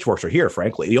 and the pitchforks are here,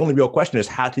 frankly, the only real question is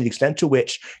how, to the extent to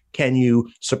which can you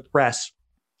suppress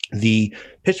the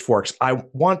pitchforks. I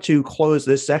want to close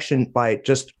this section by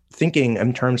just thinking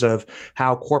in terms of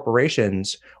how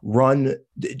corporations run.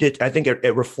 I think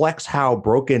it reflects how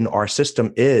broken our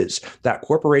system is, that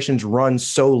corporations run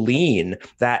so lean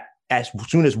that as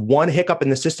soon as one hiccup in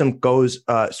the system goes,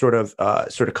 sort of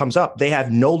comes up, they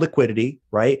have no liquidity,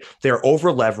 right? They're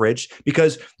over leveraged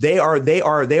because they are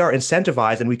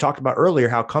incentivized. And we talked about earlier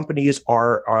how companies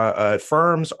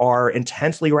firms are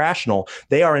intensely rational.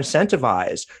 They are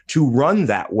incentivized to run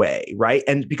that way, right?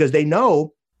 And because they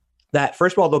know that,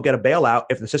 first of all, they'll get a bailout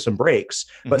if the system breaks.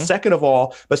 But second of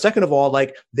all,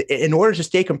 like in order to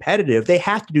stay competitive, they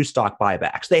have to do stock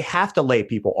buybacks. They have to lay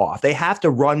people off. They have to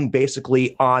run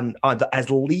basically on as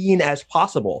lean as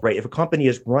possible, right? If a company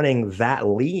is running that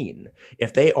lean,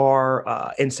 if they are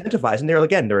incentivized, and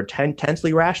they're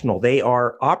intensely rational, they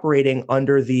are operating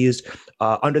under these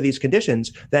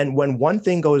conditions. Then when one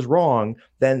thing goes wrong,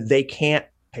 then they can't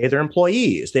pay their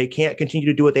employees. They can't continue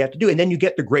to do what they have to do. And then you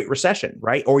get the Great Recession,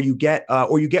 right? Or you get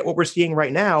what we're seeing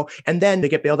right now. And then they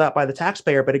get bailed out by the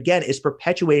taxpayer. But again, it's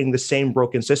perpetuating the same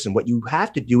broken system. What you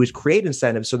have to do is create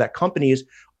incentives so that companies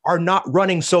are not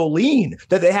running so lean,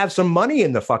 that they have some money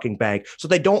in the fucking bank, so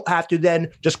they don't have to then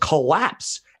just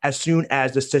collapse as soon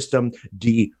as the system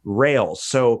derails.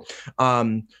 So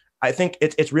I think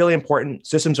it's really important.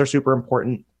 Systems are super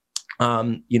important.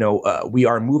 We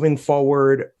are moving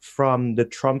forward from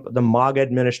the MAGA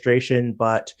administration,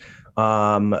 but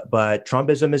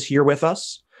Trumpism is here with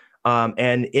us.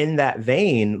 And in that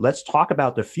vein, let's talk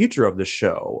about the future of the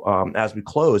show as we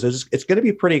close. It's going to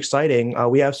be pretty exciting.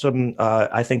 We have some,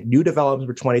 I think, new developments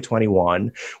for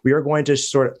 2021. We are going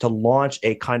to launch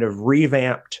a kind of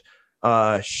revamped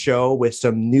show with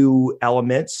some new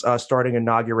elements starting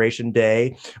Inauguration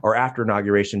Day or after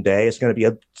Inauguration Day. It's going to be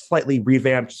a slightly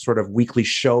revamped sort of weekly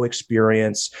show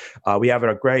experience. We have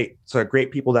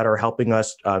great people that are helping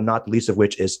us, not the least of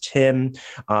which is Tim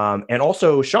and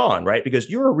also Sean, right? Because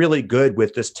you're really good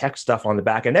with this tech stuff on the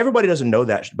back end. Everybody doesn't know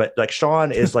that, but like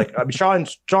Sean is like, I mean, Sean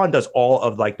does all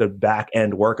of like the back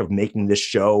end work of making this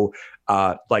show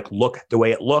look the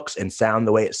way it looks and sound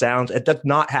the way it sounds. It does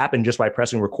not happen just by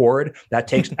pressing record. That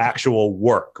takes actual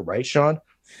work, right, Sean?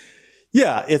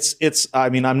 Yeah, I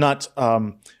mean, I'm not,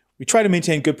 we try to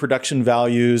maintain good production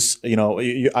values.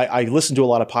 I listen to a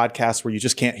lot of podcasts where you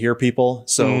just can't hear people.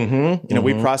 So,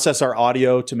 we process our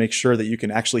audio to make sure that you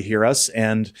can actually hear us.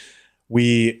 And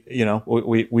we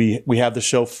have the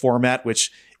show format, which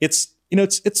it's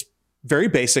very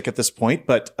basic at this point,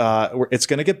 but it's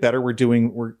going to get better. We're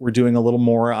doing a little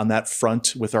more on that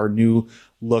front with our new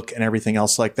look and everything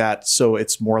else like that. So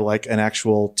it's more like an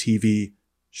actual TV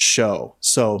show.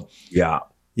 So yeah,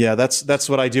 that's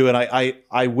what I do. And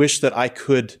I wish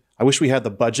we had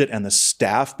the budget and the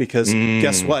staff, because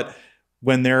guess what?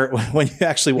 When you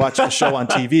actually watch the show on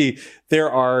TV,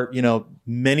 there are,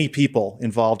 many people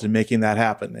involved in making that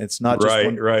happen. It's not just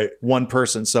one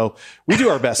person. So we do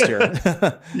our best here.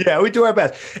 Yeah, we do our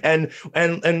best.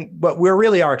 But we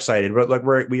really are excited.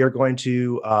 We are going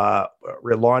to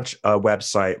launch a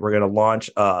website. We're going to launch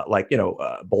a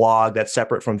blog that's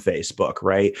separate from Facebook,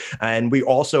 right? And we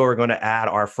also are going to add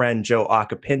our friend Joe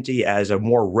Acapinti as a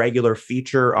more regular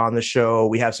feature on the show.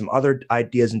 We have some other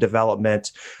ideas in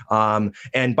development.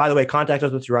 And by the way, contact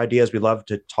us with your ideas. We'd love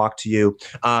to talk to you.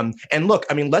 And look,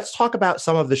 I mean, let's talk about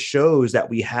some of the shows that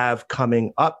we have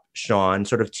coming up, Sean,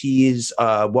 sort of tease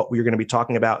what we're going to be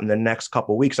talking about in the next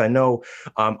couple of weeks. I know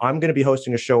I'm going to be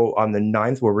hosting a show on the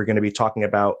 9th where we're going to be talking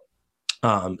about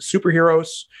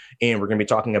superheroes, and we're going to be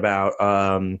talking about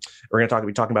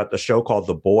the show called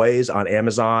The Boys on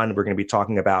Amazon. We're going to be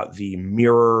talking about the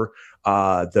Mirror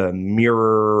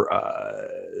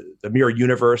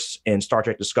universe in Star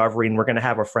Trek Discovery, and we're going to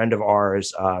have a friend of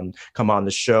ours come on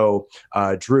the show.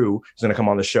 Drew is going to come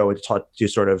on the show to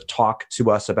sort of talk to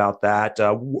us about that.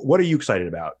 What are you excited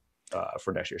about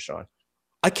for next year, Sean?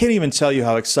 I can't even tell you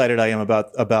how excited I am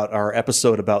about our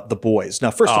episode about The Boys.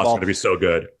 Now, first of all, it's going to be so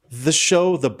good. The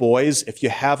show The Boys, if you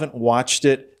haven't watched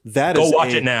it, go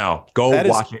watch it now.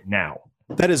 Watch it now.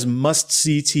 That is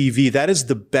must-see TV. That is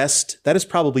the best. That is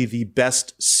probably the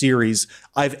best series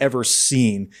I've ever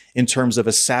seen in terms of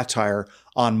a satire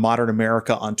on modern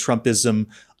America, on Trumpism.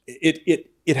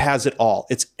 It has it all.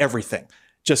 It's everything.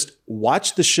 Just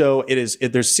watch the show.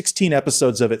 There's 16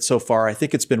 episodes of it so far. I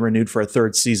think it's been renewed for a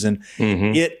third season.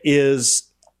 Mm-hmm. It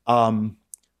is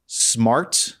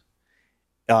smart,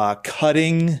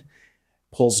 cutting,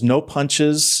 pulls no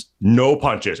punches. No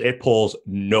punches. It pulls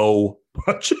no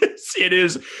punches. It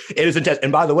is intense.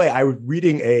 And by the way, I was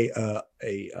reading I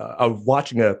was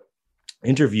watching a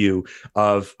interview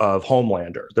of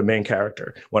Homelander, the main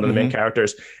character, one of the main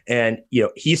characters, and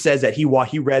he says that he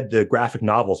read the graphic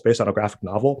novels based on a graphic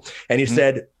novel, and he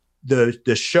said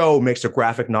the show makes a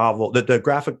graphic novel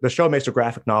the show makes a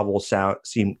graphic novel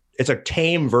seem it's a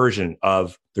tame version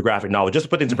of the graphic novel, just to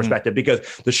put things in perspective, because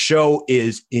the show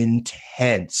is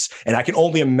intense, and I can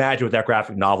only imagine what that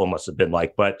graphic novel must have been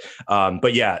like. But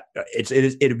yeah,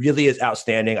 it really is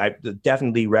outstanding. I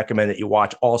definitely recommend that you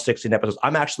watch all 16 episodes.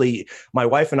 My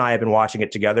wife and I have been watching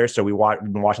it together, so we've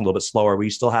been watching a little bit slower. We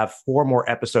still have 4 more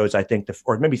episodes, I think,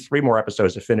 or maybe 3 more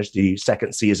episodes to finish the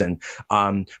second season.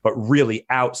 But really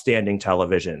outstanding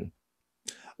television.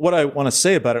 What I want to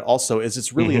say about it also is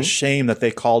it's really a shame that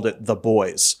they called it The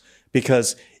Boys,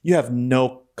 because you have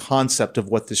no concept of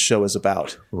what this show is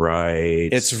about.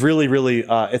 Right. It's really, really,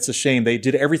 it's a shame. They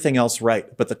did everything else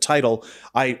right. But the title,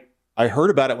 I heard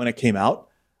about it when it came out,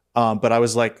 but I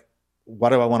was like, why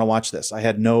do I want to watch this? I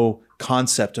had no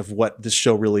concept of what this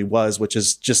show really was, which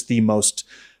is just the most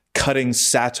cutting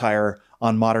satire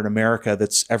on modern America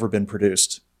that's ever been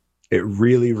produced. It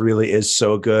really, really is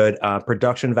so good.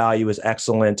 Production value is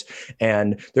excellent.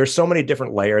 And there's so many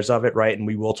different layers of it, right? And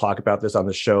we will talk about this on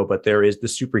the show, but there is the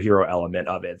superhero element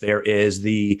of it. There is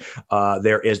the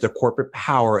corporate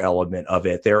power element of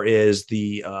it. There is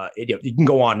you can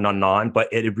go on and on,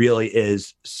 but it really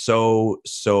is so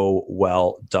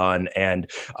well done.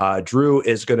 And Drew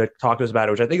is going to talk to us about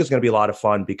it, which I think is going to be a lot of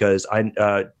fun, because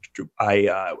I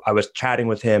was chatting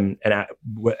with him and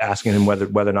asking him whether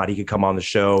or not he could come on the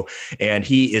show. And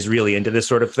he is really into this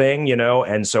sort of thing,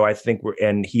 and so I think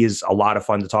he is a lot of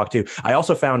fun to talk to. I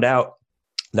also found out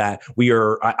that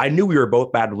I knew we were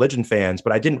both Bad Religion fans,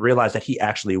 but I didn't realize that he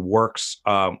actually works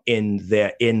for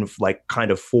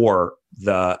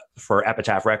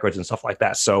Epitaph Records and stuff like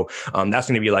that. So that's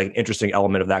going to be like an interesting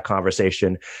element of that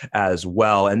conversation as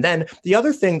well. And then the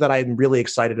other thing that I'm really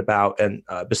excited about, and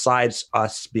besides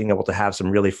us being able to have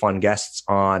some really fun guests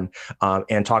on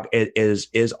and talk, and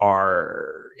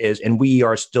we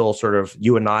are still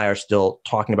you and I are still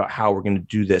talking about how we're going to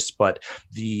do this, but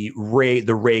the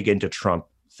Reagan to Trump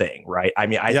thing, right? I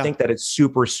mean, I think that it's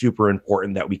super, super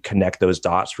important that we connect those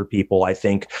dots for people. I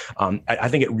think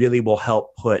it really will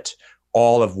help put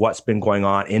all of what's been going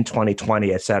on in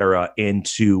 2020, et cetera,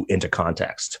 into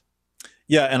context.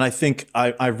 Yeah. And I think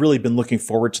I've really been looking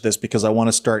forward to this, because I want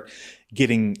to start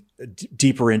getting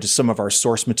deeper into some of our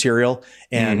source material.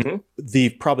 And the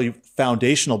probably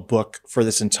foundational book for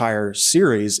this entire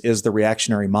series is The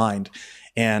Reactionary Mind.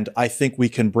 And I think we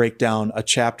can break down a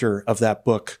chapter of that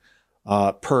book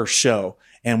per show,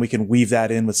 and we can weave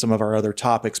that in with some of our other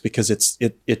topics, because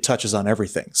it touches on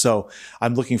everything. So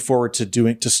I'm looking forward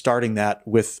to starting that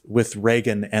with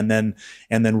Reagan, and then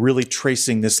really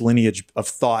tracing this lineage of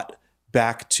thought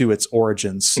back to its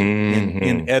origins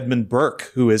in Edmund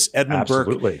Burke, who is Edmund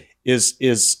Absolutely. Burke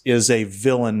is a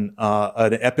villain,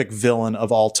 an epic villain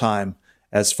of all time,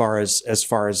 as far as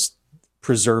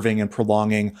preserving and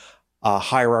prolonging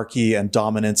hierarchy and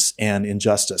dominance and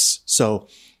injustice. So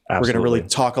We're going to really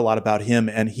talk a lot about him,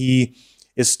 and he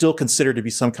is still considered to be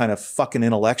some kind of fucking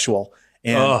intellectual,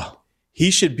 and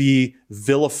he should be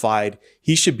vilified.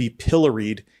 He should be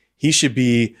pilloried. He should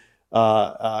be,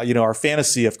 our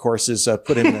fantasy, of course, is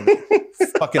put in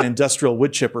the fucking industrial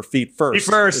wood chipper feet first.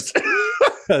 Because,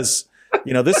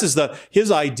 this is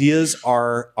his ideas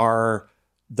are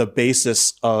the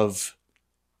basis of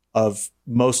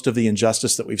most of the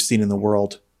injustice that we've seen in the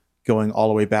world, going all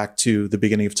the way back to the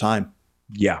beginning of time.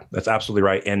 Yeah, that's absolutely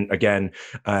right. And again,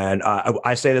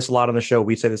 I say this a lot on the show,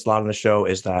 we say this a lot on the show,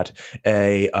 is that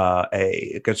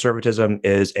a conservatism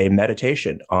is a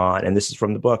meditation on, and this is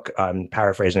from the book, I'm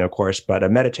paraphrasing, of course, but a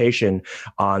meditation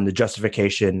on the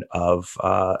justification of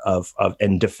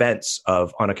and defense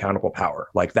of unaccountable power.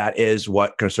 Like, that is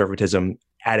what conservatism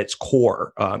at its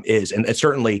core is. And it's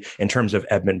certainly in terms of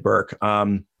Edmund Burke.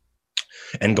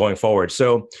 and going forward.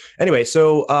 So anyway,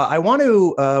 I want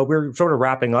to, we're sort of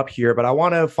wrapping up here, but I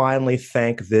want to finally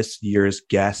thank this year's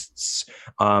guests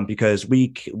because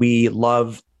we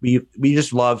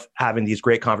just love having these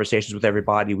great conversations with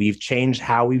everybody. We've changed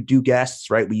how we do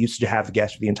guests, right? We used to have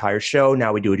guests for the entire show.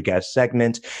 Now we do a guest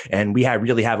segment, and we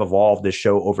really have evolved this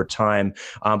show over time.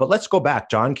 But let's go back.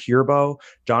 John Kierbo,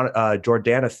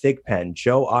 Jordana Thigpen,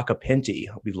 Joe Acapinti.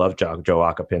 We love Joe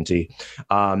Acapinti.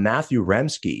 Matthew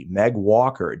Remski, Meg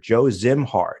Walker, Joe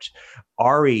Zimhart,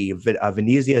 Ari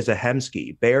Venezia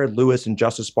Zahemsky, Baird Lewis, and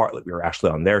Justice Bartlett. We were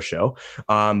actually on their show.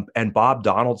 And Bob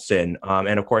Donaldson.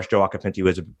 And of course, Joe Acapinti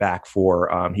was back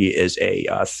for, he is a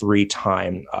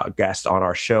 3-time guest on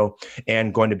our show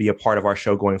and going to be a part of our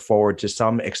show going forward to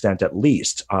some extent at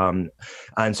least. And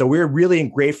so we're really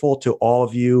grateful to all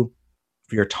of you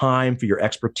for your time, for your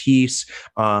expertise.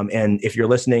 And if you're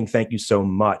listening, thank you so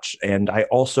much. And I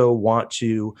also want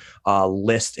to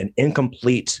list an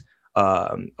incomplete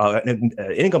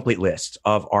list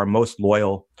of our most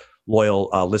loyal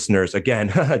listeners. Again,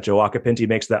 Joe Acapinti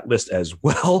makes that list as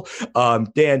well.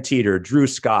 Dan Teeter, Drew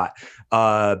Scott,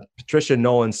 Patricia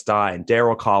Nolan Stein,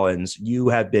 Daryl Collins. You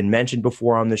have been mentioned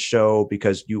before on the show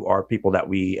because you are people that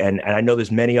and I know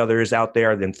there's many others out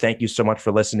there. Then thank you so much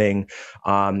for listening.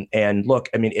 And look,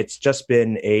 I mean, it's just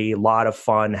been a lot of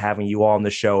fun having you all on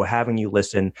the show, having you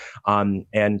listen.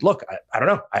 And look, I don't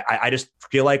know. I just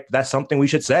feel like that's something we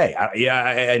should say.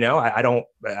 I know.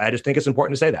 I just think it's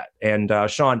important to say that. And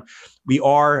Sean, we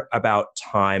are about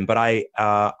time, but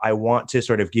I want to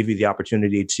sort of give you the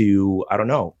opportunity to, I don't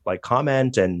know, like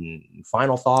comment and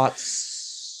final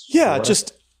thoughts. Yeah,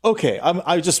 okay. I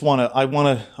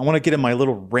want to get in my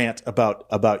little rant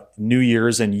about New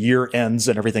Year's and year ends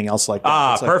and everything else like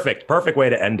that. Perfect way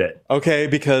to end it. Okay,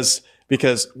 because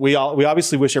we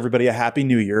obviously wish everybody a happy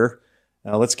New Year.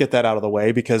 Let's get that out of the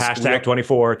way because hashtag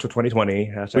 24 to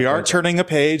 2020. We are turning a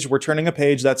page. We're turning a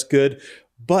page. That's good.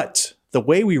 But the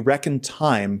way we reckon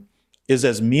time is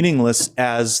as meaningless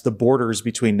as the borders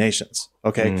between nations.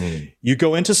 Okay. You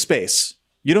go into space.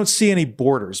 You don't see any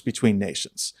borders between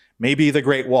nations. Maybe the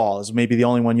Great Wall is maybe the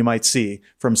only one you might see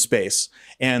from space.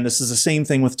 And this is the same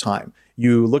thing with time.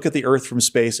 You look at the Earth from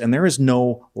space and there is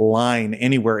no line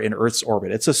anywhere in Earth's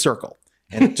orbit. It's a circle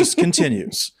and it just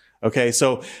continues. Okay.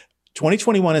 So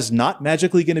 2021 is not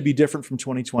magically going to be different from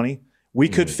 2020. We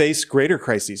could face greater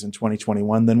crises in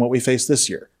 2021 than what we faced this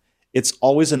year. It's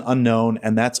always an unknown.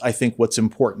 And that's, I think, what's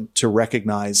important to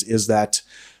recognize is that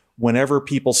whenever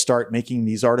people start making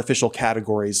these artificial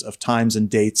categories of times and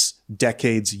dates,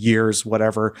 decades, years,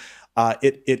 whatever,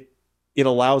 it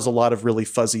allows a lot of really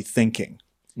fuzzy thinking.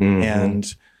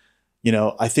 And, you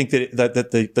know, I think that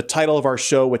the title of our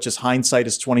show, which is Hindsight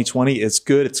is 2020, is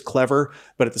good. It's clever,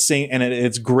 but at the same, and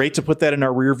it's great to put that in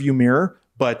our rearview mirror,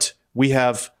 but we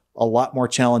have a lot more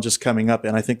challenges coming up.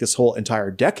 And I think this whole entire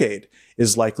decade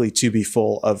is likely to be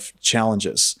full of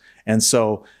challenges. And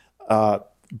so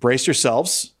brace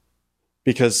yourselves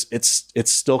because it's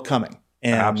still coming.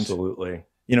 And, absolutely.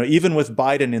 You know, even with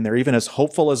Biden in there, even as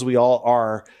hopeful as we all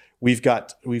are, we've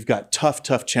got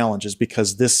tough challenges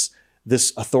because this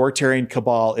authoritarian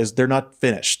cabal they're not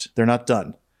finished. They're not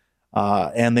done.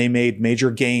 And they made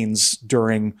major gains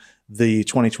during the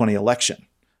 2020 election,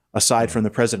 aside from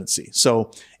the presidency.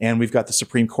 So, and we've got the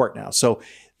Supreme Court now. So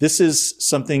this is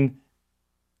something,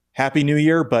 Happy New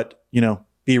Year, but, you know,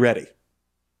 be ready.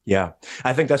 Yeah,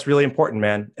 I think that's really important,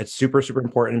 man. It's super, super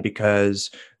important because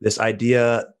this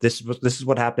idea, this is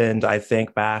what happened, I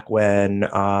think, back when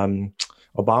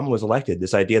Obama was elected,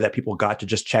 this idea that people got to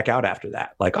just check out after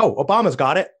that. Like, oh, Obama's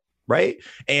got it, right?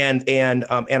 And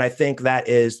I think that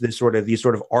is these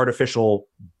sort of artificial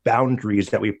boundaries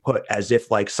that we put as if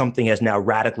like something has now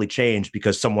radically changed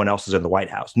because someone else is in the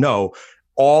White House. No,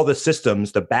 all the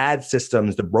systems, the bad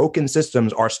systems, the broken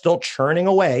systems are still churning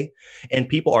away, and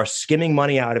people are skimming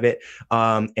money out of it,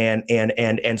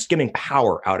 and skimming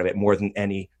power out of it more than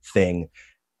anything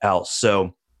else.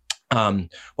 So, well,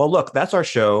 look, that's our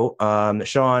show.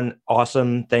 Sean,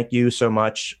 awesome. Thank you so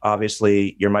much.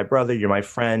 Obviously, you're my brother, you're my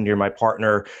friend, you're my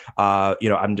partner. You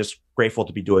know, I'm just grateful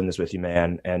to be doing this with you,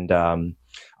 man. And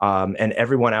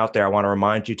everyone out there, I want to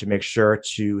remind you to make sure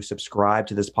to subscribe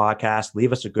to this podcast,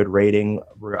 leave us a good rating,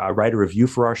 write a review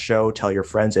for our show, tell your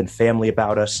friends and family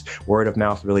about us. Word of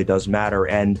mouth really does matter.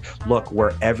 And look,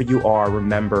 wherever you are,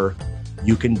 remember,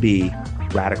 you can be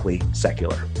radically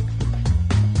secular.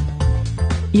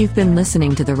 You've been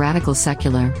listening to The Radical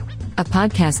Secular, a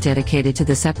podcast dedicated to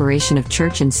the separation of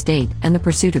church and state and the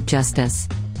pursuit of justice.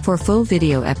 For full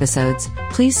video episodes,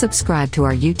 please subscribe to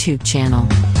our YouTube channel.